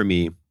one for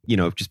me,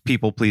 just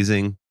people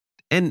pleasing.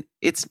 And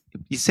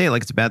you say it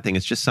like it's a bad thing.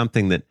 It's just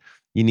something that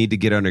you need to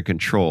get under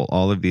control.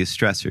 All of these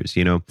stressors,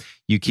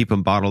 you keep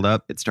them bottled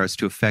up. It starts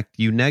to affect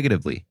you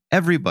negatively.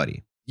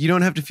 Everybody. You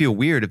don't have to feel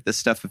weird if this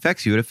stuff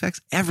affects you. It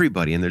affects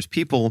everybody. And there's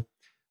people,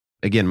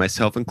 again,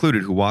 myself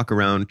included, who walk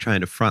around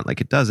trying to front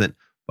like it doesn't,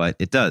 but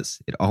it does.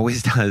 It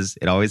always does.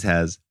 It always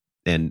has.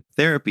 And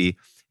therapy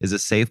is a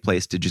safe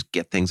place to just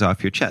get things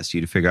off your chest.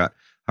 You to figure out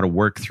how to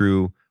work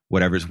through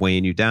whatever's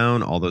weighing you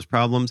down, all those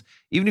problems.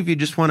 Even if you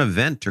just want to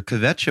vent or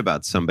kvetch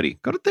about somebody,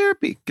 go to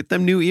therapy. Get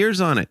them new ears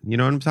on it. You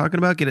know what I'm talking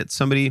about? Get it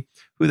somebody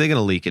who they're going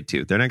to leak it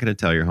to. They're not going to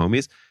tell your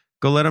homies.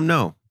 Go let them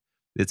know.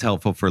 It's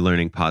helpful for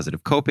learning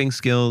positive coping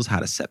skills, how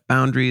to set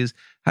boundaries,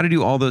 how to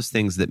do all those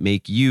things that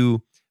make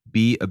you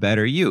be a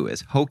better you.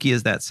 As hokey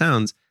as that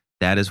sounds,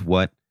 that is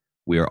what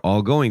we are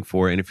all going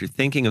for. And if you're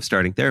thinking of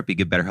starting therapy,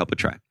 give BetterHelp a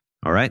try.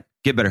 All right?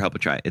 Give BetterHelp a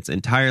try. It's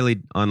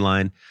entirely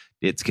online.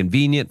 It's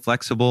convenient,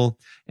 flexible,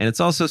 and it's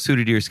also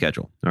suited to your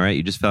schedule. All right.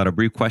 You just fill out a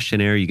brief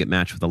questionnaire. You get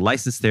matched with a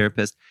licensed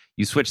therapist.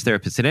 You switch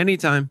therapists at any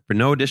time for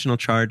no additional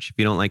charge. If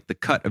you don't like the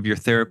cut of your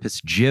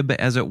therapist's jib,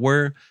 as it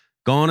were,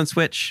 go on and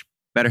switch.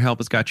 BetterHelp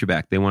has got your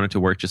back. They want it to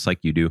work just like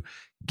you do.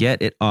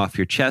 Get it off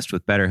your chest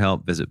with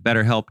BetterHelp. Visit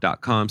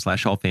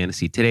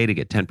betterhelp.com/allfantasy today to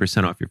get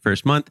 10% off your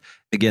first month.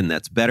 Again,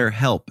 that's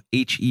BetterHelp,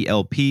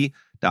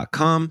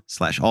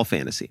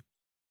 HELP.com/allfantasy.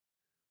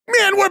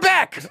 Man, we're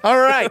back. All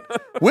right.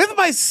 With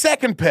my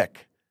second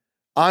pick,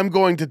 I'm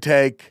going to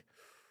take,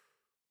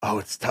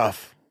 it's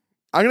tough.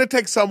 I'm going to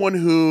take someone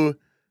who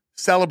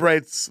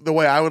celebrates the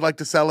way I would like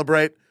to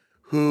celebrate,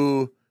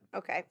 who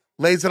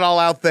lays it all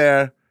out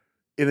there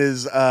in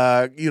his,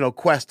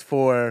 quest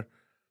for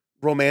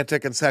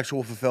romantic and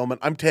sexual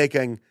fulfillment. I'm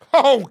taking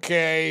Earl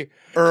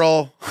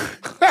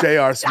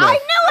J.R. Smith. I knew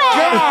it.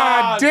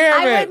 God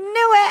damn I it. knew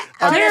it.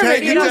 I'm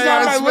taking He was on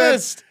J.R. my Smith.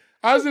 list.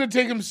 I was going to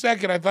take him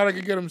second. I thought I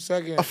could get him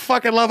second. I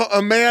fucking love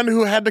a man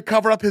who had to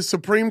cover up his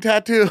Supreme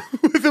tattoo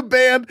with a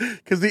band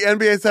because the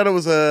NBA said it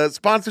was a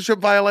sponsorship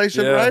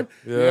violation, right?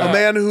 Yeah. A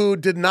man who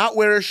did not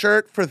wear a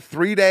shirt for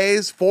 3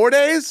 days, 4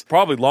 days?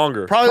 Probably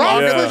longer. Probably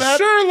longer than that.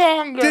 Sure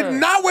longer. Did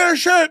not wear a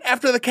shirt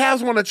after the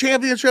Cavs won a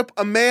championship.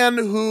 A man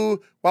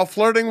who, while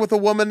flirting with a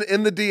woman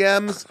in the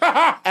DMs,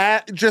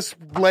 just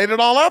laid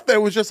it all out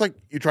there. Was just like,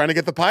 you trying to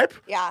get the pipe?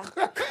 Yeah.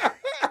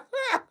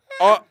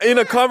 In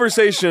a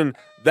conversation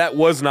that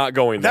was not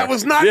going there. That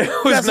was not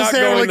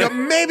necessarily,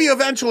 maybe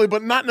eventually,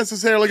 but not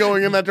necessarily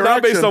going in that direction.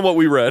 Not based on what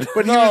we read.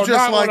 But he No, was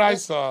just not like, what I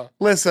saw.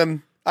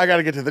 listen, I got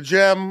to get to the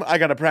gym. I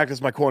got to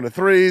practice my corner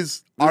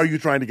threes. Are you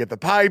trying to get the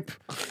pipe?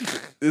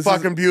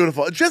 Fucking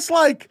beautiful. Just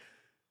like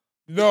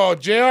No,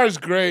 JR's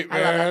great,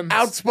 man.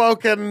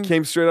 outspoken.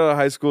 Came straight out of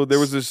high school. There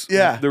was this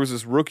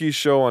rookie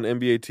show on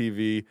NBA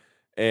TV,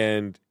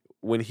 and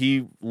when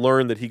he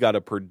learned that he got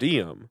a per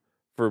diem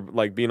for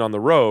like being on the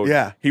road,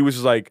 he was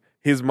just like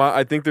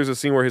I think there's a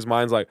scene where his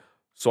mind's like,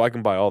 so I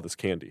can buy all this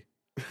candy.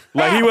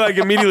 Like he like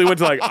immediately went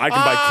to like, I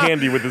can buy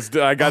candy with this.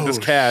 I got this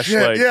cash.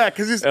 Shit. Like, Yeah,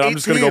 because he's and 18. I'm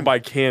just gonna go buy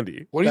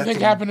candy. What do you think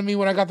happened to me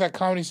when I got that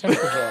Comedy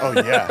Central job?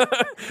 Oh yeah,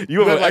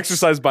 You have had, an like,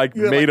 exercise bike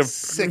you had, made like, of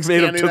 6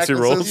 made of candy Tootsie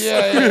Rolls.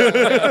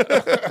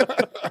 Yeah.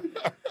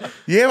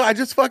 yeah. I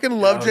just fucking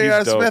love Oh, J.R.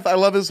 he's dope. Smith. I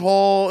love his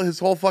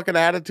whole fucking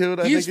attitude.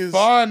 I He's think he's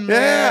fun,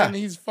 man. Yeah.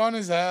 He's fun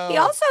as hell. He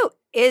also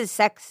is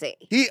sexy.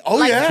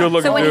 Yeah. Good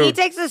looking So when dude. he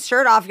takes his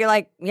shirt off, you're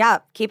like, yeah,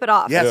 keep it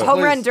off. Yes, Home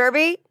please. run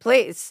derby,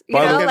 please. You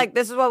By the know, way- like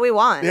this is what we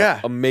want.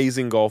 Yeah.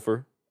 Amazing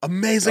golfer.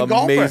 Amazing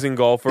golfer. Amazing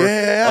golfer.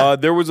 Yeah.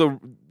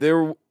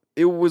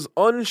 It was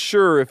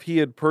unsure if he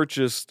had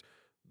purchased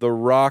the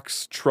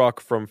Rock's truck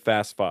from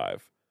Fast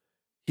Five.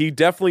 He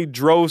definitely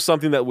drove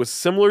something that was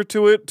similar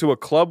to it to a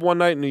club one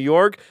night in New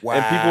York,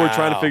 and people were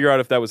trying to Wow. figure out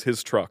if that was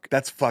his truck.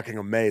 That's fucking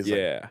amazing.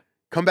 Yeah,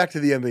 Come back to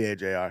the NBA,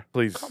 JR.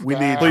 please, We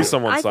need please you.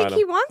 someone I sign think him.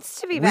 he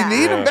wants to be We back.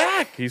 need him Yeah.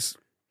 back. He's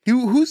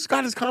Who's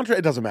got his contract?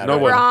 It doesn't matter. no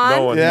one. LeBron,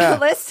 No one. Yeah.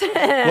 listen.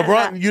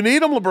 LeBron, you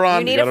need him, LeBron.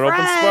 You need got a an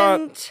open spot.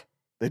 friend.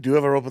 They do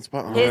have an open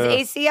spot. Oh,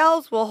 His Yeah.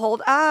 ACLs will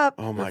hold up.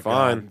 oh my They're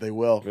fine. God, they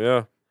will.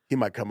 Yeah. He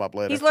might come up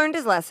later. He's learned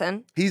his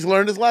lesson. He's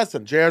learned his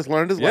lesson. JR's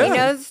learned his He lesson.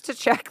 knows to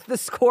check the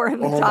score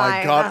and the Oh time.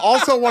 my God.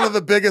 Also one of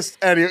the biggest,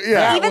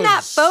 yeah. Even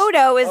that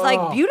photo is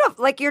like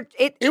beautiful. Like It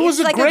was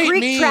it's a like great a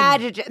Greek meme.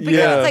 tragedy. Because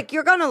Yeah. it's like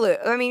you're gonna lose.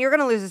 I mean, you're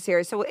gonna lose a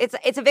series. So it's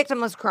a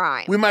victimless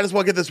crime. We might as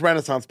well get this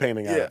Renaissance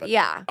painting out of it.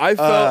 Yeah. I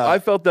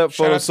felt that shout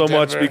photo out to so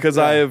much Denver. because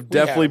Yeah. I have We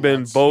definitely had been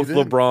once. both You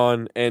did?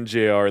 LeBron and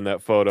JR in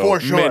that photo For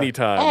sure. many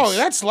times. Oh,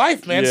 that's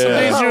life, man. Some Yeah.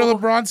 days you're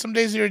LeBron, some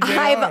days you're JR.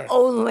 I've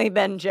only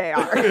been JR.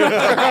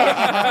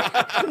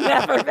 I've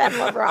never been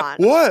LeBron.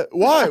 What?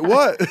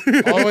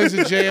 What? Always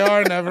a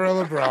JR, never a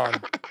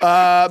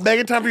LeBron.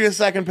 Megan, time for your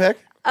second pick.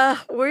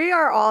 We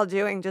are all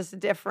doing just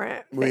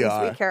different We things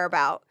are. we care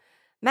about.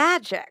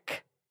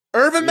 Magic.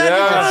 Irvin Magic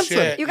Yeah. Johnson.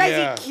 Shit. You guys,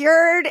 Yeah. he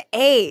cured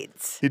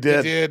AIDS. He He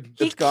did. did.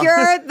 He gone.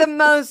 cured the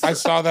most I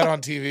saw that on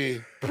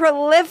TV.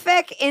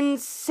 prolific,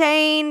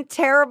 insane,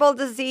 terrible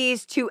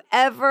disease to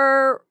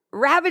ever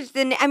ravage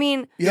the. I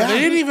mean, Yeah. They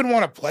didn't even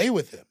want to play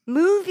with him.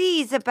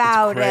 movies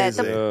about it.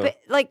 crazy.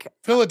 Like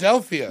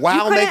Philadelphia.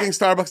 While couldn't- making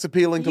Starbucks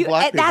appealing to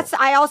black people. that's.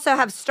 I also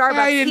have Starbucks.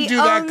 I didn't He do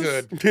that owns-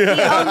 good. He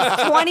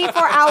owns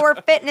 24-hour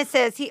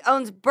fitnesses. He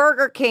owns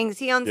Burger Kings.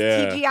 He owns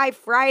Yeah. TGI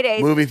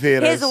Fridays. Movie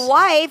theaters. His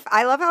wife,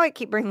 I love how I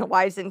keep bringing the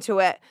wives into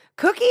it.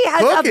 Cookie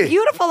has Cookie. a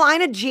beautiful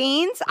line of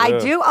jeans. I Yeah.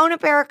 do own a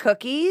pair of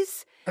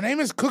cookies. Her name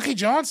is Cookie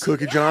Johnson.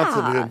 Cookie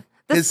Johnson, dude.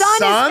 The His son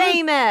is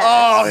famous.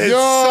 Oh, his Yo.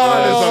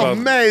 son is Yeah.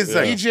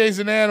 amazing. EJ's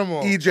an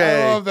animal. EJ.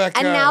 I love that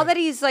guy. And now that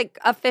he's like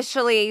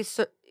officially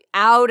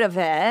out of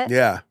it,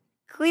 Yeah.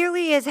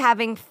 clearly is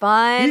having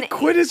fun. He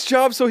quit his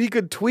job so he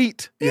could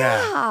tweet.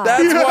 Yeah.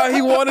 That's why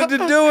he wanted to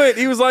do it.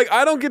 He was like,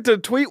 I don't get to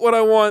tweet what I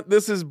want.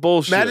 This is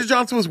bullshit. Magic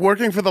Johnson was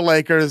working for the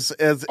Lakers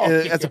as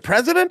a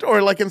president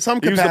or like in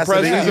some He was the capacity.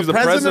 president- he was the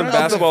president of of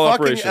basketball the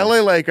fucking operations.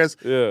 LA Lakers.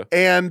 Yeah.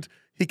 And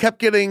he kept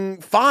getting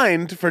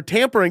fined for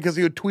tampering because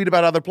he would tweet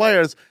about other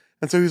players.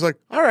 And so he was like,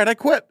 all right, I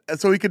quit. And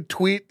so he could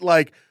tweet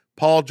like,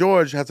 Paul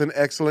George has an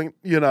excellent,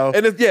 And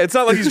it's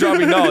not like he's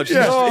dropping knowledge.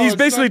 Yeah. He's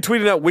basically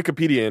tweeting out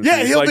Wikipedia entries.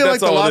 yeah, he'll be like that's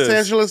the all it Los is.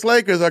 Angeles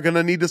Lakers are going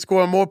to need to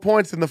score more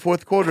points in the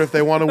fourth quarter if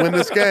they want to win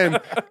this game.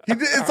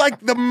 It's like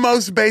the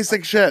most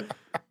basic shit.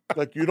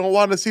 Like you don't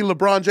want to see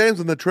LeBron James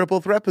in the triple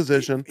threat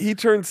position. He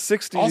turned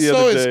 60 the also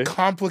other his day.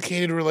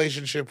 complicated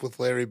relationship with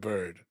Larry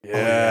Bird.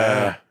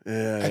 Yeah.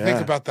 Yeah, I think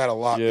about that a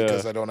lot Yeah.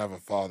 because I don't have a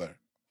father.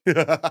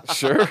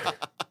 Sure.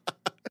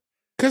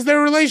 Because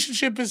their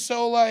relationship is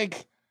so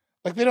like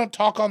they don't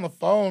talk on the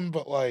phone,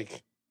 but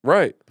like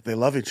Right. They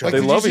love each Like,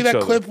 other. They did love you see each that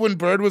other. clip when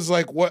Bird was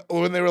like,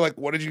 when they were like,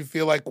 what did you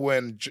feel like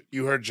when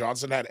you heard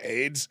Johnson had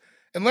AIDS?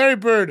 And Larry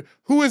Bird,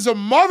 who is a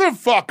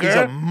motherfucker, He's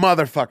a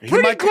motherfucker.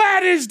 pretty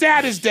glad his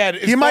dad is dead.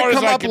 He might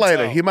come up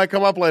later. He might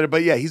come up later,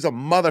 but yeah, he's a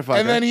motherfucker.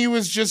 And then he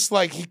was just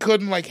like, he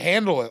couldn't like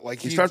handle it. Like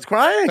he starts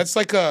crying. That's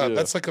like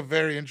a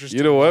very interesting.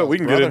 You know what? We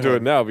can get into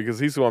brotherhood. it now because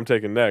he's who I'm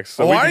taking next.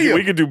 So Oh, we are can, you?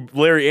 We could do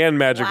Larry and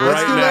Magic Wow. right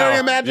Let's now. do Larry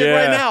and Magic Yeah.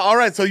 right now. All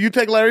right, so you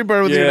take Larry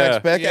Bird with your Yeah.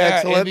 next pick. Yeah,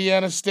 Excellent.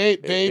 Indiana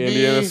State, baby.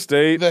 Indiana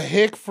State. The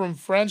hick from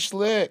French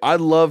Lick. I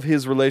love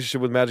his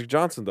relationship with Magic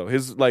Johnson though.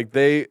 His like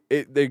they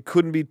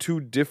couldn't be two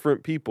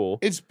different people.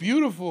 It's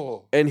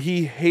beautiful. And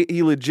he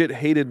legit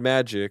hated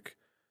Magic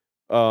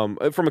from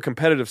a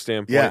competitive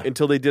standpoint Yeah.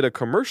 until they did a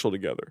commercial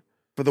together.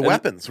 For the And-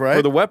 weapons, right?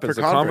 For the weapons,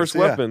 For the Converse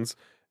yeah. weapons.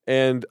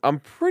 And I'm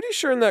pretty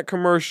sure in that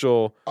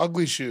commercial,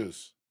 Ugly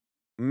shoes.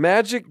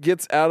 Magic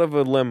gets out of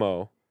a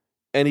limo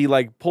and he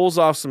like pulls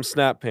off some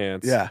snap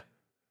pants. Yeah.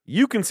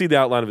 You can see the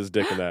outline of his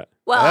dick in that.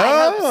 Well, I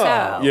hope Oh.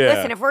 so. Yeah.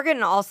 Listen, if we're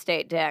getting all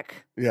state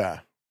dick, Yeah.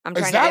 I'm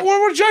Is trying that to.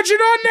 what we're judging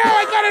on now?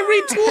 I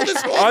gotta retool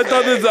this whole I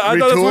thought that's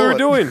what we were Retool it.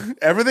 doing.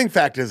 Everything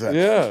factors in.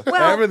 Yeah.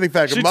 Well, Everything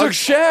factors. She took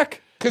Shaq.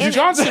 Because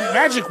Johnson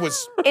Magic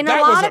was In a that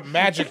lot was a of-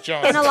 Magic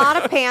Johnson. In a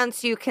lot of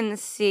pants, you can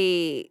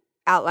see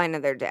outline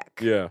of their dick.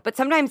 Yeah. But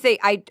sometimes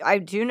I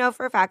do know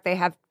for a fact they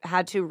have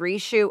had to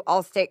reshoot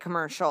Allstate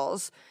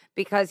commercials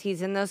because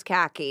he's in those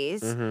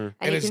khakis and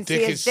and you his can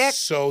dick see his is dick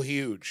so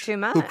huge. too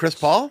much. Who, Chris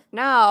Paul?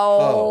 No.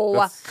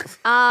 Oh,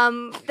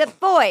 The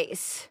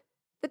voice.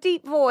 The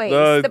deep voice.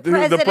 The The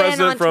president,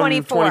 on from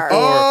 24. 24.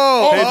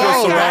 Oh, Pedro that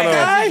guy Serrano.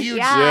 has a huge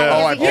Yeah, Yeah. he has Oh,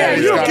 a I huge bet Yeah,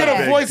 he's you got don't a get a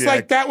big voice dick.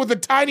 like that with a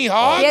tiny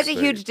hog. He has a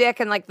huge dick,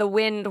 and like the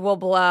wind will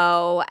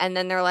blow, and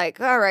then they're like,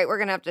 "All right, we're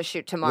gonna have to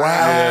shoot tomorrow."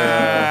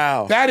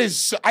 Wow. That is,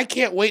 so, I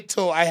can't wait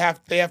till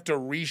they have to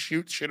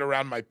reshoot shit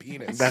around my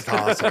penis. That's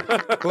awesome.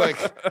 Like,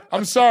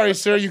 I'm sorry,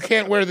 sir, you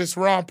can't wear this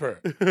romper.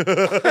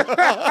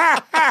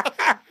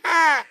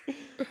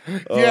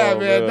 Yeah,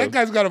 man, that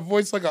guy's got a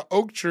voice like an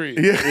oak tree.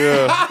 Yeah,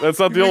 Yeah. That's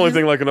not the only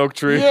thing like an oak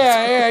tree.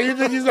 yeah. You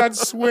think he's not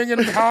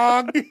swinging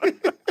hog?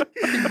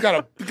 He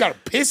got a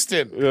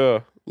piston. Yeah.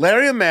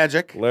 Larry and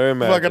Magic. Larry and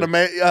Magic.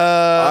 Fucking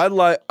I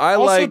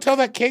Also, like tell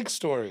that cake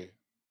story.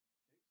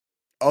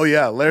 oh,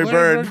 yeah. Larry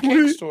Bird.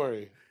 cake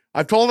story.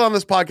 I've told it on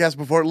this podcast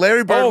before.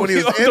 Larry Bird, when he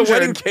was the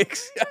wedding injured,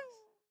 cakes.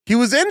 he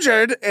was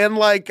injured and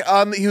like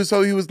he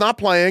was not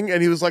playing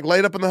and he was like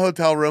laid up in the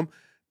hotel room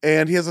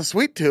and he has a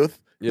sweet tooth.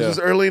 Yeah. This was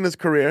early in his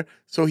career,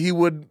 so he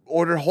would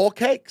order whole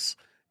cakes.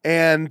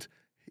 And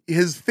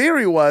his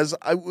theory was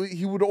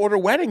he would order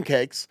wedding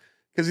cakes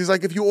Because he's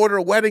like, if you order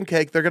a wedding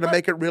cake, they're going to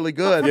make it really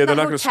good. Yeah, they're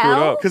not going to screw it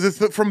hotel? up. Because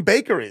it's from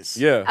bakeries.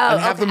 Yeah. Oh, And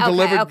have them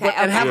delivered,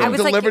 and have I them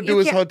was like, delivered you to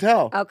his can't-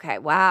 hotel. Okay,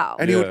 wow.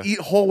 And he would eat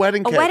whole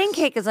wedding A cakes. wedding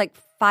cake is like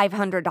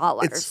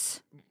 $500.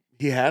 It's-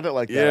 He had it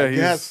like Yeah, that. he's.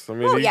 Yes. I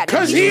mean, Oh, he- yeah,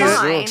 Because He's he's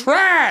fine.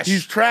 trash.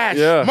 He's trash.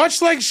 Yeah.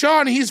 Much like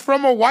Sean, he's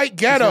from a white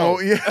ghetto.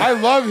 So, yeah. I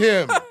love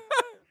him.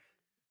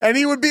 And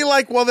he would be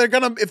like, well,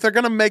 if they're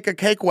gonna make a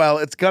cake well,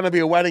 it's gonna be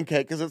a wedding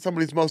cake because it's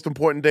somebody's most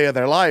important day of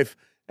their life.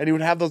 And he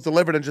would have those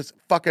delivered and just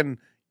fucking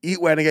eat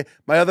wedding cake.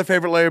 My other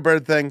favorite Larry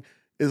Bird thing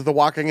is the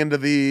walking into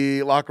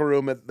the locker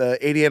room at the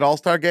 88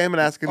 All-Star game and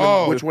asking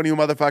them which one of you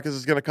motherfuckers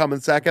is gonna come in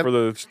second for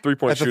the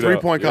 3-point at the shootout.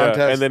 3-point Yeah,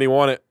 contest. and then he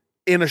won it.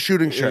 in a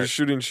shooting In a shirt.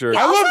 shooting shirt.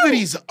 I love that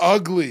he's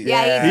ugly.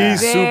 Yeah,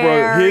 He's super.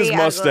 very His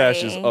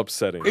mustache ugly. is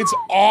upsetting. It's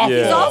awful.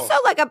 Yeah. He's also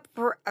like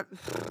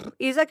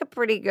he's like a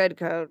pretty good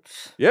coach.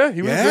 Yeah,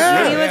 he was.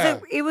 Yeah. Good. Yeah.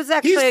 He was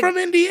actually. He's from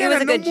Indiana. He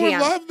was a No good more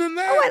GM. love than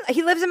that. Oh,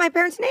 he lives in my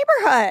parents'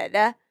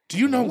 neighborhood. Do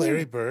you know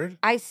Larry Bird?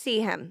 I see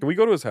him. Can we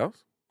go to his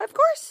house? Of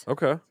course.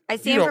 Okay. I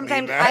see You him from don't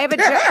time mean to I have a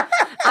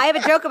that. I have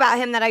a joke about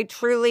him that I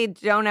truly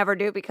don't ever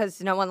do because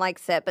no one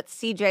likes it, but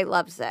CJ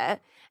loves it.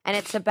 And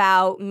it's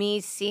about me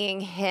seeing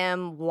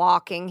him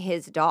walking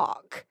his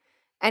dog.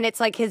 And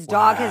it's like his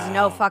dog has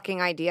no fucking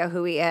idea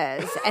who he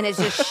is and is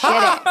just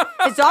shitting.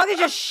 His dog is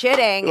just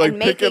shitting Like, and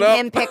pick it making up.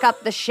 him pick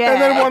up the shit. And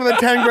then one of the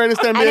 10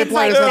 greatest and NBA it's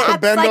like, players has to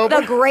that's bend like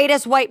over. the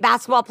greatest white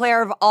basketball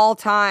player of all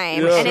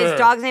time. Yeah. And his Sure.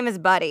 dog's name is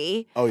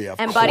Buddy. Oh, yeah,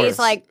 of And course. Buddy's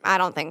like, I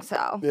don't think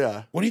so.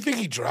 Yeah. What do you think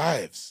he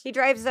drives? He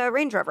drives a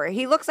Range Rover.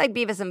 He looks like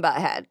Beavis and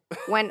Butthead.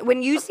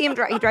 When you see him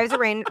drive, he drives a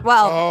Range.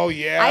 Well, Oh,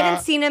 yeah. I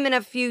haven't seen him in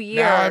a few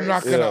years. Now I'm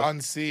not going to Yeah.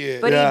 unsee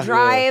it. But Yeah. he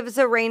drives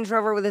a Range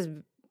Rover with his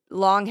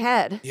long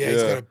head. yeah,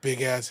 he's Yeah. got a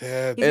big ass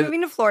head. He's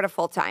moving to Florida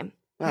full time.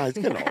 Nah, he's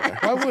getting older. Why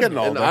He's wouldn't getting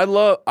he? And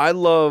older. I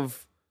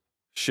love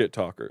shit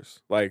talkers.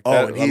 Like Oh,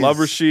 that, and I love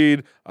he's-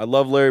 Rashid. I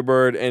love Larry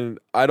Bird, and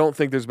I don't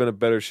think there's been a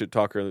better shit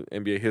talker in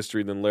NBA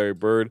history than Larry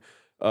Bird.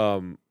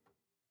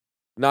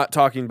 Not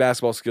talking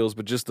basketball skills,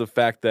 but just the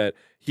fact that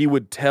he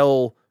would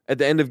tell at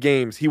the end of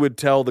games, he would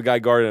tell the guy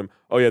guarding him,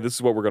 "Oh yeah, this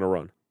is what we're gonna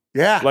run.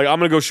 Yeah. Like I'm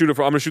gonna go shoot it. I'm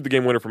gonna shoot the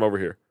game winner from over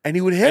here." And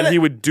he would hit And it. he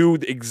would do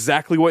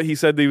exactly what he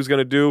said that he was going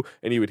to do,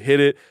 and he would hit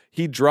it.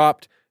 He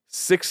dropped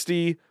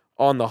 60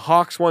 on the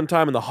Hawks one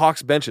time, and the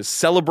Hawks bench is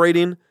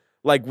celebrating.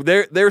 Like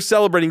they're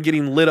celebrating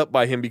getting lit up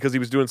by him because he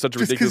was doing such a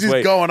Just 'cause ridiculous he's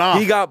way. going off.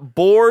 He got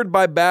bored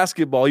by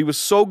basketball. He was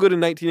so good in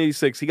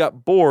 1986. He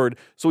got bored,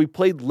 so he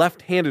played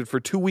left-handed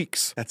for 2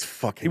 weeks. That's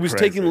fucking He was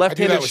crazy. taking I do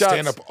left-handed that with shots.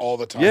 stand up all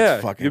the time. Yeah,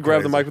 fucking you grab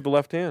the crazy. mic with the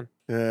left hand.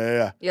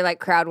 Yeah. You're like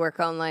crowd work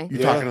only.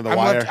 You're talking to the I'm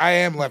wire. I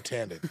am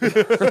left-handed.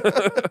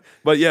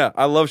 But yeah,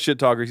 I love shit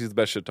talkers. He's the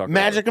best shit talker.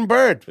 Magic and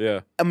Bird.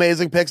 Yeah.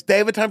 Amazing picks.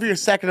 David, time for your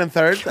second and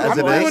third, as I'm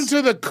it going is.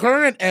 to the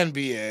current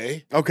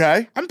NBA.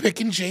 Okay. I'm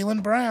picking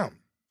Jaylen Brown.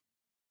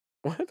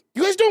 What?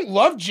 You guys don't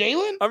love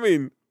Jalen? I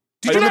mean,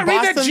 Did you From not the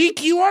read that Boston-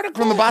 GQ article?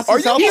 from the Boston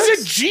Celtics? He's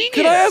a genius.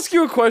 can I ask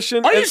you a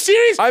question? Are you And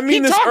serious? I mean he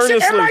this talks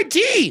earnestly. at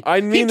MIT.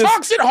 I mean he this-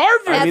 talks at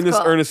Harvard. I mean That's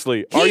this cool.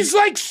 earnestly. Are He's you-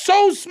 like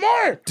so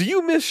smart. do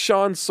you miss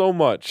Sean so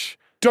much?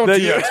 Don't that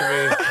do you- that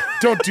to me.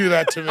 Don't do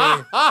that to me.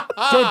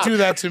 Don't do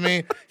that to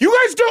me. You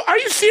guys don't. Are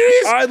you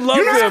serious? I love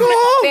You're not him. ama-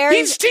 Very-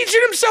 He's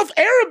teaching himself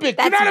Arabic.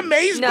 You're not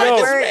amazed no, by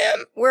this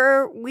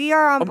we're, man. we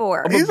are on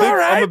board. I'm a He's big, all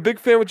right. I'm a big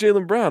fan with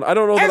Jaylen Brown. I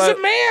don't know As that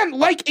a man,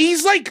 like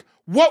he's like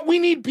what we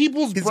need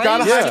people's He's brains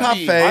got a high to top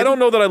be. fade. I don't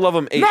know that I love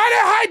him 8. Not a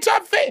high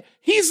top fade.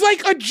 He's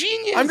like a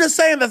genius. I'm just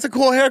saying that's a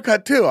cool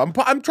haircut, too. I'm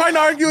trying to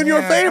argue in your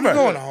Yeah, favor. I'm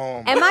going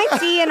home.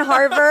 MIT and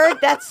Harvard,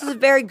 that's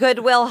very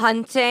Goodwill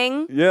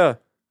Hunting. Yeah.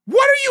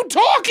 What are you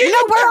talking No,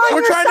 about? we're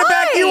We're trying to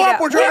back you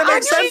up. We're trying to That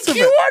make sense of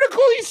GQ it.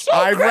 article, he's so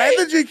I great. read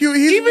the GQ.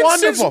 He's Even wonderful.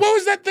 since, what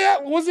was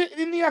that? Was it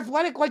in the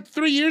Athletic like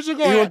 3 years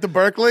ago? He went to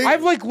Berkeley.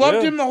 I've like loved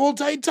Yeah. him the whole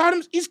time. He taught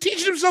him. He's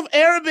teaching himself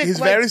Arabic.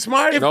 He's like, very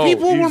smart. If No,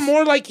 people were he's-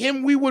 more like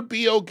him, we would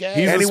be okay.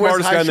 He's And the he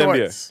wears smartest high guy in the shorts.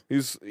 NBA.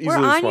 He's easily We're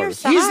the on your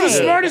smartest. side. He's the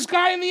Yeah. smartest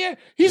guy in the.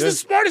 He's Yeah. the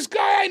smartest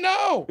guy I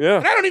know. Yeah.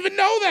 and I don't even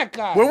know that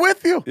guy. We're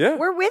with you. Yeah.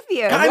 We're with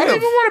you. I Kind don't of.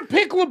 even want to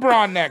pick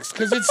LeBron next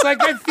because it's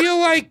like I feel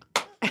like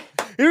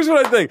Here's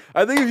what I think.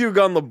 I think if you've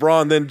gone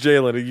LeBron then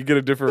Jalen, you get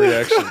a different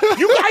reaction.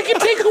 I can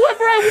take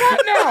whoever I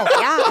want now.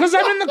 Yeah. because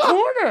I'm in the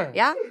corner.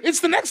 Yeah.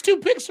 it's the next 2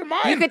 picks are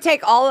mine. You could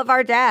take all of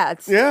our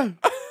dads. Yeah.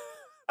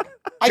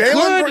 I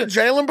could.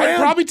 Jaylen Brown. I'd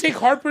probably take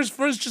Harper's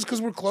first just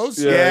because we're close.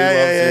 Yeah.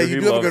 Yeah. He loves you.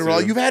 You He do have a good loves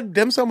role. you. You've had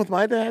dim sum with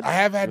my dad. I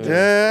have had.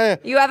 Yeah.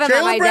 You haven't met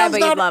Jaylen my dad, Brown's but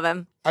not- you'd love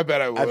him. I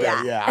bet I would. I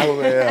bet,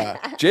 yeah.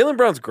 Jalen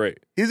Brown's great.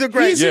 He's a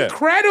great. He's Yeah.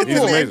 incredible. He's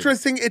It's amazing.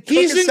 interesting. It took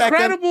He's a second.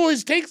 incredible.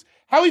 His takes,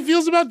 how he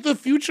feels about the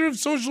future of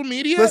social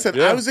media. Listen,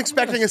 Yeah. I was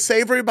expecting a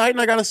savory bite,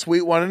 and I got a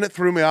sweet one, and it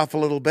threw me off a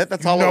little bit.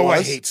 That's all it No, was.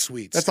 I hate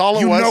sweets. That's all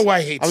it you was. know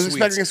I hate I was sweets.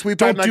 expecting a sweet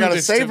Don't bite, and I do got a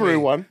this to savory me.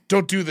 one.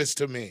 Don't do this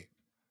to me.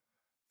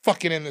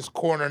 Fucking in this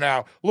corner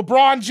now.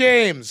 LeBron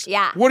James.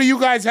 Yeah. What do you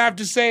guys have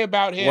to say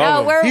about him? Love No,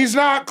 him. we're He's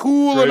not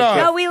cool Great enough.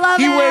 pick. No, we love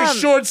he him. wears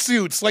short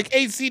suits like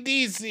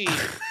AC/DC.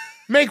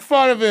 Make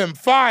fun of him.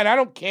 Fine, I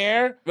don't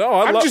care. No,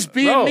 I'm just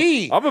being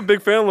me. I'm a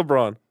big fan of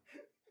LeBron.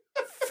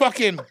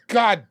 Fucking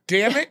god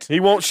damn it. He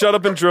won't shut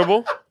up and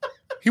dribble.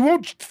 He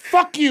won't.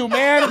 Fuck you,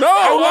 man. No,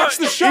 I watched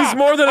The Shop. he's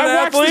more than an I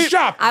watched athlete. The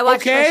Shop. I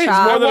watched The okay?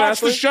 Shop. More than I an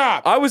watched The athlete.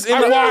 Shop. I was in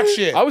I the, watch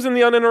it. I was in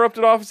the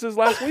uninterrupted offices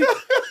last week.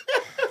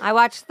 I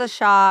watched The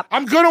Shop.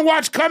 I'm gonna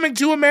watch Coming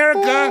to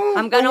America.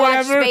 I'm gonna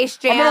watch Space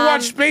Jam. I'm gonna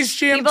watch Space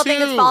Jam People too.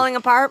 think it's falling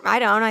apart. I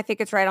don't. I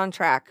think it's right on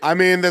track. I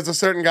mean, there's a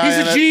certain guy. He's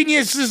in a it.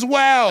 genius as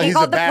well. He's He a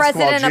called the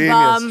basketball president a genius.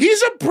 bum.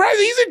 He's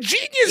a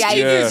genius. Yeah,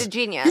 genius. he's a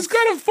genius. He's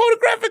got a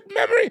photographic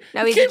memory.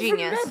 No, He he's a came from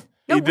genius. nothing.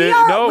 No, He we did-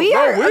 are. no, we no,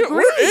 are we're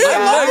agreeing. in.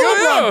 I love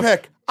the Yeah. LeBron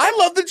pick. I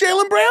love the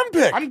Jaylen Brown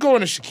pick. I'm going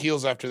to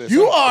Shaquille's after this.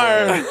 You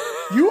I'm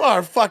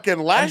are fucking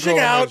lashing going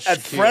out with at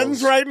Shaquille's.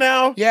 friends right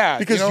now. Yeah,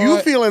 because you know you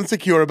what? feel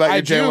insecure about I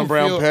your do Jaylen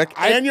Brown feel- pick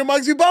and your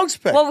Muggsy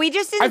Bogues pick. Well, we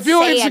just didn't I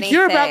feel say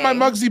insecure about my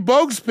anything. Muggsy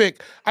Bogues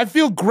pick. I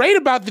feel great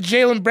about the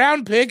Jaylen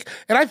Brown pick,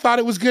 and I thought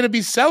it was going to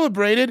be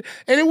celebrated,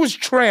 and it was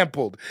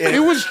trampled.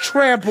 It was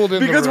trampled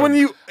in Because the when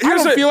room. you- I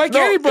here's don't it. feel like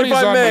No, anybody's if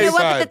I on may. my You know what,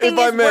 but side. the thing If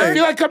I is, may. I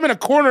feel like I'm in a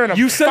corner and I'm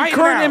You said fighting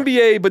current out.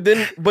 NBA,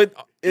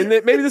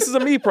 maybe this is a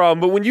me problem,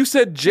 but when you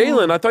said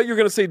Jalen, I thought you were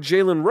going to say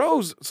Jalen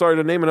Rose. Sorry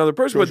to name another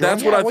person, but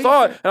that's what I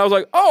thought. And I was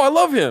like, oh, I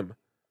love him.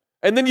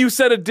 And then you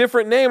said a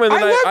different name, and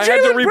then I love I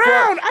had to Jaylen Brown.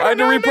 I had to I don't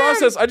know,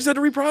 reprocess. man. I just had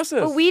to reprocess.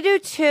 But we do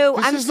too.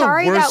 This I'm is the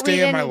sorry worst that we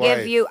day of my didn't give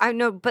life. you. I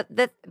know, but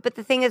the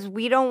thing is,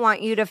 we don't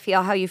want you to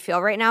feel how you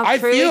feel right now. I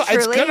truly, feel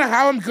it's truly, gonna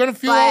how I'm gonna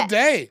feel all but-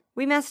 day.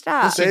 we messed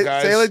up. Listen,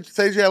 guys.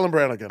 say Jaylen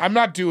Brown again. I'm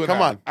not doing Come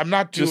that. on. I'm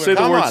not doing just say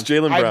that. the Come words on.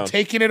 Jalen Brown. I'm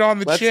taking it on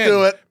the Let's chin.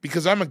 do it.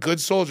 Because I'm a good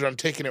soldier. I'm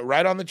taking it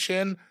right on the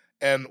chin,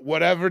 and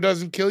whatever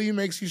doesn't kill you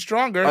makes you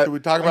stronger. Should we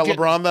talk about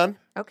LeBron then?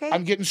 Okay.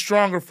 I'm getting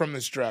stronger from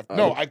this draft.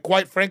 No, I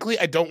quite frankly,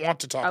 I don't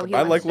want to talk Oh, he about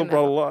I it. like wants to LeBron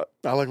a know. lot.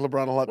 I like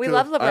LeBron a lot We too.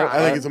 love LeBron. I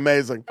think he's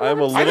amazing. I'm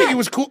a I little. think he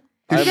was cool.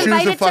 His He's shoes are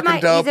invited to fucking my.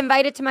 dope. He's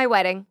invited to my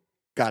wedding.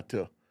 Got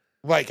to.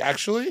 Like,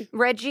 actually?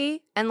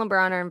 Reggie and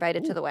LeBron are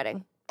invited to the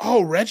wedding.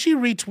 Oh, Reggie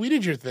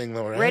retweeted your thing,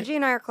 though, right? Reggie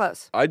and I are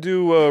close. I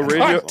do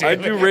radio. damn I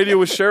it. do radio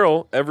with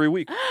Cheryl every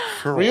week.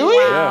 Really?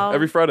 Wow. Yeah,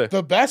 every Friday.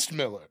 The best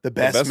Miller. The The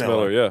best,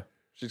 Miller. Yeah,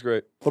 she's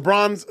great.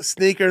 LeBron's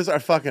sneakers are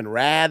fucking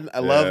rad. I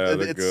love Yeah, it.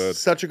 they're It's good.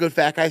 such a good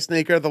fat guy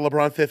sneaker, the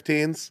LeBron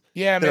 15s.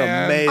 Yeah, They're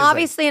man. amazing.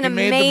 Obviously, an He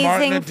made the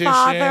Martin amazing edition.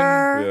 father.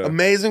 Yeah.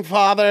 Amazing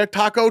father,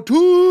 Taco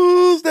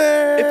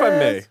Tuesday. If I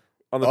may,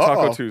 on the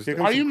Taco Tuesday, Here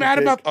comes Are you some mad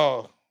critique. about?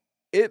 Oh,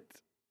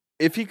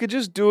 if he could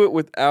just do it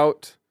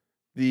without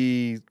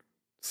the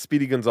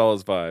Speedy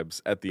Gonzalez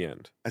vibes at the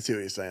end. I see what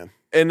you're saying.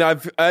 And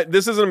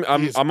this isn't.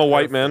 He's I'm a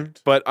white man,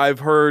 perfect. but I've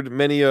heard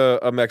many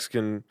a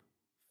Mexican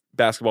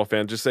basketball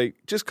fan just say,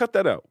 just cut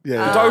that out.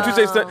 Yeah. The Taco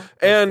Tuesday Oh.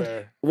 and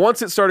fair.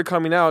 once it started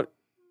coming out,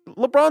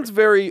 LeBron's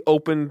very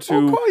open to.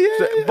 Oh, cool,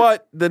 yeah.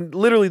 But then,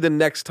 literally, the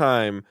next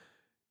time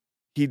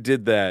he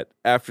did that,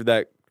 after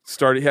he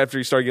started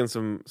getting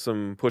some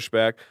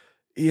pushback,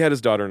 he had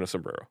his daughter in a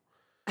sombrero.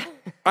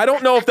 I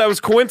don't know if that was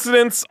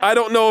coincidence. I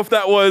don't know if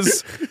that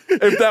was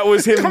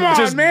him Come on,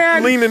 just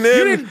man. leaning in.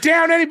 You didn't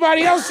down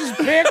anybody else's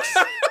picks.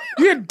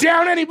 You didn't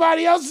down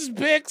anybody else's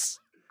picks.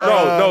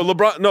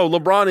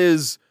 LeBron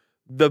is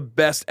the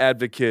best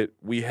advocate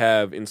we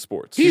have in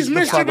sports. He's the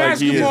Mr. fuck like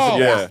he is, Basketball.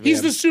 yeah.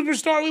 He's the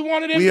superstar we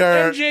wanted We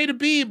are- MJ to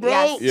be, bro.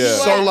 Yes. Yeah.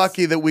 Yes. So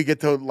lucky that we get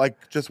to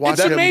just watch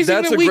It's him. amazing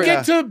That's that a we great-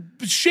 get to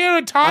share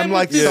a time I'm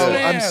like with this so.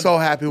 man. I'm so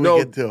happy we No,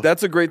 get to.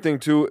 that's a great thing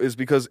too, is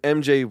because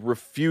MJ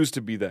refused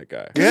to be that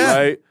guy. Yeah.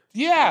 Right?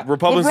 Yeah.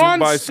 Republicans LeBron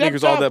buy stepped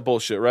sneakers, all up that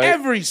bullshit, right?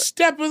 Every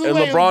step of the and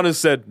way. LeBron has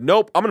said,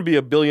 nope, I'm going to be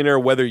a billionaire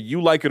whether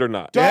you like it or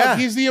not. Dog, Yeah.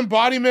 he's the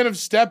embodiment of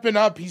stepping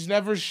up. He's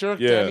never shirked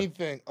Yeah.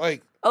 anything.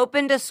 Like,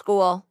 Open to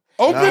school.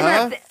 open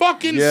Uh-huh. that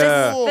fucking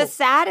Yeah. school. The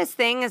saddest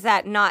thing is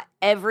that not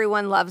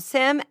everyone loves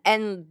him,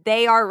 and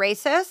they are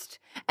racist,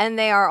 and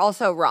they are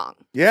also wrong.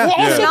 yeah. Well,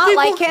 To also, not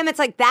people- like him, it's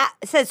like that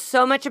says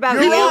so much about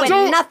You're you wrong. and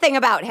Don't- nothing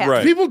about him.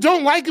 Right. People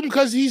don't like him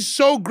because he's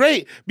so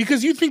great.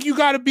 Because you think you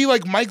got to be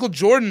like Michael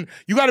Jordan.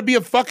 You got to be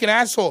a fucking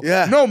asshole.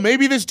 Yeah. No,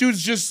 maybe this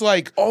dude's just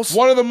like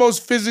one of the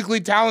most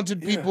physically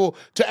talented people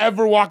to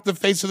ever walk the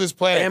face of this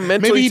planet. And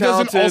mentally maybe he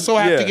doesn't talented, also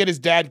have to yeah. get his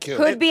dad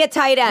killed. Could be a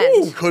tight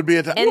end Could be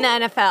a time. in the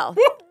NFL.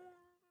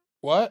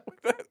 What?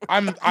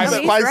 I'm No, I'm,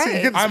 he's spicy. right. You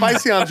getting I'm-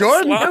 spicy on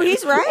Jordan? No,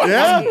 he's right.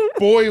 Yeah.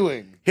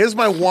 boiling. Here's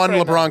my one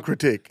LeBron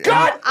critique.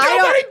 God, I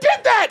nobody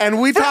did that. And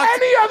we for talked-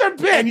 any other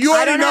pick. and you I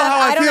already don't know have, how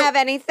I I don't feel. have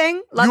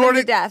anything. Love You him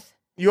already- to death.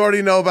 You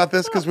already know about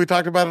this because we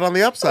talked about it on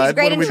the upside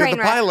great when in we did the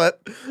Trainwreck. pilot.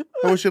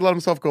 I wish he'd let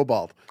himself go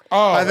bald.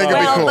 Oh, I think it'd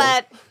be Well, cool.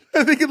 but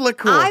I think it'd look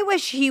cool. I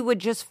wish he would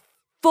just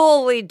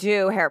fully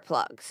do hair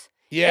plugs.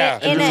 yeah,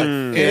 in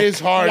it. it is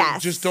hard.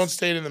 Yes. Just don't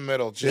stay in the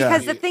middle. Just Yeah.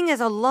 Because the thing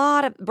is, a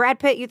lot of Brad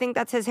Pitt, you think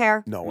that's his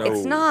hair? No.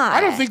 It's not. I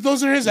don't think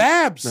those are his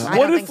abs. I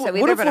What don't if think so either,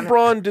 what if but I'm-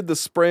 LeBron did the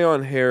spray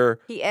on hair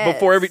He is.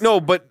 before every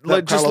but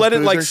That just Carlos let it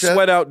like Boozer shit?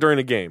 sweat out during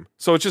a game,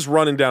 so it's just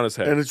running down his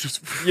head. and it's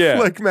just Yeah.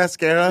 like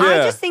mascara. Yeah.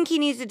 I just think he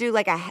needs to do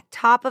like a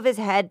top of his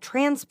head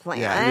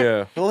transplant.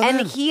 Yeah. Fill it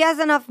And in. he has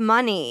enough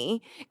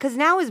money because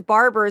now his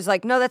barber is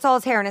like, no, that's all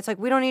his hair. And it's like,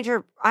 we don't need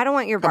I don't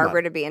want your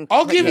barber to be in.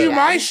 I'll give you Yeah.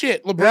 my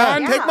shit,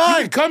 LeBron. Yeah, take mine. You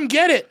can come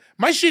get it.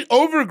 My shit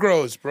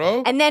overgrows,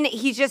 bro. And then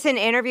he's just in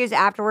interviews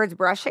afterwards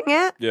brushing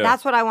it. Yeah.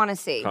 That's what I want to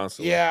see.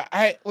 Constantly. Yeah,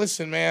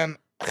 listen, man.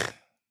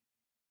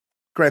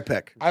 Great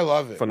pick. I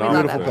love it.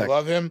 Phenomenal. Beautiful I pick.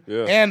 love him.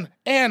 Yeah.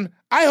 And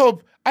I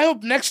hope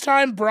next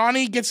time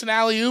Bronny gets an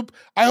alley-oop,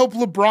 I hope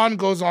LeBron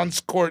goes on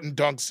court and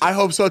dunks it. I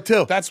hope so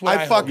too. That's what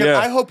I hope. Yeah.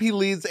 I hope he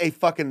leads a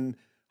fucking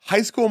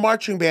high school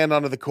marching band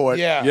onto the court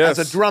Yeah. Yes.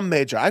 as a drum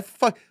major.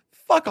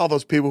 Fuck all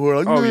those people who are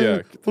like, Oh, "Nah, yeah.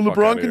 Get the fuck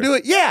LeBron outta can here." do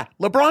it. Yeah,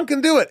 LeBron can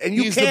do it, and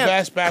you He's the can't.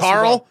 best basketball-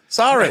 Carl,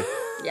 sorry.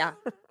 Yeah.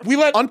 We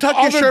let Untuck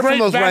your other shirt from great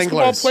those basketball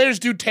Wranglers. players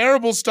do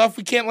terrible stuff.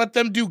 We can't let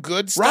them do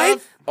good stuff. Right?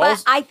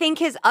 But I think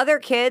his other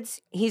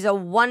kids, he's a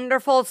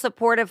wonderful,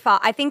 supportive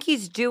father. I think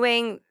he's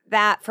doing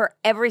that for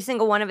every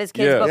single one of his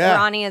kids, Yeah. but Yeah.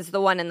 Bronny is the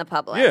one in the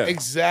public. Yeah.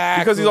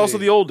 Exactly. Because he's also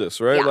the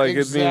oldest, right? Yeah. Like, and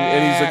he's a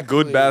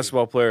good Exactly.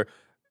 basketball player.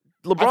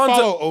 I LeBron's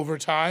follow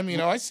overtime. You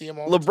know, I see him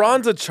all the time.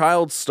 LeBron's a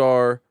child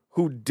star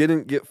who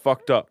didn't get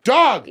fucked up.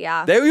 Dog.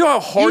 Yeah. You know how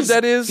hard He's-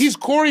 that is? He's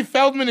Corey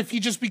Feldman if he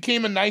just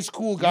became a nice,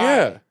 cool guy.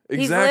 Yeah, He's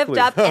exactly.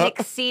 lived up and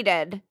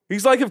exceeded.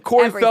 He's like if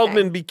Corey everything.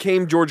 Feldman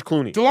became George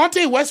Clooney.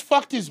 Delonte West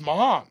fucked his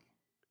mom.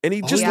 And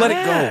he just yeah. let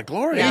Yeah, it go.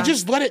 Gloria. He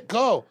just let it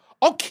go.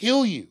 I'll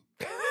kill you.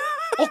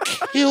 I'll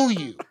kill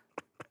you.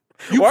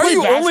 Why are played you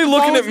only basketball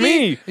looking with at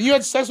me? And you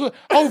had sex with.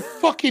 I'll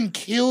fucking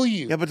kill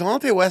you. Yeah, but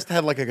Delonte West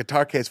had like a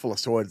guitar case full of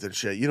swords and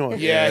shit. You know what?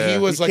 Yeah, he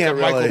was You like a can't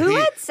Michael. really- Who Be-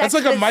 had That's sex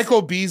like a with-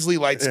 Michael Beasley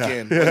light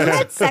skin. Who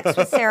had sex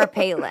with Sarah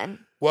Palin?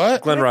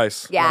 What? Glenn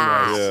Rice.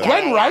 Yeah. Yeah.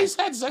 Glenn Rice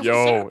had sex with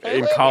Sarah Yo,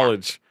 Palin? in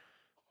college.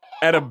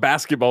 At a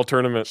basketball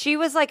tournament. She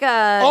was like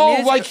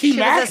a like he she was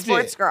macked a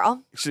sports it.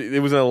 girl.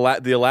 It was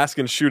the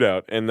Alaskan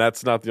shootout, and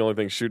that's not the only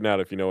thing shooting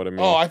out, if you know what I mean.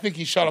 Oh, I think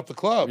he shot up the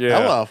club.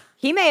 yeah. Hello.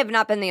 He may have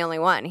not been the only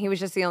one. He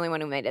was just the only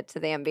one who made it to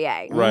the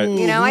NBA. Right.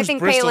 You know, I Who's think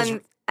Bristol's-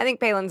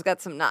 Palin's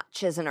got some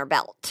notches in her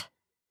belt.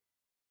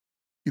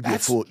 You'd be a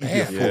That's, fool. You'd be a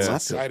man, fool that's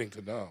not to. exciting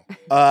to know.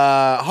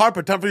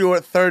 Harper, time for your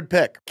third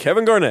pick.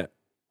 Kevin Garnett.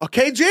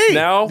 KG.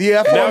 Now- the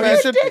now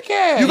aforementioned.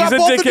 Dickhead. You got He's a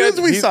both the dickhead.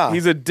 dudes we He's- saw.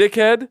 He's a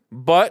dickhead,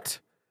 but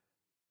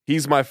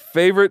he's my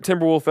favorite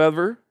Timberwolf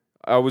ever.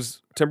 I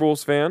was a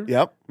Timberwolves fan.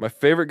 Yep. My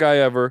favorite guy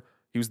ever.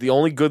 He was the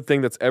only good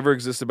thing that's ever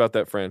existed about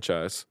that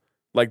franchise.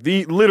 Like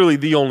literally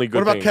the only good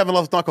What about thing. Kevin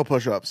Love's knuckle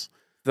push-ups?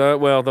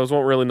 Well, those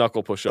weren't really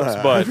knuckle push-ups,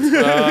 but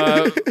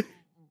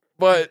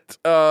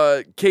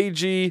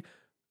KG,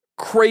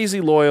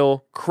 crazy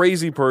loyal,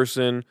 crazy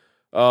person,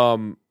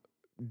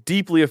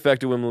 deeply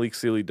affected when Malik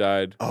Sealy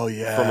died Oh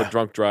yeah. from a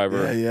drunk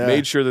driver. Yeah, yeah.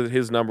 Made sure that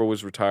his number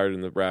was retired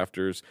in the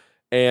rafters.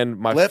 And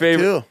my Flip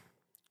favorite too.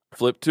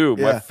 Flip too.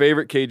 Yeah. My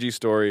favorite KG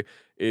story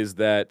is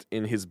that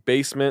in his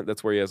basement,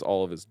 that's where he has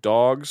all of his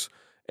dogs,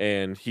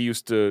 and he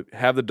used to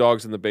have the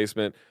dogs in the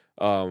basement.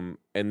 And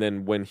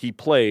then when he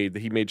played,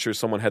 he made sure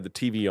someone had the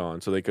TV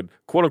on so they could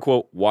quote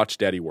unquote watch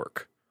Daddy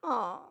work.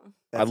 Oh.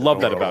 I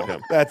love that about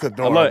him. That's I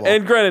adorable. love it.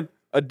 And granted,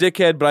 a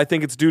dickhead, but I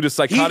think it's due to He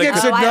psychotic.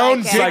 gets Oh, a I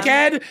known like it.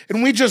 dickhead,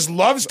 and we just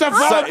love stuff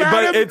Oh. all about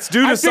But him. it's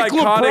due to I think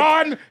psychotic-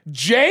 LeBron,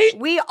 Jake.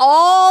 We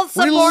all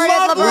supported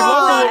love- LeBron. we we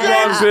love the LeBron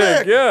LeBron James.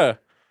 pick. Yeah.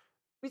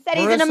 We said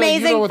he's Marissa, an you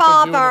amazing know what they're doing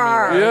to me,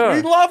 father. right? Yeah.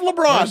 we love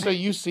LeBron. Marissa,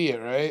 you see it,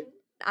 right?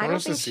 I don't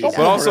Marissa think sees she it. does.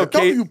 But also,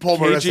 Don't you pull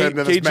Marissa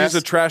into this KG's mess.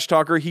 a trash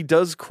talker. He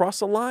does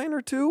cross a line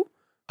or two.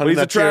 But Honey he's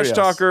a Nut trash Cheerios.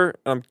 talker.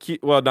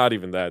 Well, not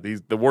even that.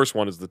 He's the worst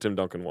one is the Tim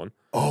Duncan one.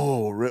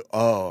 Oh, You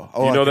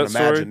I know can that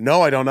story? imagine.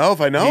 No, I don't know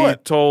if I know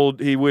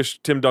it. He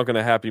wished Tim Duncan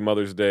a happy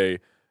Mother's Day.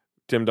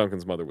 Tim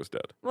Duncan's mother was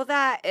dead. Well,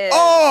 that is.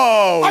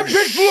 Oh, I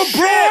picked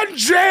LeBron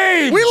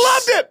James. we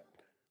loved it.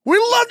 We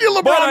loved your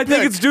LeBron. But I think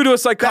pick. it's due to a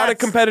psychotic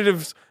That's-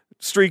 competitive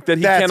streak that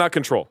he that's cannot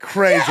control.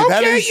 crazy. Yeah,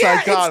 That okay, is yeah,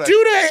 psychotic. it's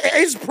due to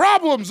his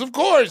problems, of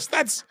course.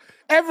 That's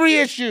every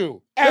issue.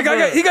 Like,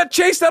 Ever. he got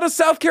chased out of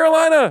South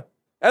Carolina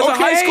as a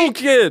high Okay. school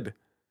kid.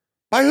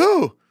 By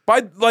who?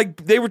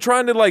 They were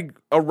trying to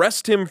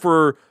arrest him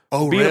for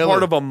Oh, being really? a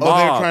part of a mob. Oh,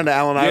 they were trying to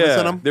Allen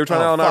Iverson Yeah, him? they were trying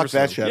to Oh, Allen fuck Iverson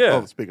that him. shit. Yeah.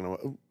 Oh, speaking of...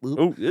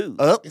 Oh, ew.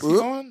 Is he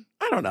going?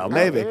 I don't know.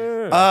 Maybe.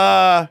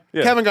 Yeah.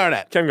 Kevin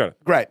Garnett. Kevin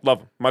Garnett. Great. Love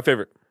him. My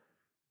favorite.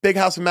 Big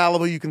house in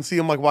Malibu. You can see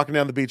him walking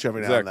down the beach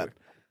every now and Exactly.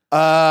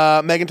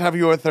 then. Megan, time for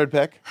your third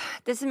pick.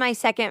 This is my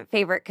second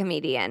favorite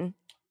comedian,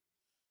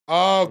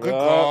 Oh, good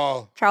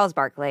call. Charles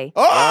Barkley.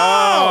 Oh,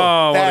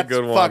 what a that's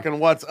good one. fucking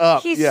what's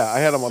up. He's Yeah, I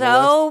had him on the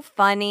list. so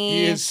funny.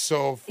 He is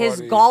so funny.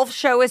 His golf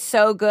show is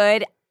so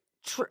good.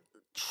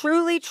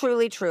 Truly,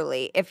 truly,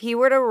 truly. If he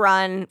were to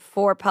run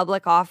for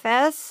public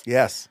office,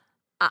 Yes.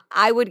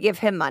 I would give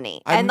him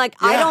money. I'm- And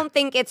I yeah. don't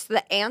think it's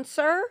the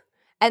answer.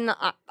 And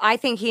I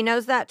think he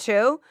knows that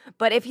too.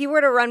 But if he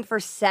were to run for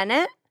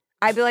Senate,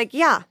 I'd be like,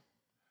 yeah,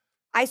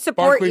 I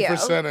support Barkley you. for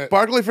Senate.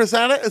 Barkley for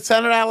Senate?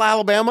 Senate out of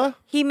Alabama?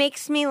 He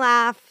makes me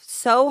laugh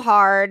so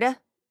hard.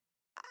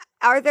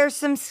 Are there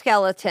some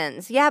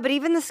skeletons? Yeah, but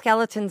even the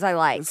skeletons I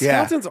like.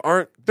 Yeah. Skeletons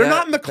aren't. They're that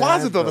not in the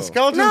closet, bad, though. The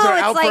skeletons No, are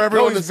it's out like- for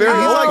everyone No, to see. he's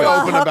He's very like good.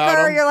 open hooker, about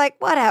them. you're like,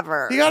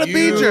 whatever. He got a You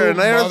beacher in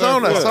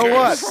Arizona. So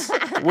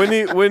motherfucker.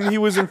 what? when he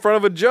was in front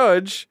of a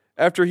judge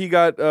after he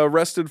got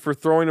arrested for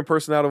throwing a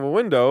person out of a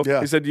window,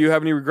 Yeah. he said, "Do you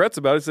have any regrets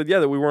about it?" He said, "Yeah,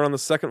 that we weren't on the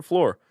second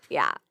floor."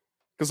 Yeah.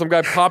 Because some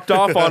guy popped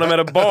off on him at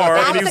a bar,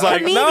 That's and he's a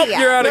like, "Nope,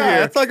 comedian. you're out of Yeah,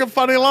 here." it's like a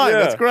funny line. Yeah.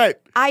 That's great.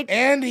 I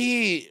And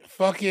he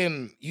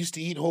fucking used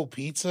to eat whole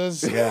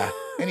pizzas. Yeah.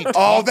 And he Oh,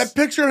 talks, that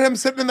picture of him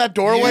sitting in that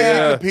doorway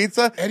Yeah. eating the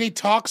pizza. and he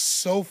talks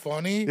so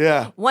funny.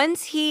 Yeah.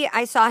 Once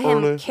I saw him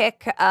Early.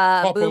 kick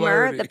Boomer,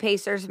 Popularity. the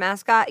Pacers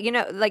mascot. You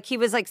know, like he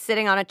was like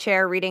sitting on a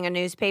chair reading a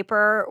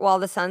newspaper while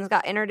the Suns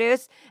got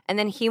introduced, and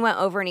then he went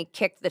over and he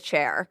kicked the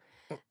chair.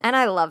 And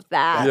I loved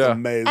that. That's Yeah.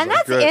 amazing. And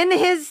that's Great. in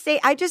his state.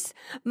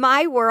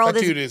 My world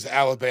That is dude is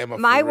Alabama.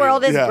 my for real.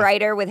 world is Yeah.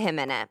 brighter with him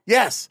in it.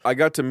 Yes. I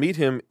got to meet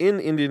him in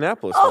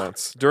Indianapolis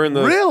once during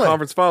the Really?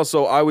 conference finals.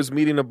 So I was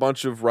meeting a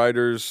bunch of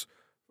writers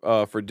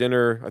for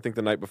dinner, I think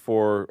the night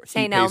before.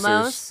 St. Heat Pacers.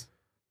 Elmo's.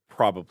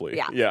 Probably.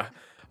 Yeah. Yeah.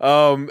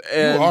 You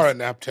And are a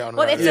Naptown.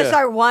 Well, right? it's just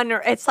our one.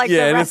 It's like Yeah,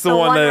 the and rest it's the of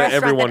one that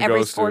restaurant everyone that every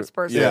goes to. sports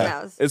person Yeah.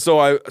 knows. And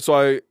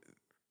so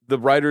the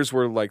writers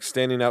were like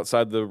standing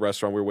outside the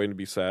restaurant. We were waiting to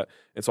be sat.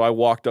 And so I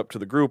walked up to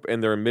the group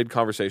and they're in mid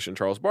conversation.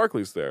 Charles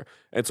Barkley's there.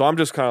 And so I'm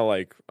just kind of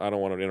like, I don't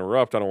want to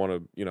interrupt. I don't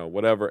want to,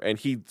 whatever. And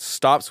he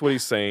stops what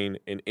he's saying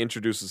and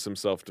introduces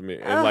himself to me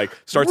and like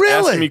starts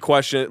Really? asking me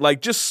questions.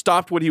 Like just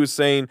stopped what he was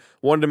saying,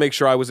 wanted to make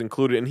sure I was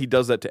included. And he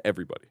does that to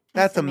everybody.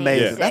 That's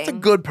amazing. amazing. That's a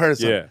good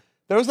person. Yeah.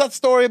 There was that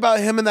story about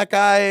him and that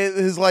guy,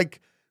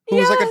 who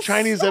was like a Yes.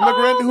 Chinese Oh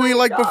immigrant who he my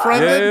like God.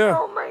 befriended. Yeah.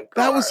 Oh my god.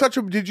 That was such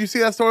a. Did you see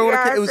that story? When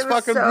Yes, it was it was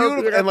fucking so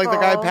beautiful. And like the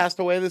guy beautiful. passed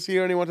away this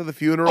year, and he went to the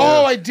funeral.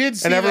 Oh, I did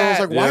see and everyone that.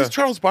 was like, "Why Yeah. is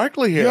Charles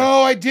Barkley here?" Yo,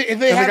 I did.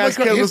 And they And the had guy's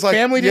like kid his was like,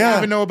 family didn't yeah.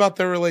 even know about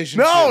their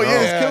relationship. No, yeah,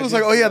 his I kid was did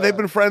like, "Oh see yeah, that. they've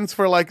been friends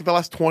for like the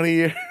last 20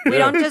 years." We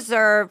don't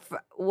deserve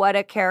what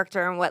a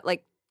character and what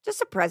like just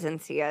a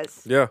presence he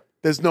is. Yeah.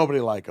 There's nobody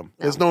like him.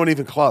 No. There's no one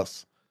even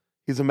close.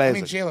 He's I amazing.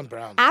 mean, Jaylen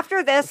Brown.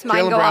 After this,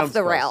 mine Jaylen go Brown's off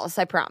the close. rails.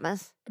 I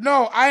promise.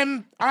 No,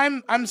 I'm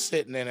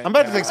sitting in it. I'm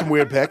about to now. take some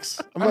weird picks.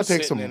 I'm I'm about to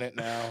take sitting some in it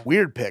now.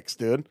 weird picks,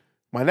 dude.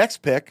 My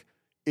next pick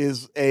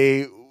is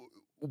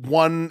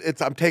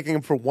I'm taking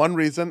him for one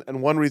reason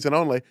and one reason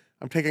only.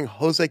 I'm taking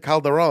Jose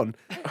Calderon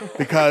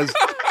because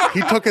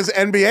he took his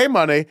NBA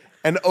money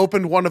and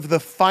opened one of the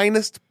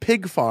finest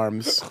pig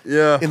farms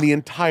Yeah. in the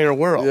entire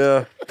world.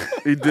 Yeah.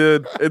 He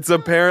did. It's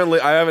apparently,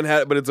 I haven't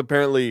had it, but it's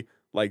apparently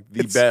like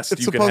the best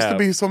It's you can supposed have. to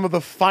be some of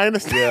the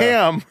finest Yeah.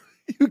 ham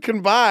you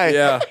can buy.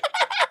 Yeah.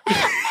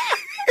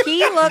 He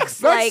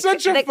looks like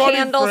such a the funny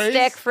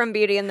candlestick phrase. from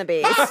Beauty and the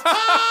Beast.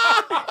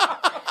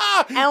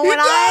 And when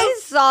I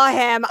saw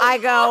him, I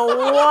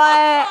go,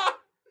 "What?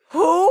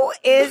 Who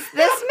is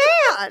this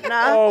man?"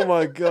 Oh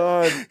my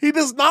God. He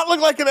does not look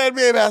like an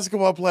NBA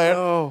basketball player.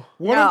 Oh.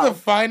 One No. of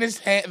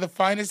the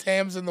finest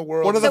hams in the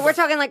world. One of So the we're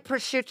talking like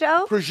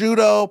prosciutto.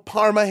 prosciutto,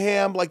 Parma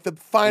ham, like the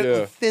fine,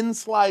 Yeah. thin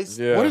slice.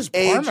 Yeah. What is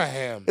aged- Parma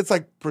ham? It's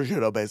like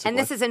prosciutto, basically. And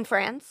this is in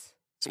France.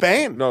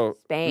 Spain. No.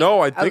 Spain. No,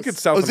 I think Oh,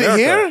 it's South is it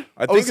America. here?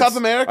 I Oh, think South it's-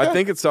 America? I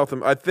think it's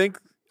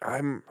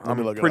I'm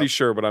me look it pretty up.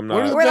 sure, but I'm Where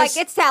not. is We're That's-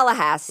 like, it's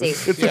Tallahassee.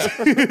 It's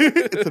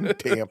in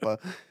Tampa.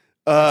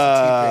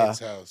 T-Pain's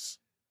house.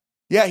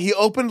 Yeah, he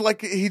opened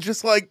he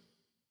just like,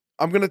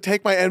 I'm going to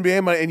take my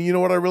NBA money, and you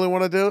know what I really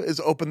want to do is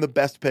open the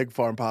best pig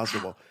farm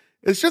possible.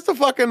 It's just a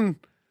fucking,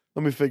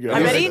 let me figure it out.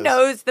 I bet what he it is.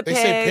 knows the They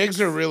pigs. say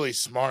pigs are really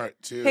smart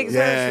too. Pigs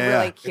Yeah, are yeah,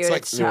 really yeah. cute. It's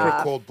like super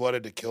tough. cold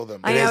blooded to kill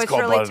them. I It know is it's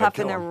really cold-blooded to tough,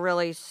 kill and they're 'em.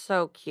 really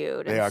so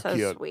cute They and are so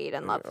cute. sweet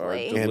and They are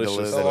lovely. And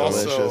delicious. They're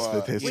Also, delicious.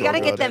 They taste We so got to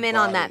good. get them in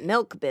on Body. that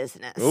milk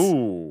business.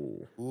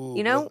 Ooh. Ooh,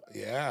 You know?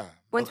 Yeah.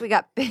 Once we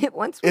got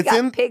It's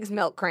in- pigs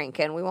milk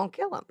cranking, we won't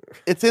kill them.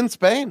 It's in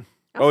Spain.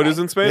 Oh, it is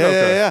in Spain? Yeah, Okay.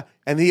 yeah, yeah.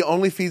 And he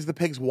only feeds the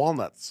pigs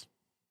walnuts,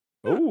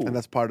 Ooh. and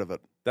that's part of it.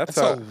 That's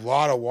That's a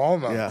lot of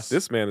walnuts. Yeah.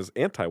 This man is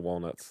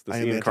anti-walnuts. This I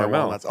am Ian anti Carmel.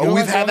 walnuts. You Oh, don't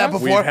we've like had that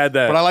walnuts? before. We've had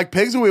that. But I like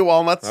pigs who eat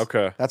walnuts.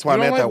 Okay. That's why You I'm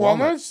don't like anti-walnuts.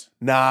 walnuts?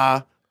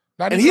 Nah.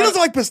 Not And even he on- doesn't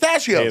like Hate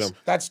pistachios. 'em.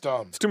 That's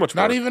dumb. It's too much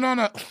Not work. even on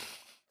a.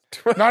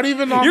 Not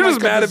even on. You're like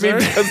just a mad at me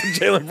dessert. because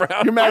of Jaylen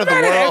Brown. You're mad I'm at the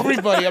mad at world.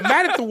 everybody. I'm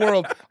mad at the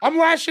world. I'm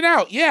lashing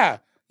out. Yeah.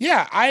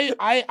 Yeah.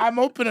 I'm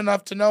open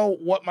enough to know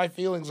what my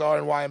feelings are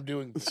and why I'm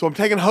doing this. So I'm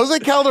taking Jose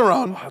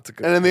Calderon. that's a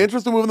good And in the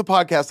interest of moving the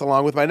podcast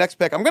along with my next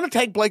pick, I'm going to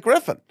take Blake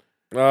Griffin.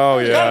 Oh,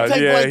 yeah. gotta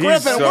take yeah, Blake he's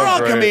Griffin. so We're all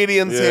great.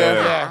 comedians here.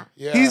 Yeah.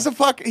 Yeah.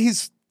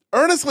 He's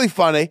earnestly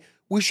funny.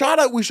 We shot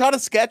a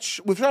sketch.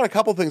 We've shot a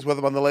couple things with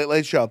him on the Late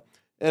Late Show.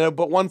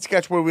 But one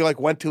sketch where we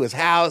went to his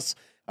house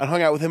and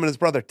hung out with him and his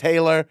brother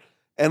Taylor.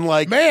 And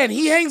Man,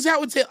 he hangs out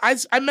with Taylor.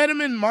 I met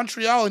him in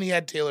Montreal and he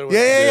had Taylor with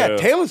him. yeah. Yeah.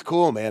 Taylor's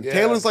cool, man. Yeah.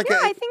 Taylor's like Yeah,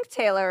 I think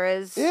Taylor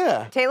is.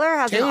 Yeah. Taylor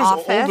has Taylor's an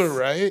office. older,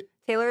 right?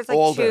 Taylor's like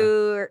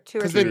Older. two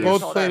or 'Cause three they years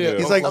both older. played at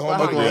he's like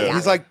Oklahoma. Oklahoma. Yeah.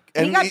 He's like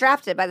And he got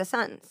drafted by the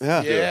Suns.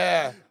 Yeah.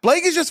 Yeah.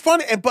 Blake is just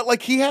funny,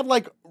 but he had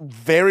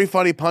very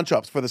funny punch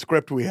ups for the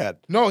script we had.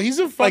 No, he's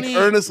a funny.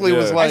 Earnestly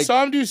was Yeah. like, I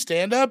saw him do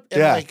stand up and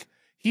Yeah.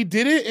 he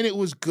did it and it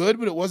was good,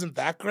 but it wasn't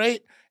that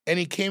great. And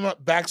he came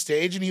up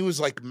backstage and he was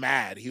like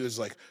mad. He was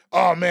like,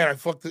 "Oh man, I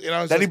fucked it." And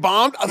I was that like, he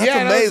bombed. Oh, that's Yeah,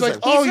 and I was amazing. like,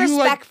 oh, He's you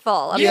like-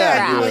 respectful of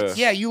yeah, the you craft. like,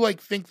 yeah, you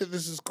think that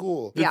this is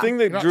cool. The Yeah. thing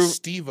You're that not drew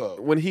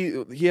Steve-O. when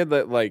he had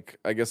that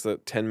I guess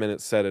that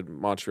 10-minute set in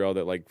Montreal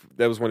that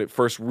was when it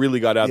first really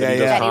got out that Yeah, he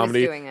does yeah. That he was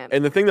comedy. doing it.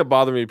 And the thing that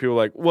bothered me, people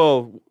were like,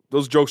 well,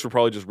 those jokes were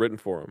probably just written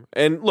for him.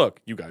 And look,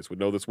 you guys would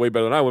know this way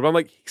better than I would, but I'm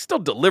like, he still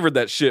delivered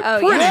that shit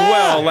pretty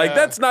well. Like,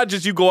 that's not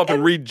just you go up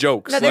and read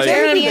jokes. No, there's like,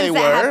 comedians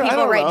that have I people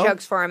don't write know.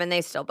 jokes for him and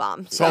they still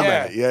bomb. So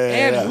many. Yeah.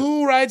 And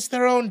who writes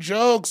their own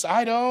jokes?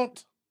 I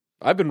don't.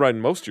 I've been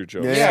writing most of your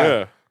jokes.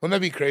 Yeah. Wouldn't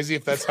that be crazy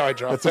if that's how I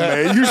drop That's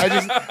that?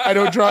 amazing. I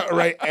don't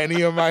write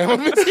any of my own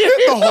material.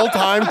 The whole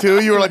time,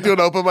 too, you were like doing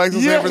open mics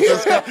in San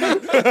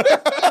Francisco.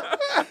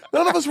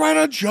 None of us write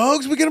our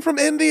jokes. We get them from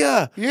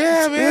India.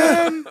 Yeah,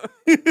 man.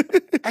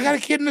 I got a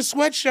kid in a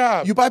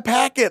sweatshop. You buy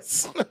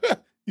packets.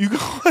 You go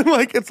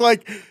on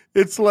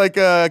it's like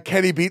a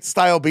Kenny Beat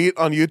style beat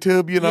on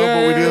YouTube, you know,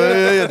 but we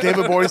do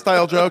David Gborie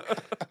style joke.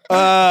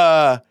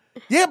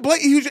 Yeah,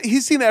 Blake,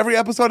 he's seen every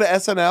episode of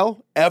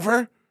SNL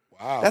ever.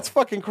 Wow. That's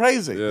fucking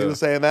crazy. Yeah. He was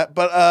saying that,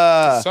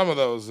 but some of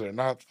those are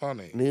not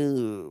funny.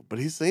 no, but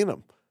he's seen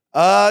them.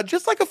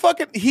 Just like a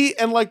fucking he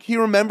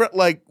remembered,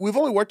 like, we've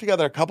only worked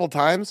together a couple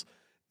times,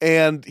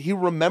 and he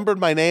remembered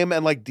my name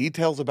and like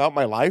details about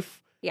my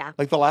life. Yeah.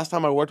 Like the last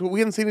time I worked with, we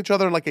hadn't seen each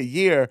other in like a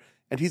year,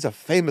 and he's a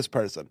famous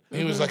person.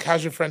 He was like,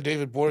 "How's your friend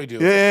David Gborie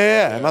doing?"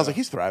 Yeah. And I was like,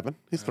 he's thriving.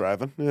 He's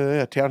thriving.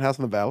 Yeah, townhouse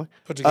in the valley.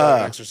 Put together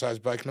an exercise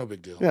bike, no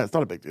big deal. Yeah, it's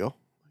not a big deal.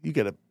 You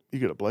get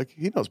it, Blake.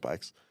 He knows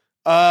bikes.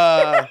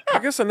 I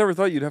guess I never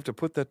thought you'd have to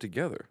put that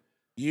together.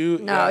 You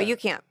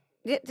can't.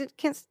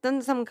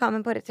 Doesn't someone come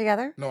and put it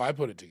together? No, I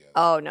put it together.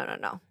 Oh,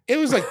 no. It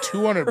was like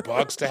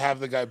 $200 to have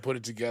the guy put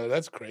it together.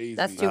 That's crazy.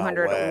 That's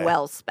 200 way.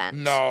 well spent.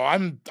 No,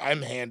 I'm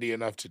handy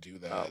enough to do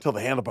that. Until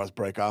the handlebars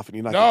break off and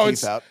you knock No, your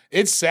teeth out.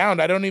 it's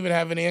sound. I don't even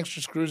have any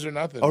extra screws or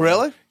nothing. Oh,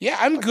 really? Yeah,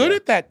 I'm good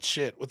at that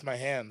shit with my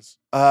hands.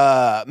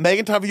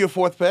 Megan, time for your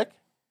fourth pick.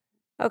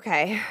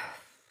 Okay.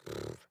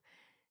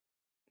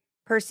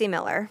 Percy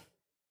Miller.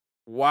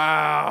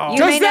 Wow.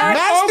 You may know-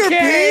 Master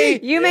okay.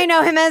 P? You may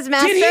know him as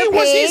Master P.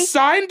 Was he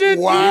signed to?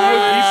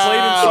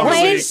 Wow. He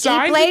played in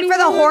Summer He League. played for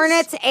the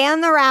Hornets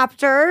and the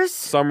Raptors.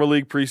 Summer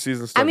League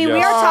preseason stuff. I mean, we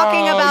yes. are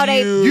talking about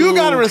You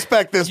got to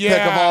respect this pick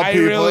of all I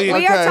people. really-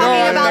 We are Okay.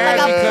 talking about man,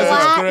 like because a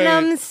it's great.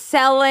 platinum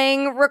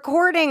selling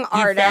recording He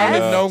founded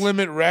artist. No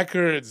Limit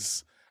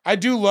Records. I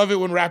do love it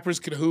when rappers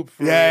can hoop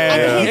for Yeah, real.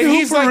 yeah, And yeah.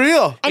 he's He hoop for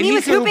real. And he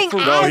was can hoop hooping for-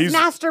 No, as he's-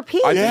 Master P.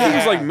 I think he Yeah.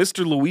 was like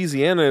Mr.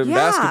 Louisiana in Yeah.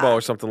 basketball or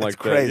something like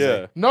crazy. that.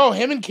 Yeah. No,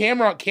 him and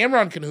Cameron.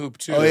 Cameron can hoop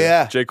too. Oh,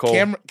 yeah. J. Cole.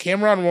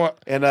 Cameron won.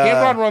 And,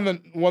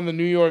 Cameron won the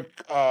New York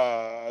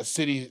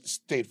City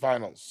State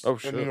Finals. Oh, The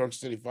shit. New York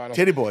City Finals.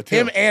 Titty boy, too.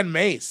 Him and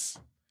Mace.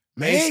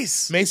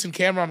 Mace? Mace and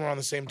Cameron were on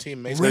the same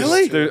team. Mace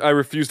Really? could- I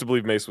refuse to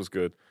believe Mace was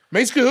good.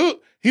 Mace could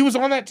hoop. He was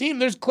on that team.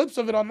 There's clips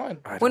of it online.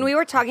 When we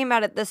were talking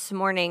about it this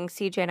morning,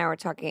 CJ and I were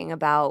talking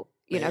about,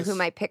 Mace. who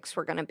my picks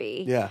were going to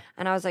be. Yeah.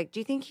 And I was like, do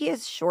you think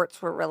his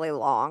shorts were really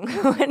long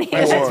when he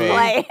Mace was would be.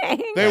 playing?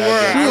 They were.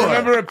 I Sure.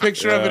 remember a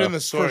picture of it Yeah. in the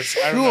source.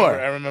 For I sure.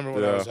 remember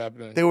when that was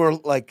happening. They were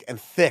like and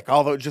thick,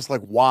 although just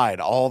like wide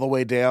all the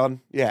way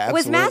down. Yeah,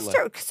 absolutely.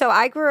 Was So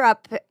I grew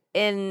up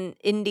in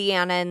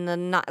Indiana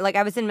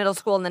I was in middle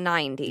school in the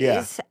 90s.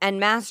 Yeah. And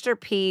Master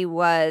P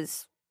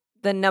was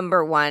the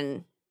number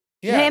one.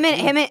 Yeah. Him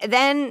and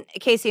then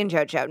Casey and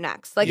JoJo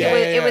next. Like Yeah, it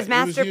was, yeah, it yeah. was He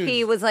Master was P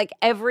huge. was like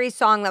every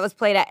song that was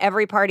played at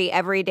every party,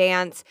 every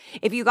dance.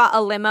 If you got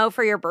a limo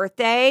for your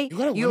birthday, You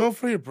got a limo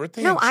for your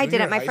birthday? no, in I junior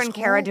didn't. My high friend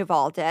school? Kara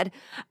Duvall did.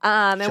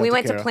 And Shout we to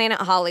went to Kara. Planet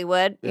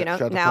Hollywood, Yeah,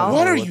 shout to now. Planet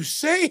What are Hollywood. you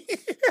saying?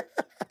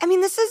 I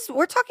mean,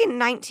 we're talking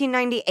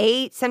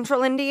 1998,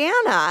 Central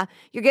Indiana.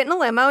 You're getting a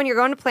limo and you're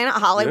going to Planet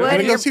Hollywood I'm and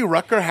gonna go you're, see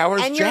Rutger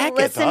Hauer's and you're jacket.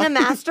 listening to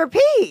Master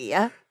P.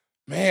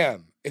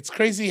 Man, it's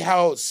crazy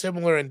how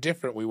similar and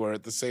different we were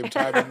at the same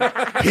time.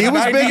 He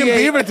was big in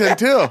 98. Beaverton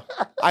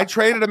too. I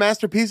traded a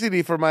Master P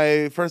CD for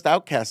my first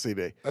Outcast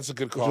CD, That's a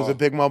good which call. was a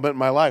big moment in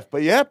my life.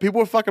 But yeah, people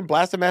were fucking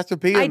blasting Master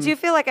P. I and- do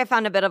feel like I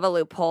found a bit of a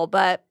loophole,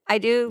 but I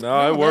do.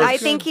 No, it works. I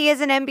think he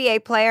is an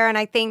NBA player, and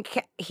I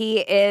think he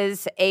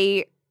is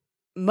a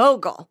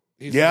mogul.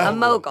 He's Yeah. A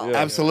mogul. Yeah.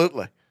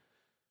 Absolutely.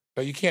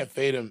 But you can't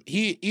fade him.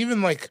 He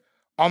even like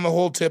on the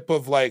whole tip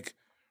of like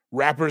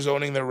rappers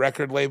owning their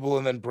record label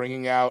and then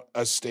bringing out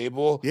a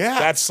stable. Yeah.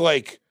 That's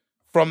like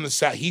from the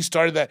South. He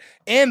started that.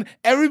 And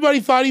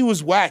everybody thought he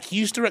was whack. He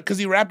used to, because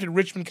he rapped in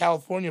Richmond,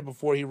 California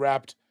before he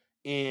rapped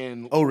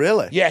in. Oh,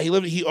 really? Yeah,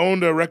 he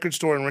owned a record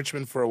store in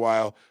Richmond for a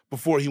while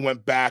before he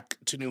went back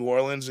to New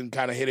Orleans and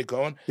kind of hit it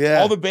going. Yeah.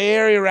 All the Bay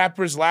Area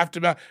rappers laughed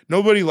him out.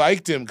 Nobody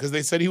liked him because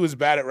they said he was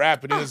bad at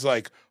rap. And he was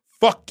like,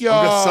 fuck y'all.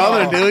 I'm just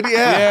Southern, dude.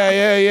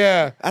 Yeah.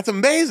 Yeah. That's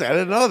amazing. I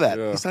didn't know that.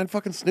 Yeah. He signed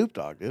fucking Snoop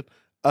Dogg, dude.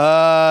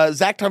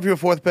 Zach, time for your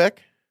fourth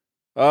pick.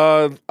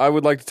 I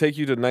would like to take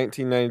you to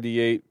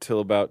 1998 till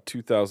about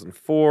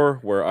 2004,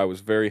 where I was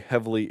very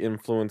heavily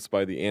influenced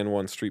by the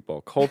N1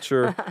 streetball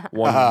culture.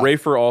 One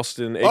Rafer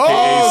Alston, a.k.a.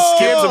 Oh,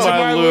 Skip Skip to to My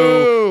My Lou,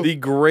 Lou. the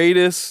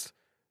greatest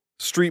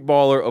street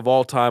baller of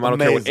all time. I don't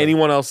care what Amazing.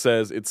 anyone else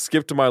says. It's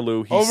Skip to My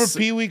Lou. He's Over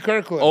Pee Wee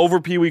Kirkland. Over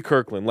Pee Wee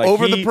Kirkland. Like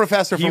Over the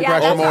professor from Yeah,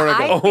 Gresham, that's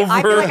Oregon.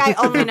 I feel like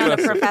I only know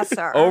the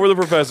professor. Over the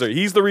professor.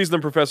 He's the reason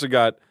the professor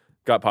got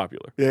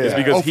popular. Yeah, It's yeah.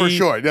 because Oh, for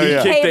sure. Yeah, he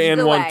yeah. kicked the Paved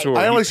the way. N1 tour.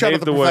 I only He shout out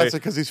paved the way. professor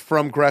because he's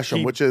from Gresham,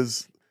 He- which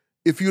is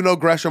if you know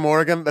Gresham,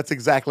 Oregon, that's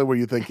exactly where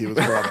you think he was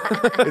from.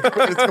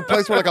 It's a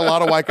place where like a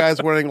lot of white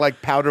guys wearing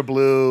like powder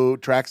blue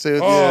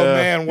tracksuits. Oh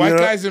man, white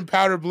guys in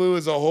powder blue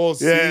is a whole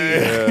scene.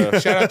 Yeah.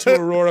 Shout out to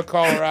Aurora,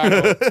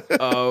 Colorado.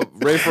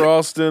 Rafer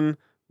Alston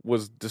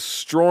was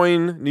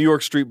destroying New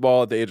York street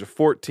ball at the age of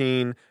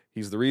 14.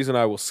 He's the reason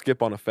I will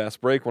skip on a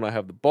fast break when I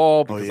have the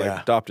ball because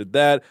I adopted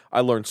that. I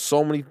learned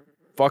so many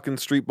fucking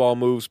street ball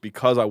moves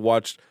because I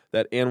watched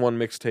that And One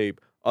mixtape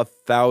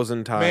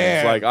 1,000 times.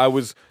 Man, like I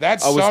was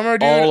summer,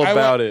 dude. all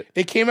about it.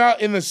 It came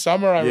out in the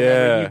summer. I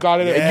remember you got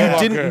it.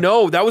 And you didn't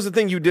know that was the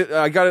thing. You did.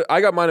 I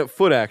got mine at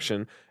Foot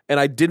Action, and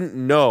I didn't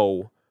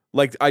know.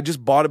 Like I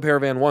just bought a pair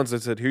of And Ones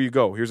that said, "Here you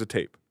go. Here's a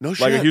tape. No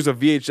shit. Like here's a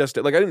VHS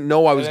tape." Like I didn't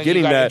know I was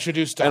getting that.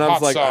 Introduced to and I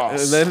was like,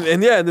 sauce.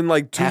 and then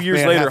like 2 Half years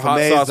Man, later, Half Hot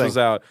Amazing. Sauce was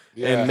out,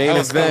 and Main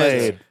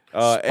Escalade.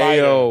 Event,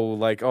 AO,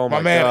 like oh my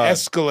my man, god,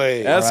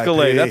 Escalade.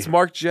 Escalade. R.I.P. That's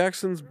Mark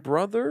Jackson's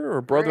brother or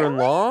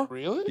brother-in-law.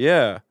 Really?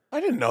 Yeah, I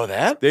didn't know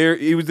that. they were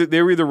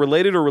either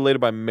related or related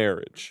by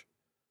marriage.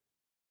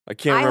 I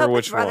can't I remember hope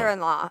which his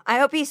brother-in-law. I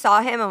hope he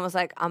saw him and was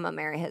like, "I'm gonna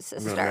marry his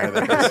sister." I'm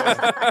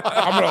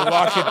gonna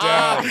lock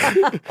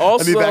it down.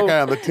 Also, I need that guy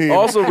on the team.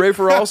 Also,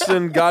 Rafer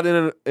Alston got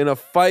in a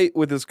fight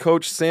with his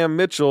coach Sam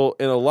Mitchell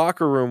in a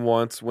locker room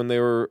once when they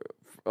were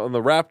on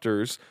the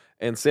Raptors,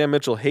 and Sam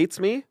Mitchell hates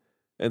me,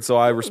 and so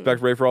I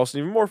respect Rafer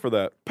Alston even more for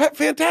that.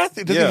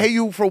 Fantastic. Does Yeah. he hate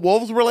you for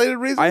Wolves-related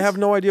reasons? I have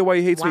no idea why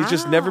he hates me. He's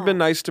just never Wow. been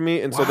nice to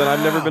me, and so then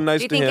I've never been nice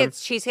Do you to think him.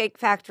 it's Cheesecake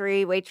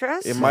Factory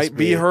waitress? It might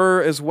be. be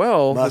her as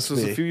well. Must this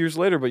was be. a few years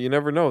later, but you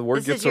never know. Word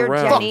This gets is your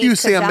around. Fuck Jenny you,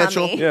 Sam Kazami.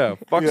 Mitchell. Yeah,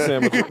 fuck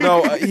Sam Mitchell.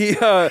 No,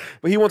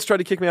 but he once tried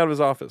to kick me out of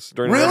his office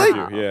during Really? an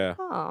interview. Yeah.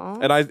 Oh.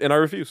 And I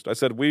refused. I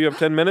said, "We have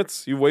 10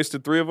 minutes. You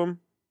wasted 3 of them.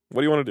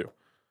 What do you want to do?"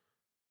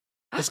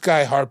 This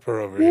guy Harper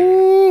over here.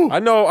 Ooh. I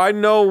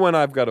know when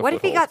I've got a What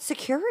if he foothold. got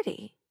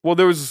security? Well,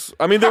 there was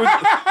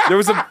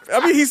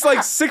he's like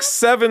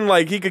 6'7",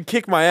 like he could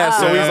kick my ass.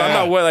 So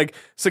I'm not like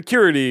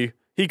security.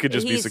 He could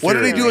just be He's- What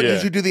security. did he do? Yeah.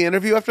 Did you do the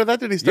interview after that?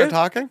 Did he start Yeah.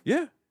 talking?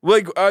 Yeah.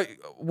 Like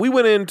we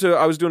went into,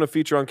 I was doing a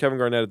feature on Kevin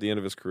Garnett at the end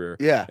of his career.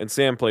 Yeah. And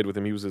Sam played with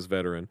him. He was his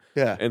veteran.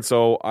 Yeah. And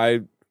so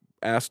I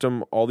asked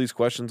him all these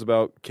questions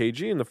about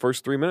KG in the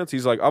first 3 minutes.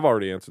 He's like, "I've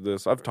already answered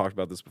this. I've talked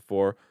about this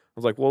before." I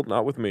was like, "Well,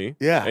 not with me."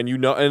 Yeah.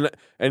 And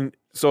and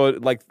so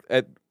like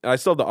I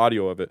still have the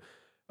audio of it.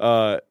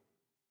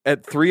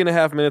 At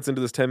 3.5 minutes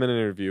into this 10-minute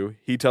interview,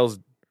 he tells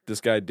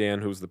this guy, Dan,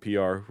 who's the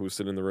PR, who's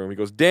sitting in the room, he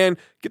goes, "Dan,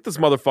 get this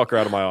motherfucker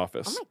out of my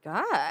office." Oh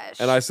my gosh.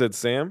 And I said,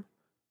 "Sam,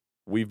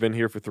 we've been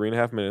here for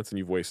 3.5 minutes and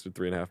you've wasted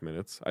 3.5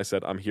 minutes. I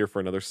said, I'm here for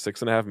another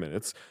 6.5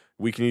 minutes.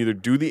 We can either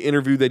do the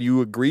interview that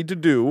you agreed to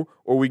do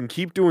or we can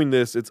keep doing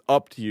this. It's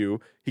up to you."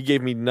 He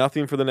gave me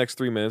nothing for the next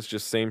 3 minutes,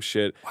 just same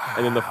shit. Wow.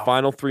 And in the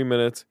final 3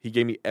 minutes, he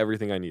gave me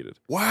everything I needed.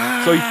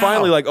 Wow. So he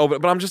finally like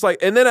opened, but I'm just like,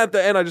 and then at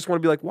the end, I just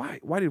want to be like, why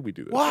did we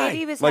do this? Why? Maybe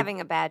he was Like,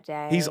 having a bad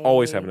day. He's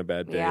always having a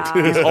bad day. Yeah.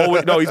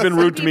 He's been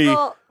rude to me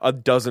People- a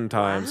dozen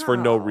times for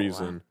no Wow.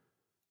 reason.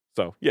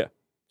 So yeah.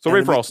 So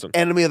Rafer Alston.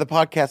 Enemy of the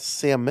podcast,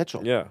 Sam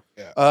Mitchell. Yeah.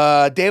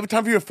 David,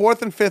 time for your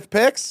 4th and 5th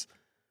picks.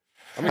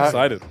 I'm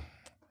excited.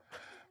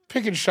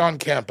 Picking Sean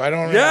Kemp. I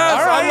don't know. Yes,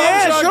 All right, I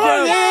yeah, love Sean sure,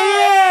 Kemp.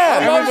 yeah.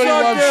 Everybody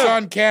Sean loves Kemp.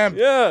 Sean Kemp.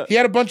 Yeah. He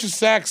had a bunch of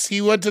sacks. He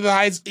went to the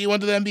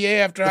NBA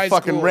after high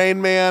Fucking school.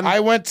 Rain Man. I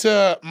went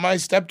to my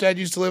stepdad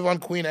used to live on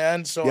Queen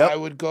Anne, so Yep.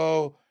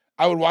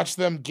 I would watch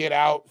them get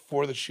out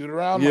for the shoot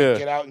around, Yeah. like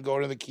get out and go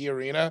to the Key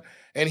Arena.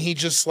 And he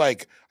just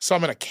like saw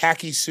him in a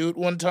khaki suit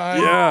one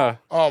time. Yeah.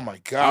 Oh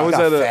my god. I was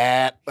got at a-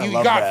 fat. I You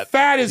love got that.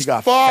 fat as He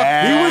got fuck.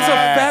 fat. He was a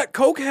fat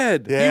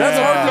cokehead. Yeah. That's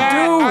hard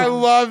Fat. to I do.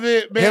 love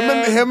it,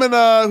 man. Him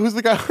and who's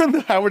the guy on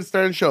the Howard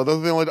Stern show?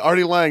 Those are the only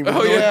Artie Lang. Those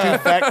are the yeah. only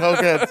 2 fat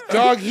cokeheads.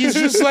 Dog, he's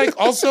just like,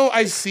 also,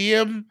 I see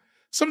him.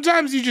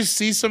 Sometimes you just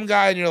see some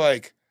guy and you're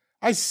like,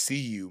 I see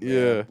you, man.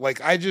 Yeah.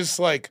 Like, I just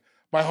like,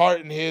 my heart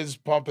and his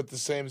pump at the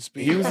same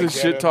speed. He was I a get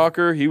shit him.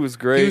 talker. He was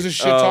great. He was a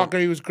shit talker.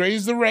 He was great.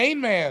 He's the Rain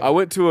Man. I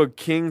went to a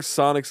Kings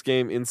Sonics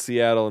game in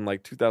Seattle in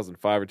like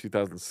 2005 or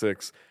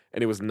 2006,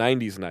 and it was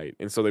 90s night.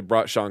 And so they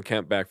brought Sean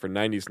Kemp back for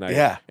 90s night.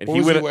 Yeah. And what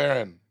he was went. he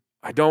wearing?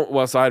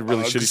 So I had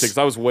really shitty tickets.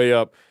 I was way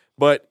up.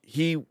 But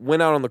he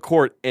went out on the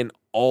court, and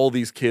all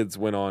these kids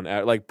went on,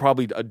 like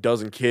probably a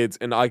dozen kids,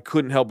 and I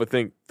couldn't help but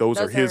think those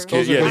are his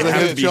kids. those are Yeah, his they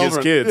have to kids. be his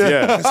Children. kids. Yeah.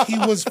 Yeah. Because he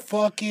was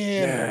fucking.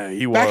 Yeah,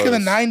 he Back in the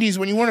was. 90s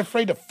when you weren't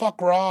afraid to fuck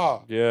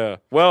raw. Yeah.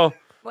 Well,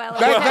 Well,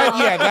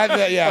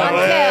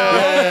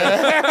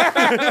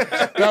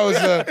 That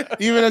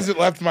was even as it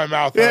left my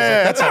mouth. I was Yeah,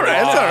 like, that's it's all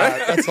right, it's all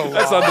right. That's a lot.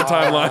 That's on the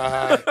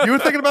timeline. You were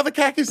thinking about the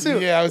khaki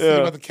suit. Yeah, I was thinking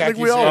about the think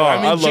khaki we all suit. are. I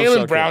I mean, love Sean Jalen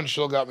Kemp. Brown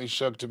still got me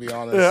shook, to be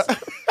honest.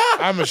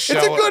 I'm a shell.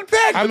 It's a good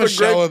pick. I'm a It's a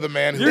shell great- of the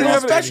man who You're lost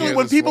having- it Especially here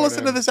when this people listen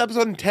to morning. this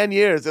episode in 10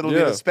 years, it'll be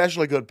Yeah. an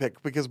especially good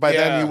pick because by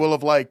Yeah. then you will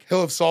have like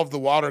He'll have solved the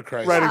water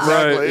crisis. right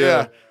exactly Right,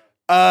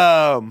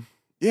 yeah.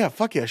 Yeah,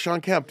 fuck yeah,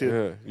 Sean Kemp,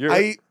 dude. Yeah. You're-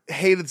 I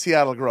hated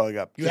Seattle growing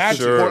up. You had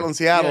Just to. Portland,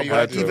 Seattle, Yeah, you but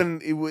had to.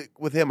 even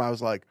with him, I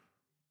was like,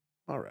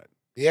 all right.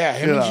 Yeah,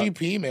 him You and know,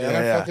 GP, man. yeah,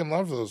 I yeah. fucking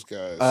love those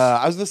guys.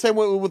 I was the same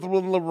way with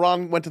when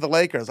LeBron went to the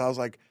Lakers. I was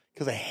like,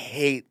 because I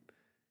hate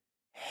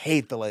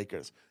the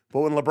Lakers. But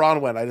when LeBron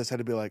went, I just had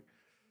to be like,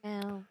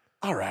 No.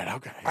 All right,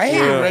 okay. I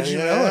hate Reggie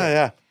Miller.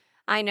 Yeah.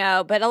 I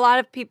know, but a lot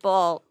of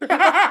people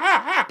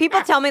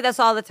tell me this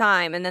all the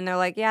time, and then they're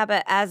like, "Yeah,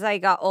 but as I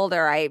got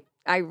older, I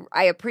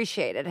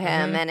appreciated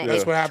him, and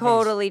That's it what happens.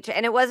 totally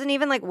and it wasn't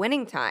even like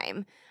winning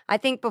time. I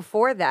think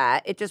before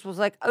that, it just was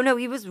like, oh no,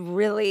 he was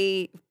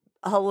really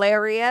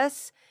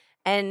hilarious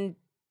and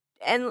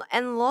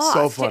lost.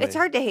 So funny. It's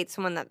hard to hate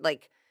someone that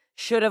like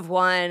should have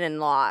won and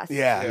lost.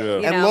 Yeah. Yeah. You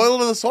And know? loyal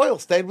to the soil,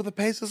 stayed with the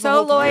Pacers the So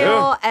whole time.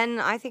 loyal, and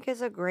I think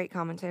is a great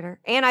commentator.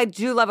 And I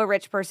do love a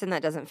rich person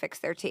that doesn't fix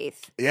their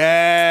teeth.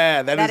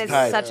 Yeah, That is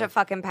tight. such a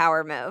fucking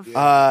power move.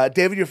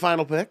 David, your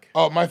final pick?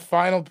 Oh, my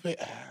final pick.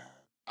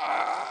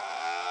 I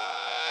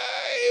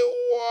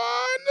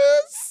want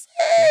to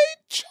say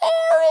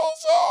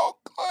Charles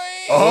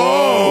Oakley.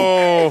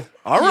 Oh.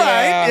 All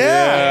right.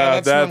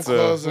 Yeah. That's that's what I'm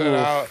closing it oof.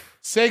 out.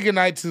 Say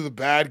goodnight to the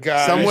bad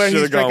guy. Somewhere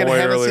should've he's gone drinking way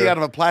Hennessy earlier. out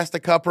of a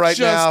plastic cup right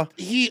now.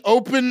 He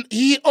opened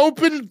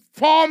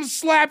palm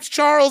slaps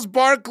Charles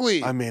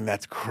Barkley. I mean,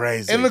 that's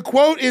crazy. And the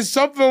quote is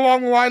something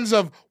along the lines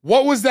of,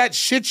 "What was that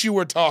shit you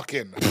were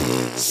talking?"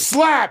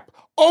 Slap,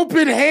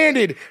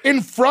 open-handed,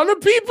 in front of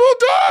people,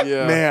 dog?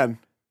 Yeah. Man.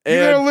 You're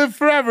And gonna live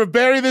forever.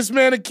 Bury this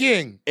man a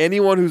king.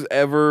 anyone who's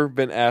ever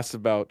been asked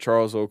about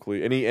Charles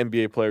Oakley, any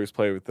NBA players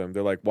play with them,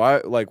 they're like, why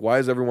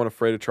is everyone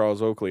afraid of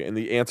Charles Oakley? And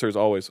the answer is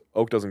always,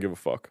 Oak doesn't give a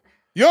fuck.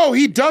 Yo,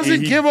 he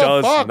doesn't He give a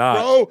does fuck, not.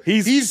 bro.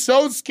 He's- He's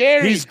so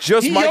scary. he's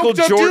just he Michael yoked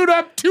a Jordan- dude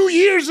up 2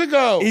 years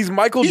ago. He's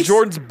Michael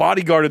Jordan's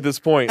bodyguard at this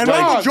point. And Like,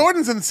 Michael Dog.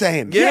 Jordan's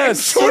insane. Yeah. Yeah,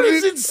 Yes.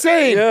 Jordan's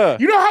insane. Yeah.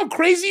 You know how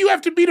crazy you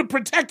have to be to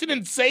protect an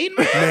insane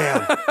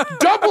man?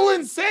 Double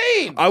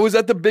insane. I was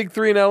at the Big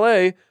Three in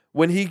LA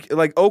when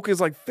Oak is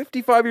like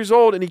 55 years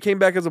old and he came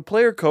back as a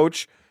player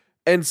coach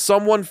and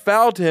someone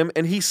fouled him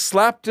and he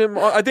slapped him.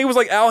 I think it was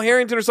like Al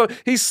Harrington or something.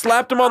 He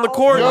slapped him on the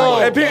court. Yo.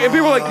 And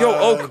people were like,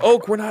 yo,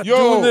 Oak, we're not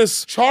doing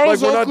this.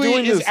 Charles Like, we're not Oakley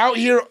doing is this. out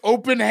here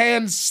open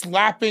hand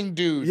slapping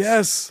dudes.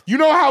 Yes. You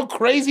know how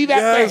crazy that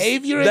Yes,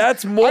 behavior is?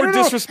 that's more I don't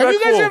know. Have you guys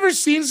disrespectful. ever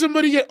seen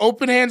somebody get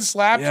open hand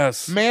slapped?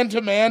 Yes. Man to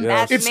man?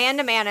 Yes. That's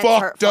man-to-man, it's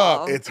fucked hurtful.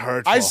 up. It's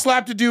hurtful. I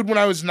slapped a dude when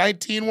I was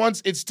 19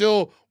 once. It's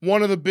still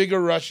one of the bigger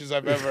rushes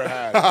I've ever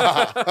had.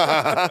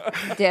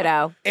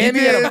 Ditto. And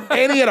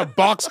he had a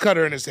box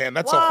cutter in his hand.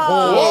 That's a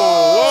whole.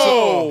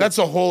 Whoa. That's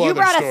a whole You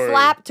other brought story. a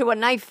slap to a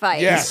knife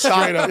fight. Yeah,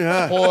 straight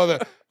up. Whole other.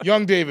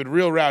 Young David,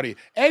 real rowdy.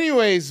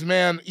 Anyways,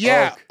 man,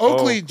 yeah,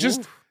 Oakley,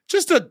 just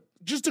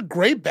a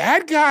great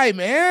bad guy,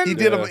 man. He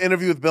did an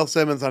interview with Bill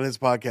Simmons on his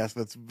podcast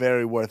that's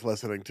very worth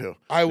listening to.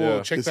 I will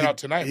Yeah. check that out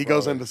tonight. He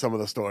goes into some of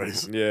the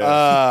stories.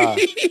 Yeah.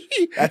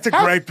 That's a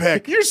great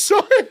pick. You're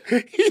so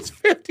he's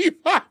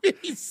 55 and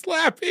he's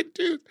slapping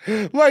dudes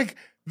like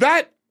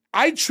that.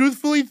 I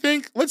truthfully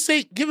think, let's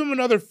say, give him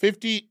another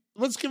 50.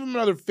 Let's give him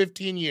another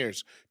 15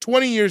 years,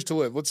 20 years to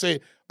live. Let's say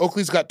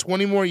Oakley's got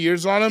 20 more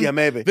years on him. Yeah,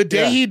 maybe. The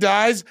day Yeah. he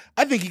dies,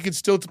 I think he could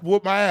still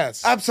whoop my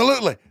ass.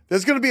 Absolutely.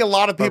 There's going to be a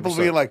lot of people 100%.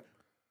 being like,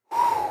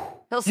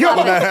 He'll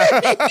slap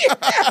it.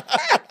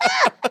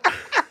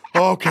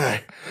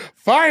 okay,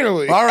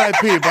 Finally.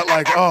 R.I.P., but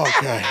like, oh,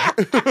 okay.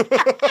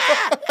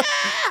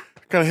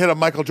 Gonna hit up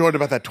Michael Jordan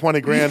about that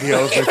 20 grand he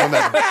owes me from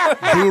that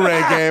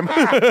Blu-ray game.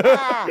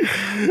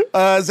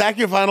 Zach,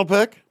 your final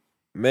pick?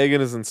 Megan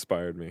has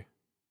inspired me.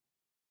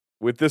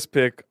 With this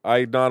pick,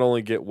 I not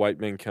only get White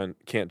Men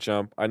Can't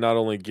Jump, I not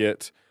only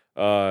get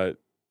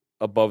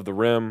Above the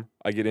Rim,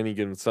 I get Any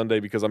Given Sunday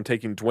because I'm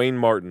taking Dwayne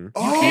Martin,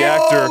 the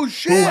actor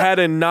shit. who had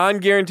a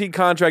non-guaranteed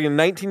contract in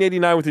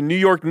 1989 with the New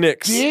York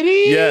Knicks. Did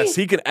he? Yes,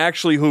 he can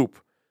actually hoop.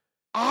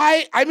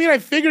 I mean, I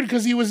figured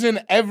because he was in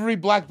every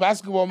black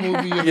basketball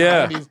movie in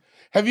Yeah. the 90s.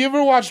 Have you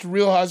ever watched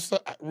Real House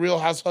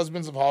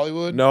Husbands of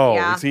Hollywood? No,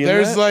 Yeah. is he in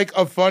There's that? like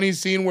a funny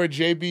scene where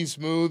JB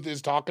Smooth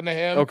is talking to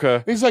him. Okay.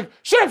 And he's like,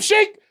 "Shut up,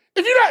 Shake.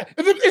 If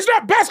it's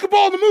not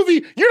basketball in the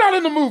movie, you're not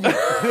in the movie."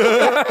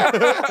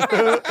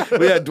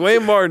 But yeah,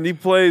 Dwayne Martin, he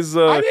plays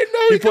I didn't know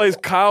he he could- plays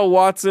Kyle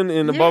Watson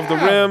in Above the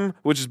Yeah. Rim,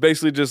 which is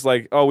basically just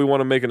like, oh, we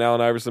want to make an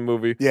Allen Iverson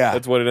movie. Yeah.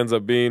 That's what it ends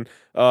up being.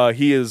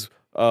 He is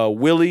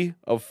Willie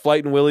of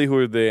Flight and Willie, who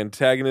are the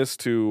antagonists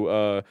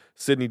to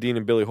Sidney Dean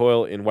and Billy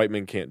Hoyle in White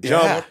Men Can't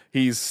Jump. Yeah.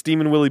 He's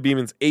Steamin' Willie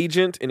Beeman's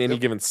agent in Any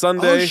Given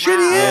Sunday. Oh, shit,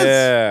 he is.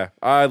 Yeah.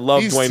 I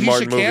love He's Dwayne Tisha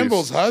Martin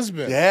Campbell's movies.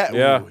 husband. Yeah.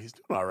 Yeah. Ooh, he's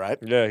doing all right.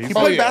 Yeah, He he's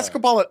played yeah.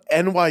 basketball at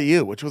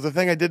NYU, which was a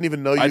thing I didn't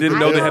even know you I didn't could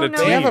know do. they had a don't know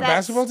team. if They have a that's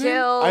basketball team?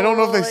 still, I don't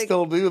know if they like-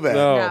 still do that.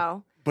 No.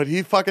 No. But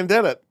he fucking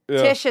did it.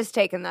 Yeah. Tish has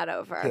taken that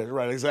over. Yeah,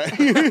 right,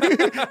 exactly.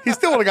 He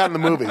still would have gotten the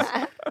movies.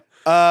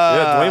 Yeah,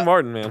 Dwayne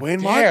Martin, man.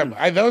 Dwayne Martin.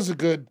 Damn, that was a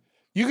good.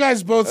 You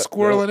guys both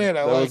squirreling in.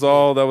 I that like was it.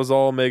 all. That was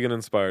all Megan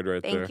inspired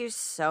right there. Thank you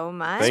so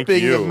much. Thank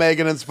Speaking you. of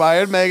Megan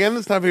inspired, Megan,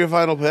 it's time for your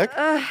final pick.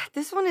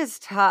 This one is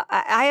tough.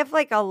 I have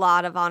like a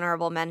lot of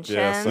honorable mentions.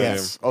 Yeah, same.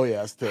 Yes. Oh,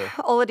 yes, too.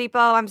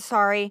 Oladipo, I'm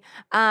sorry.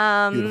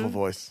 Beautiful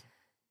voice.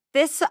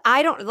 This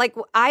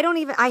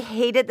I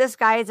hated this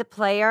guy as a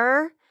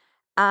player.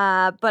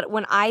 But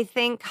when I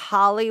think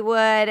Hollywood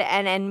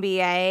and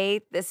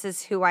NBA, this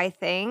is who I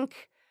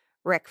think.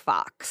 Rick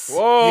Fox.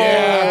 Whoa.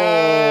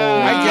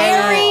 Yeah. I get it.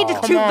 Married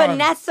Come to on.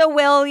 Vanessa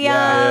Williams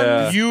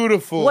Yeah.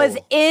 Beautiful. was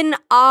in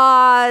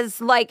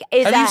Oz. Like,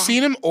 Have you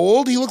seen him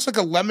old? He looks like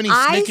a lemony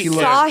I snicky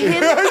saw kid.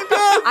 him.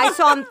 I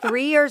saw him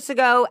 3 years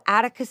ago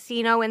at a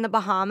casino in the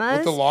Bahamas.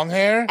 With the long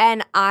hair?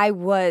 And I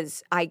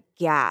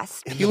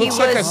gasped. He looks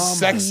like a was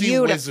sexy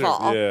beautiful.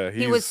 wizard. Yeah,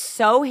 he was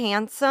so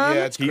handsome.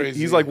 Yeah, it's crazy.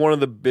 He's like one of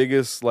the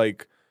biggest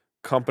like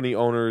company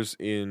owners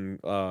in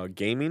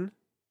gaming.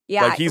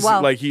 Yeah, like he's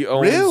well, like he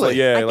owns. Really? Like,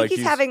 yeah, I think like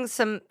he's having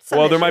some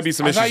Well, there issues. might be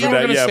some I issues thought, you with were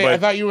that. gonna Yeah, say, but I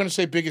thought you were going to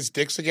say biggest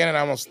dicks again, and I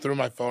almost threw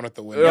my phone at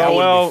the window. Yeah, That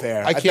well, wouldn't be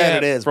fair. I I bet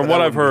can't- it is. from but what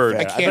that I've wouldn't be heard.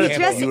 fair. I bet can't it's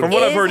handle it. beautiful. From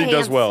what I've is heard, he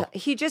does well.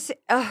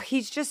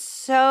 He's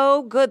just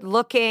so good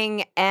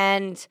looking,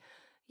 and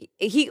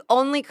he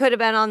only could have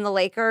been on the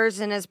Lakers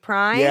in his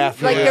prime. Yeah,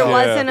 for like real. there Yeah.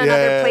 wasn't Yeah,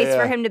 another yeah, place yeah.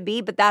 for him to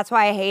be, but that's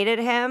why I hated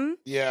him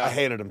Yeah. I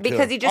hated him too.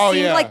 because he just Oh,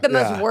 seemed yeah. like the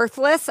most Yeah.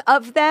 worthless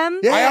of them.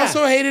 Yeah. I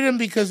also hated him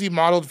because he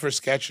modeled for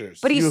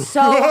Skechers. But he's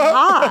so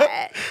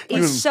hot. He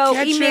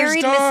Skechers,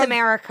 married Miss dog.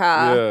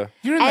 America.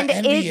 Yeah. You're in And the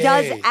NBA. it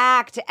does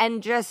act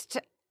and just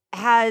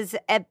has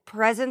a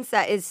presence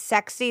that is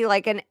sexy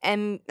like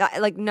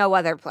like no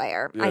other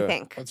player, I Yeah.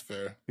 think. That's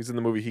fair. He's in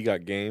the movie He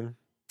Got Game.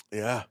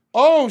 Yeah.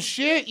 Oh,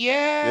 shit,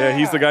 yeah. Yeah,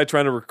 he's the guy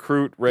trying to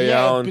recruit Ray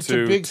Allen it's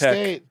to a big Tech.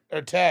 state.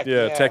 Or Tech.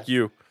 Yeah, Tech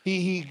U.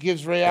 He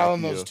gives Ray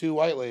Allen those two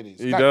white ladies.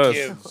 He Not does.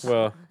 gives.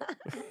 Well,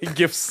 he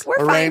gifts. We're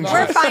fine.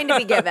 Arrangements. We're fine to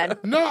be given.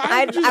 No,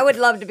 I would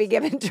love to be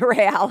given to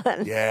Ray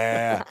Allen.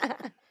 Yeah.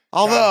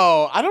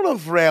 Although, I don't know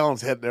if Ray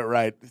Allen's hitting it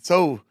right. It's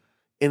so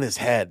in his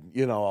head,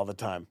 all the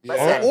time.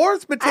 Listen, Or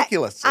it's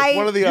meticulous. It's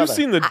one or the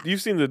other.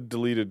 You've seen the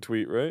deleted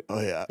tweet, right? Oh,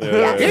 yeah.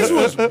 Yeah. His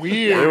was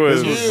weird. It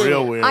was dude.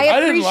 real weird. I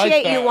didn't like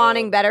appreciate that. you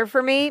wanting better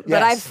for me,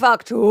 but I Yes.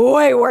 fucked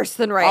way worse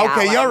than Ray Allen.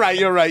 Okay, you're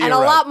right. And a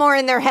lot more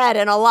in their head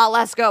and a lot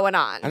less going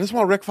on. I just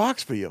want Rick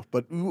Fox for you,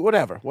 but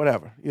whatever.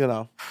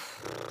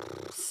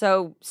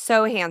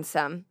 So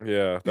handsome.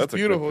 Yeah, He's that's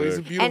beautiful. A He's a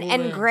good pick. beautiful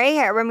And man. gray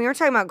hair. When we were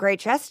talking about gray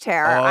chest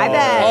hair, I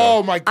bet.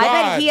 Oh, my I God.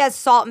 bet he has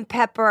salt and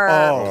pepper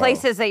Oh.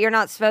 places that you're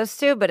not supposed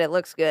to, but it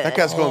looks good. That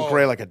guy's going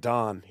gray like a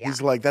Don. He's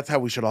like, that's how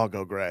we should all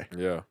go gray.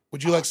 Yeah.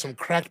 Would you like some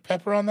cracked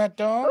pepper on that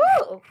dog?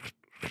 Ooh.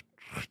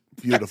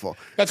 Beautiful.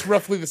 That's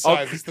roughly the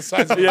size. It's the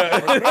size of a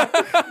Yeah.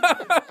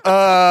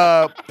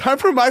 Time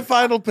for my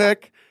final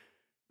pick.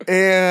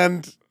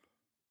 And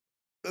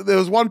there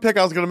was one pick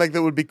I was going to make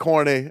that would be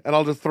corny, and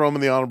I'll just throw him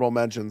in the honorable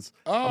mentions.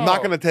 I'm not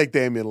going to take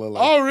Damian Lillard.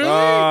 Oh, really?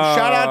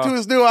 Shout out to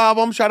his new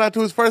album. Shout out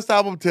to his first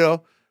album,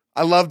 too.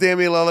 I love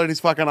Damian Lillard.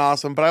 He's fucking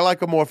awesome, but I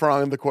like him more for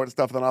on the court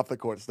stuff than off the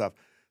court stuff.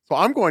 So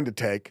I'm going to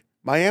take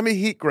Miami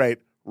Heat great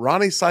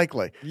Ronnie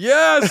Cycli.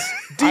 Yes,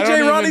 I don't DJ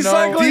even Ronnie know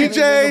Cycli.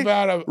 anything DJ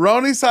about him.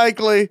 Ronnie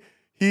Cycli.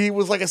 He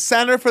was like a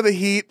center for the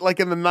Heat, like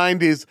in the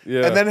 90s,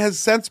 Yeah. and then has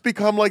since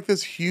become like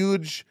this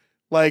huge,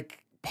 like,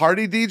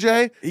 party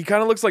DJ. He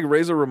kind of looks like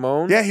Razor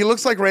Ramon. Yeah, he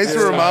looks like Razor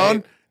That's Ramon,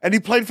 right. and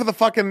he played for the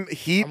fucking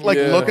Heat, like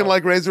Yeah. looking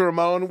like Razor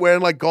Ramon, wearing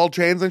like gold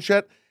chains and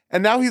shit.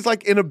 And now he's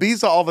like in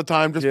Ibiza all the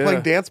time, just Yeah.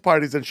 playing dance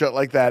parties and shit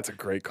like that. That's a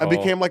great call. And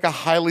became like a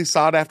highly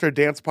sought after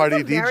dance party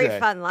It's a DJ. very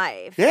fun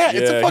life. Yeah,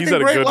 it's a fucking he's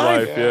had a great good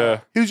life. life. Yeah.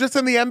 He was just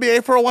in the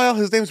NBA for a while.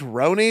 His name's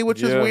Roni,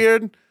 which is Yeah.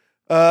 weird.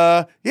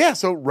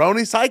 So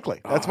Roni Cycli.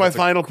 That's my That's a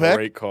final pick.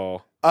 Great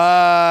call.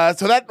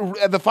 So that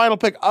the final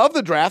pick of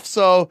the draft.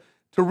 So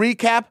to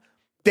recap,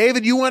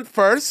 David, you went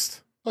first,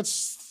 Let's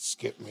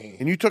skip me.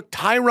 and you took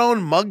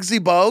Tyrone Muggsy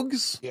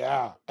Bogues.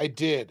 Yeah, I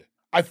did.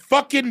 I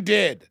fucking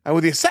did. And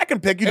with your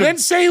second pick, you And took then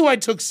say who I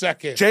took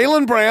second.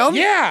 Jaylen Brown.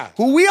 Yeah.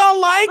 Who we all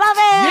liked. Love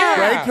it.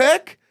 Yeah. Great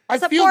pick. I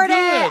feel Support good.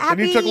 it. And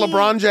you took Happy.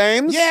 LeBron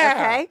James. Yeah.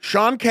 Okay.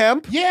 Sean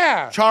Kemp.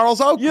 Yeah.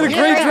 Charles Oakley. You had a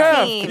Yeah. great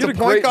draft. Team. You It's had a a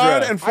point great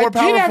guard draft. and I four did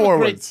power have a great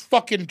forwards.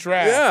 fucking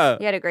draft. Yeah.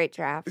 You had a great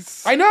draft.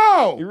 I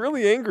know. You're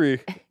really angry.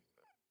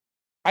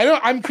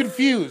 I'm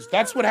confused.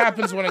 That's what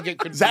happens when I get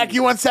confused. Zach,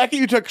 you went second.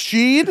 You took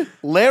Sheed,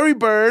 Larry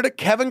Bird,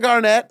 Kevin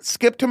Garnett,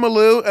 Skip to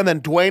Malou, and then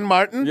Dwayne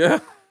Martin. Yeah.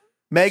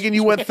 Megan,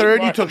 you went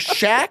third. You took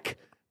Shaq,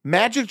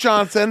 Magic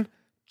Johnson,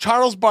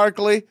 Charles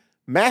Barkley,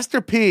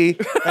 Master P,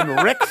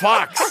 and Rick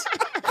Fox.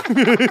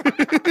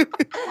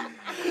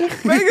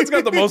 Megan's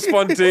got the most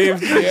fun team.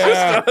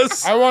 Yeah. Just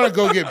us. I want to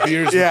go get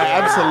beers. with Yeah,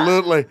 Gary.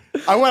 absolutely.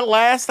 I went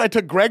last. I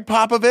took Greg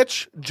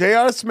Popovich,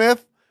 J.R.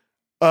 Smith,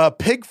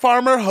 Pig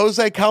Farmer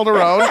Jose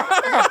Calderon,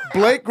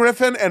 Blake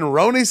Griffin, and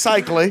Roni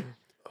Cycli.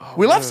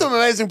 We left some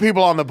amazing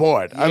people on the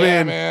board. I Yeah,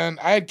 mean, man.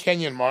 I had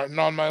Kenyon Martin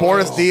on my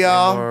Boris list.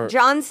 Diaw.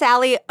 John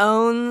Sally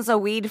owns a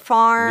weed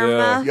farm.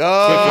 Yeah. Yo,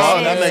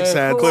 Robinson. that makes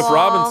sense. Cliff Cool.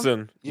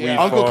 Robinson. Yeah. Weed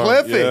Uncle Farm.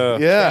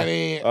 Cliffy. Yeah.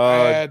 Kenny,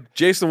 I had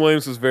Jason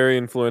Williams was very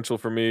influential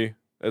for me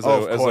as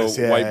Oh, of a course.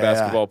 Yeah, white yeah,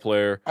 basketball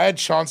player.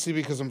 Chauncey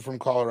because I'm from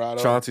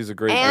Colorado. Chauncey's a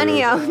great And he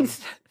dude.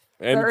 owns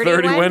And 30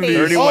 30 Wendy's.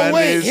 30 Oh wait,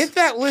 Wendy's. hit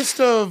that list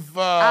of.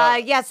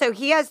 yeah, so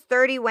he has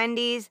 30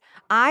 Wendy's.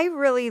 I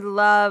really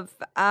love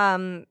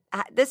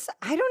this.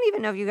 I don't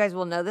even know if you guys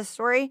will know this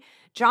story.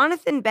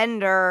 Jonathan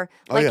Bender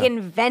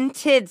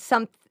invented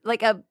some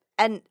like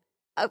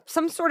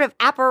some sort of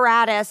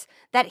apparatus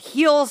that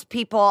heals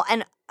people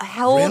and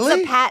holds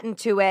Really? a patent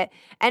to it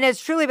and has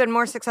truly been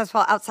more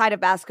successful outside of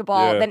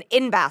basketball Yeah. than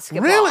in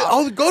basketball. Really?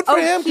 Oh, good for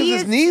him because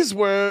his is- knees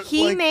were.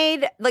 He like,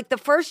 made, like, the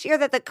first year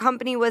that the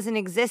company was in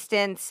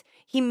existence,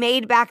 he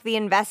made back the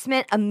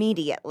investment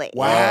immediately.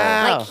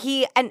 Wow. Like,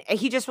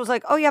 he just was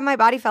like, oh, yeah, my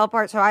body fell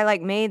apart, so I,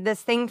 like, made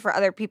this thing for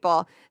other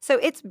people. So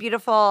it's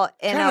beautiful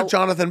in Shout out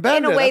Jonathan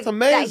Bender. in a way That's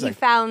amazing. that he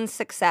found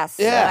success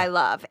Yeah. that I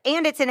love.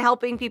 And it's in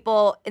helping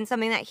people in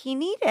something that he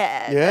needed.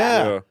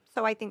 Yeah.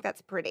 So I think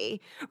that's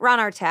pretty. Ron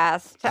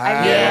Artest. Ah.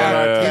 I mean,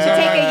 Yeah. to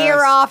take a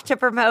year off to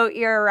promote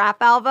your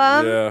rap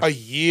album. Yeah. A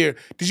year.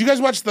 Did you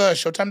guys watch the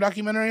Showtime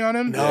documentary on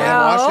him? No, I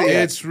haven't watched it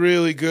yet. It's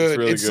really good. It's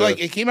really It's good. like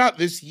it came out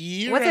this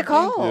year. What's I it think.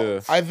 called? Yeah.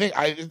 I think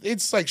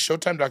it's like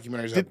Showtime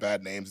documentaries have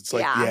bad names. It's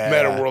like Yeah. Yeah.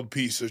 Meta World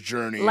Peace, A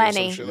Journey,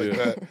 Lenny. or some shit like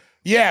that.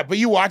 Yeah, but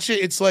you watch it,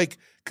 it's like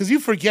because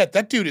you forget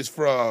that dude is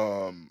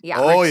from. Yeah.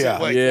 Oh, yeah.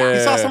 Like, Yeah. He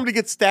saw somebody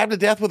get stabbed to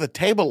death with a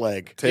table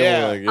leg. Table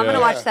Yeah. leg, I'm going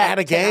to watch that At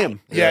a tonight.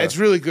 game. Yeah, it's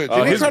really good.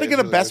 Did he his- try to get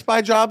a It's Best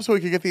Buy job so he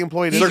could get the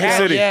employee Circuit discount?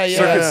 City. yeah, yeah.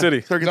 Circuit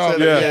City. Circuit No,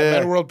 City. yeah,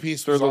 Meta World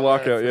Peace Through was the on there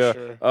lockout, for yeah.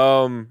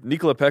 sure.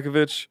 Nikola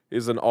Pekovic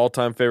is an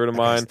all-time favorite of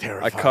guy's mine. I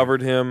terrifying.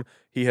 covered him.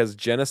 He has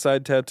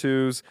genocide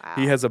tattoos.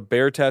 He has a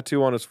bear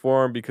tattoo on his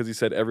forearm because he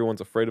said everyone's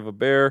afraid of a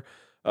bear.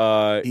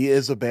 He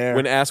is a bear.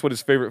 When asked what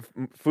his favorite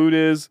food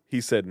is, he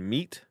said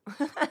meat.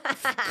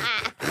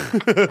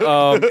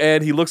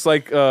 And he looks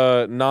like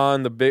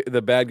Non,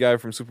 the bad guy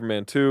from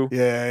Superman 2. Yeah,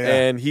 yeah.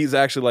 And he's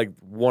actually like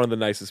one of the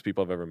nicest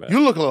people I've ever met. You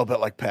look a little bit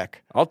like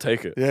Peck. I'll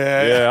take it.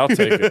 Yeah. I'll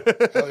take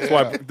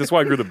it. That's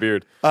why I grew the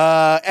beard.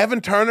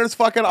 Evan Turner's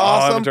fucking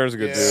awesome. Evan Turner's a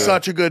good dude.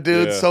 Such a good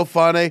dude. Yeah. So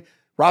funny.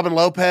 Robin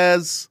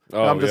Lopez.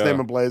 Oh, I'm just yeah.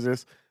 naming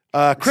Blazers.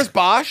 Chris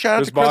Bosch. Shout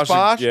out to Chris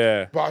Bosch.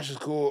 Yeah. Bosch is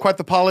cool. Quite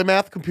the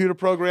polymath computer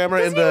programmer.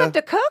 Does he have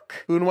to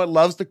cook? Who and what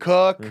loves to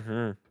cook.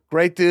 Mm-hmm.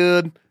 Great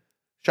dude.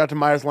 Shout out to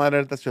Myers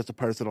Leonard. That's just a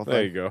personal thing.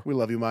 There you go. We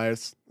love you,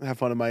 Myers. Have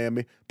fun in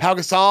Miami. Pau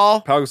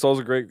Gasol. Pau Gasol's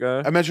a great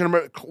guy. I mentioned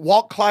him.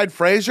 Walt Clyde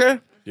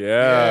Frazier.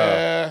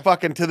 Yeah.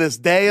 Fucking to this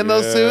day in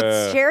those Yeah.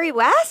 suits. Jerry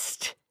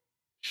West?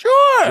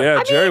 Sure. Yeah,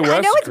 I Jerry mean, West.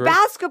 I know it's great.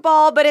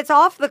 basketball, but it's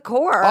off the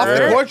court. Off the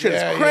Yeah. court shit.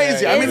 Yeah, It's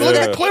crazy. yeah, I mean, yeah. look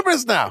Yeah. at the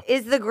Clippers now.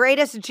 Is the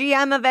greatest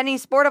GM of any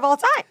sport of all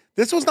time.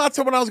 This was not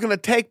someone I was going to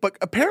take, but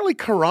apparently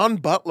Caron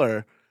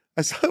Butler,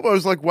 I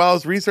was like, while I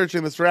was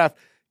researching this draft,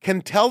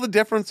 can tell the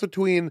difference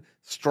between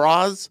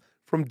straws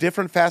from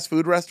different fast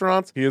food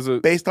restaurants He is a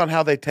based on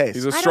how they taste.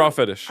 he's a I straw don't-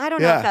 fetish. I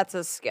don't know Yeah. if that's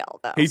a skill,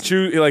 though.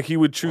 He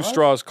would choose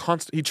straws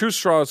He chews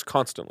straws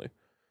constantly.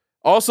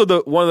 Also,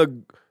 one of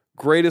the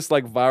greatest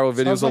like viral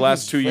videos Sounds the like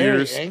last he's 2 very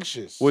years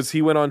anxious. was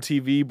he went on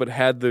TV but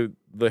had the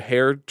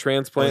hair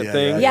transplant Oh, yeah,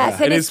 thing. yeah,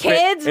 Yes, and his fa-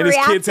 kids and his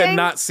kids had reacting?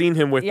 not seen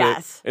him with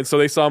Yes. it, and so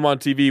they saw him on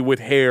TV with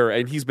hair,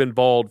 and he's been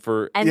bald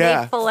for and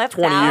Yeah. they flipped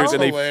 20 out. years,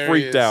 and they Hilarious.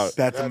 freaked out.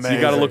 That's So amazing.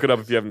 you got to look it up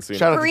if you haven't seen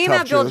Shout it. out to Kareem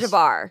Tough Juice.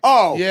 Abdul-Jabbar.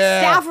 Oh,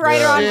 Yeah. Staff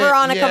writer on Shit,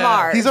 Veronica yeah.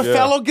 Mars. he's a Yeah.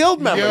 fellow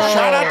guild member. Yeah.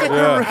 Shout out to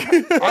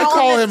Yeah. I all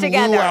call this him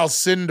together. Lou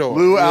Alcindor.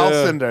 Lou Yeah.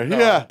 Alcindor. No,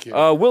 Yeah. I'm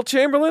kidding. Wilt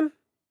Chamberlain?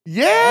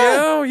 Yeah.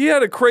 Yeah, he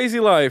had a crazy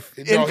life.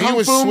 No, he Kung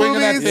was Fu swinging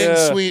that movies? thing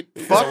Yeah. sweet.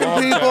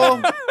 Fucking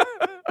people.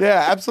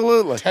 Yeah,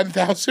 absolutely.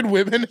 10,000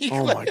 women.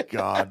 Oh my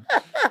God.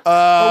 What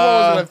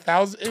was it?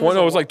 1,000? It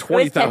was like It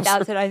was 20,000.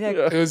 10,000, I think.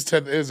 It was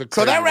 10. It was a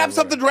So that crazy wraps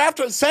up number. the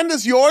draft. Send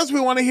us yours. We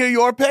want to hear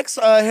your picks.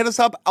 Hit us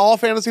up, All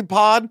Fantasy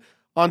Pod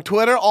on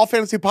Twitter,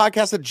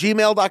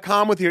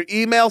 allfantasypodcast@gmail.com with your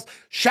emails.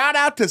 Shout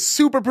out to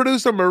super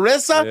producer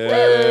Marissa.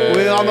 Yeah.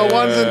 We're on the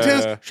ones and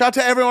twos. Shout out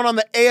to everyone on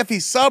the AFE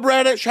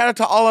subreddit. Shout out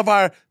to all of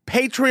our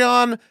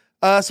Patreon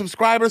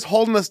subscribers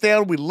holding us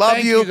down. We love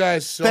Thank you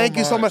guys so Thank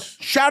you so much.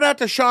 much. Shout out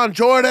to Sean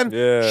Jordan.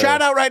 Yeah.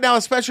 Shout out right now,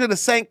 especially to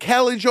St.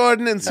 Kelly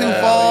Jordan in Sioux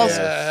Falls.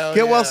 yeah,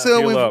 Get well yeah.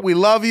 soon. Heal up. We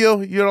love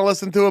you. You don't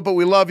listen to it, but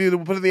we love you.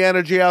 We're putting the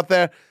energy out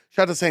there.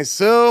 Shout out to St.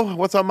 Sue.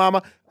 What's up,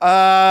 mama?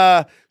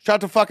 Shout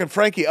out to fucking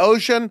Frankie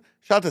Ocean.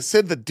 Shout out to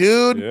Sid the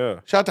Dude.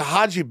 Yeah. Shout out to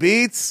Haji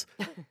Beats.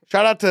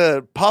 Shout out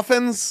to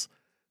Puffins.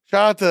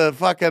 Shout out to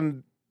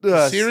fucking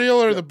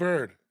Cereal or the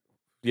bird?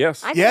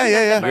 Yes. I Yeah, think yeah, that's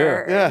yeah, the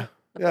bird. yeah.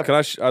 Yeah. Can I?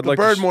 I'd The like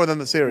bird to more than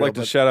the cereal. like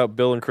to but- shout out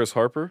Bill and Chris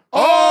Harper.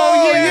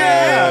 Oh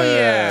yeah. hell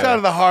yeah. Shout out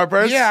to the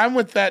Harpers. Yeah, I'm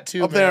with that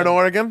too. up there in man.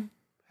 Oregon.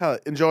 Hell,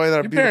 enjoy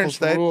their Your beautiful parents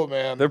state. rule,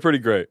 man. They're pretty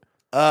great.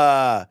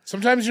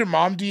 Sometimes your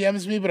mom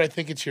DMs me, but I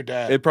think it's your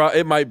dad.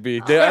 It might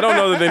be. I don't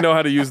know that they know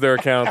how to use their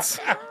accounts.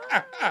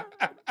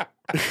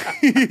 But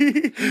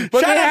Shout they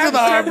out to have the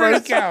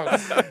separate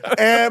Harpers. accounts.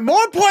 And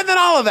more important than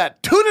all of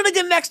that, tune in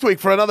again next week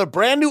for another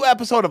brand new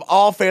episode of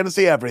All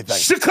Fantasy Everything.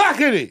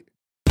 Chicago.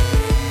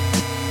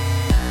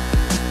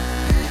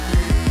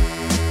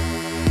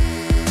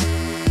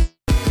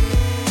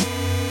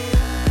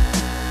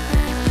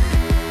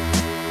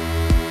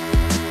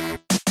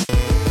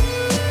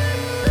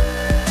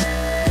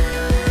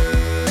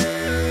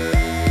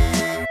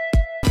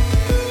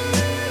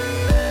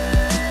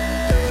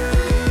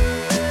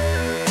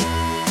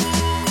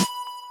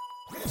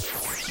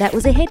 That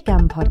was a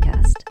HeadGum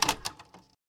podcast.